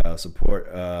PayPal, support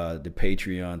the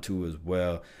Patreon too as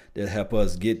well. That help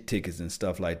us get tickets and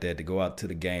stuff like that to go out to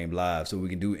the game live so we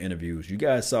can do interviews. You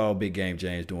guys saw Big Game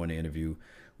James doing the interview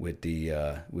with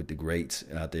the greats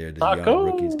out there, the young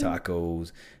rookies,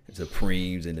 Tacos,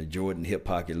 Supremes, and the Jordan Hip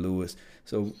Pocket Lewis.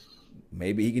 So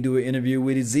maybe he can do an interview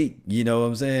with Zeke. You know what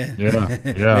I'm saying?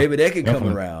 Yeah. Maybe that could Definitely.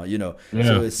 come around. Yeah.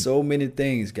 So it's so many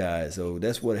things, guys. So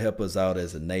that's what help us out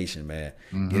as a nation, man.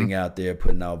 Mm-hmm. Getting out there,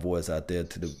 putting our voice out there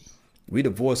we the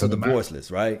voice of the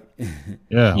voiceless, right?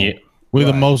 Yeah. Yeah. We're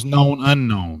the Right. most known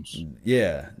unknowns.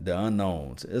 Yeah, the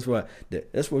unknowns. That's what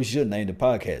we should name the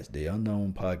podcast, the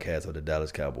Unknown Podcast of the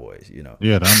Dallas Cowboys.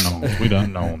 Yeah, the unknowns. We the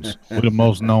unknowns. We're the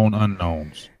most known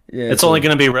unknowns. Yeah, It's only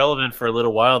going to be relevant for a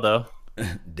little while, though.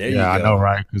 there you Yeah, I go. know,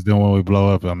 right? Because then when we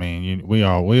blow up, I mean, we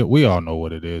all know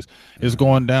what it is. It's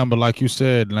going down, but like you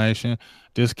said, Nation,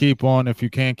 just keep on. If you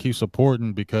can, keep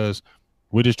supporting because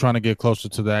we're just trying to get closer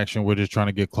to the action. We're just trying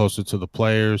to get closer to the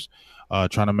players,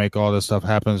 trying to make all this stuff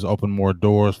happen, open more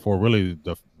doors for really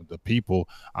the people.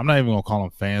 I'm not even gonna call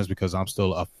them fans because I'm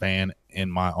still a fan in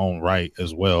my own right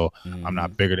as well. Mhm. I'm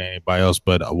not bigger than anybody else,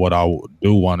 but what I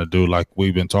do want to do, like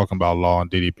we've been talking about, Law and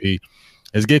DDP,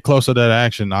 is get closer to that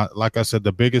action. Like I said,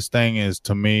 the biggest thing is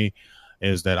to me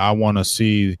is that I want to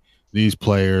see these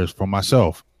players for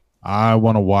myself. I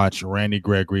want to watch Randy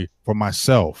Gregory for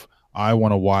myself. I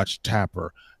want to watch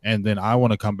Tapper. And then I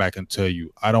want to come back and tell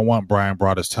you, I don't want Brian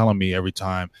Broaddus telling me every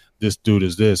time this dude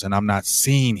is this, and I'm not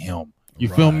seeing him. You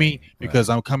feel me? Right. Because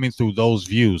I'm coming through those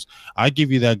views. I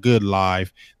give you that good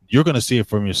live. You're going to see it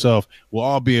from yourself. We'll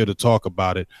all be able to talk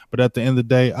about it. But at the end of the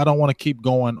day, I don't want to keep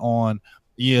going on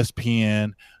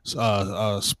ESPN,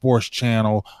 Sports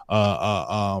Channel,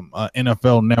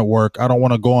 NFL Network. I don't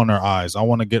want to go on their eyes. I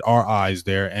want to get our eyes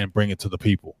there and bring it to the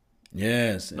people.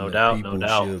 Yes, and No the doubt, people no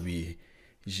doubt.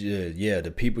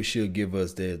 the people should give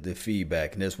us the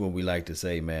feedback, and that's what we like to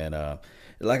say, man.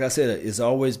 Like I said, it's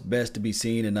always best to be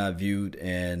seen and not viewed,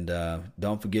 and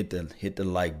don't forget to hit the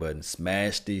like button,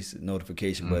 smash the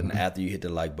notification button after you hit the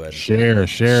like button. Share,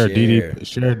 DD,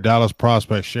 share Dallas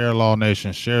Prospect, share Law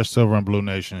Nation, share Silver and Blue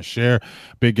Nation, share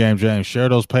Big Game James, share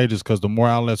those pages because the more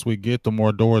outlets we get, the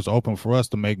more doors open for us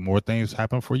to make more things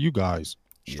happen for you guys.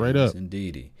 Straight Yes, up.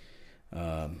 indeedy.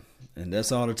 And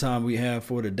that's all the time we have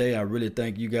for today. I really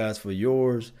thank you guys for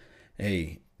yours.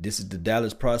 Hey, this is the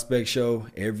Dallas Prospect Show.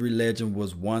 Every legend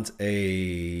was once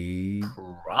a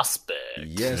Prospect.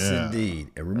 yes, Yeah, indeed.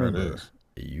 And there it remember, is.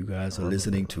 you guys are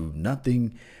listening to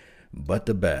nothing but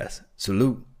the best.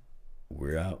 Salute.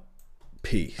 We're out.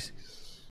 Peace.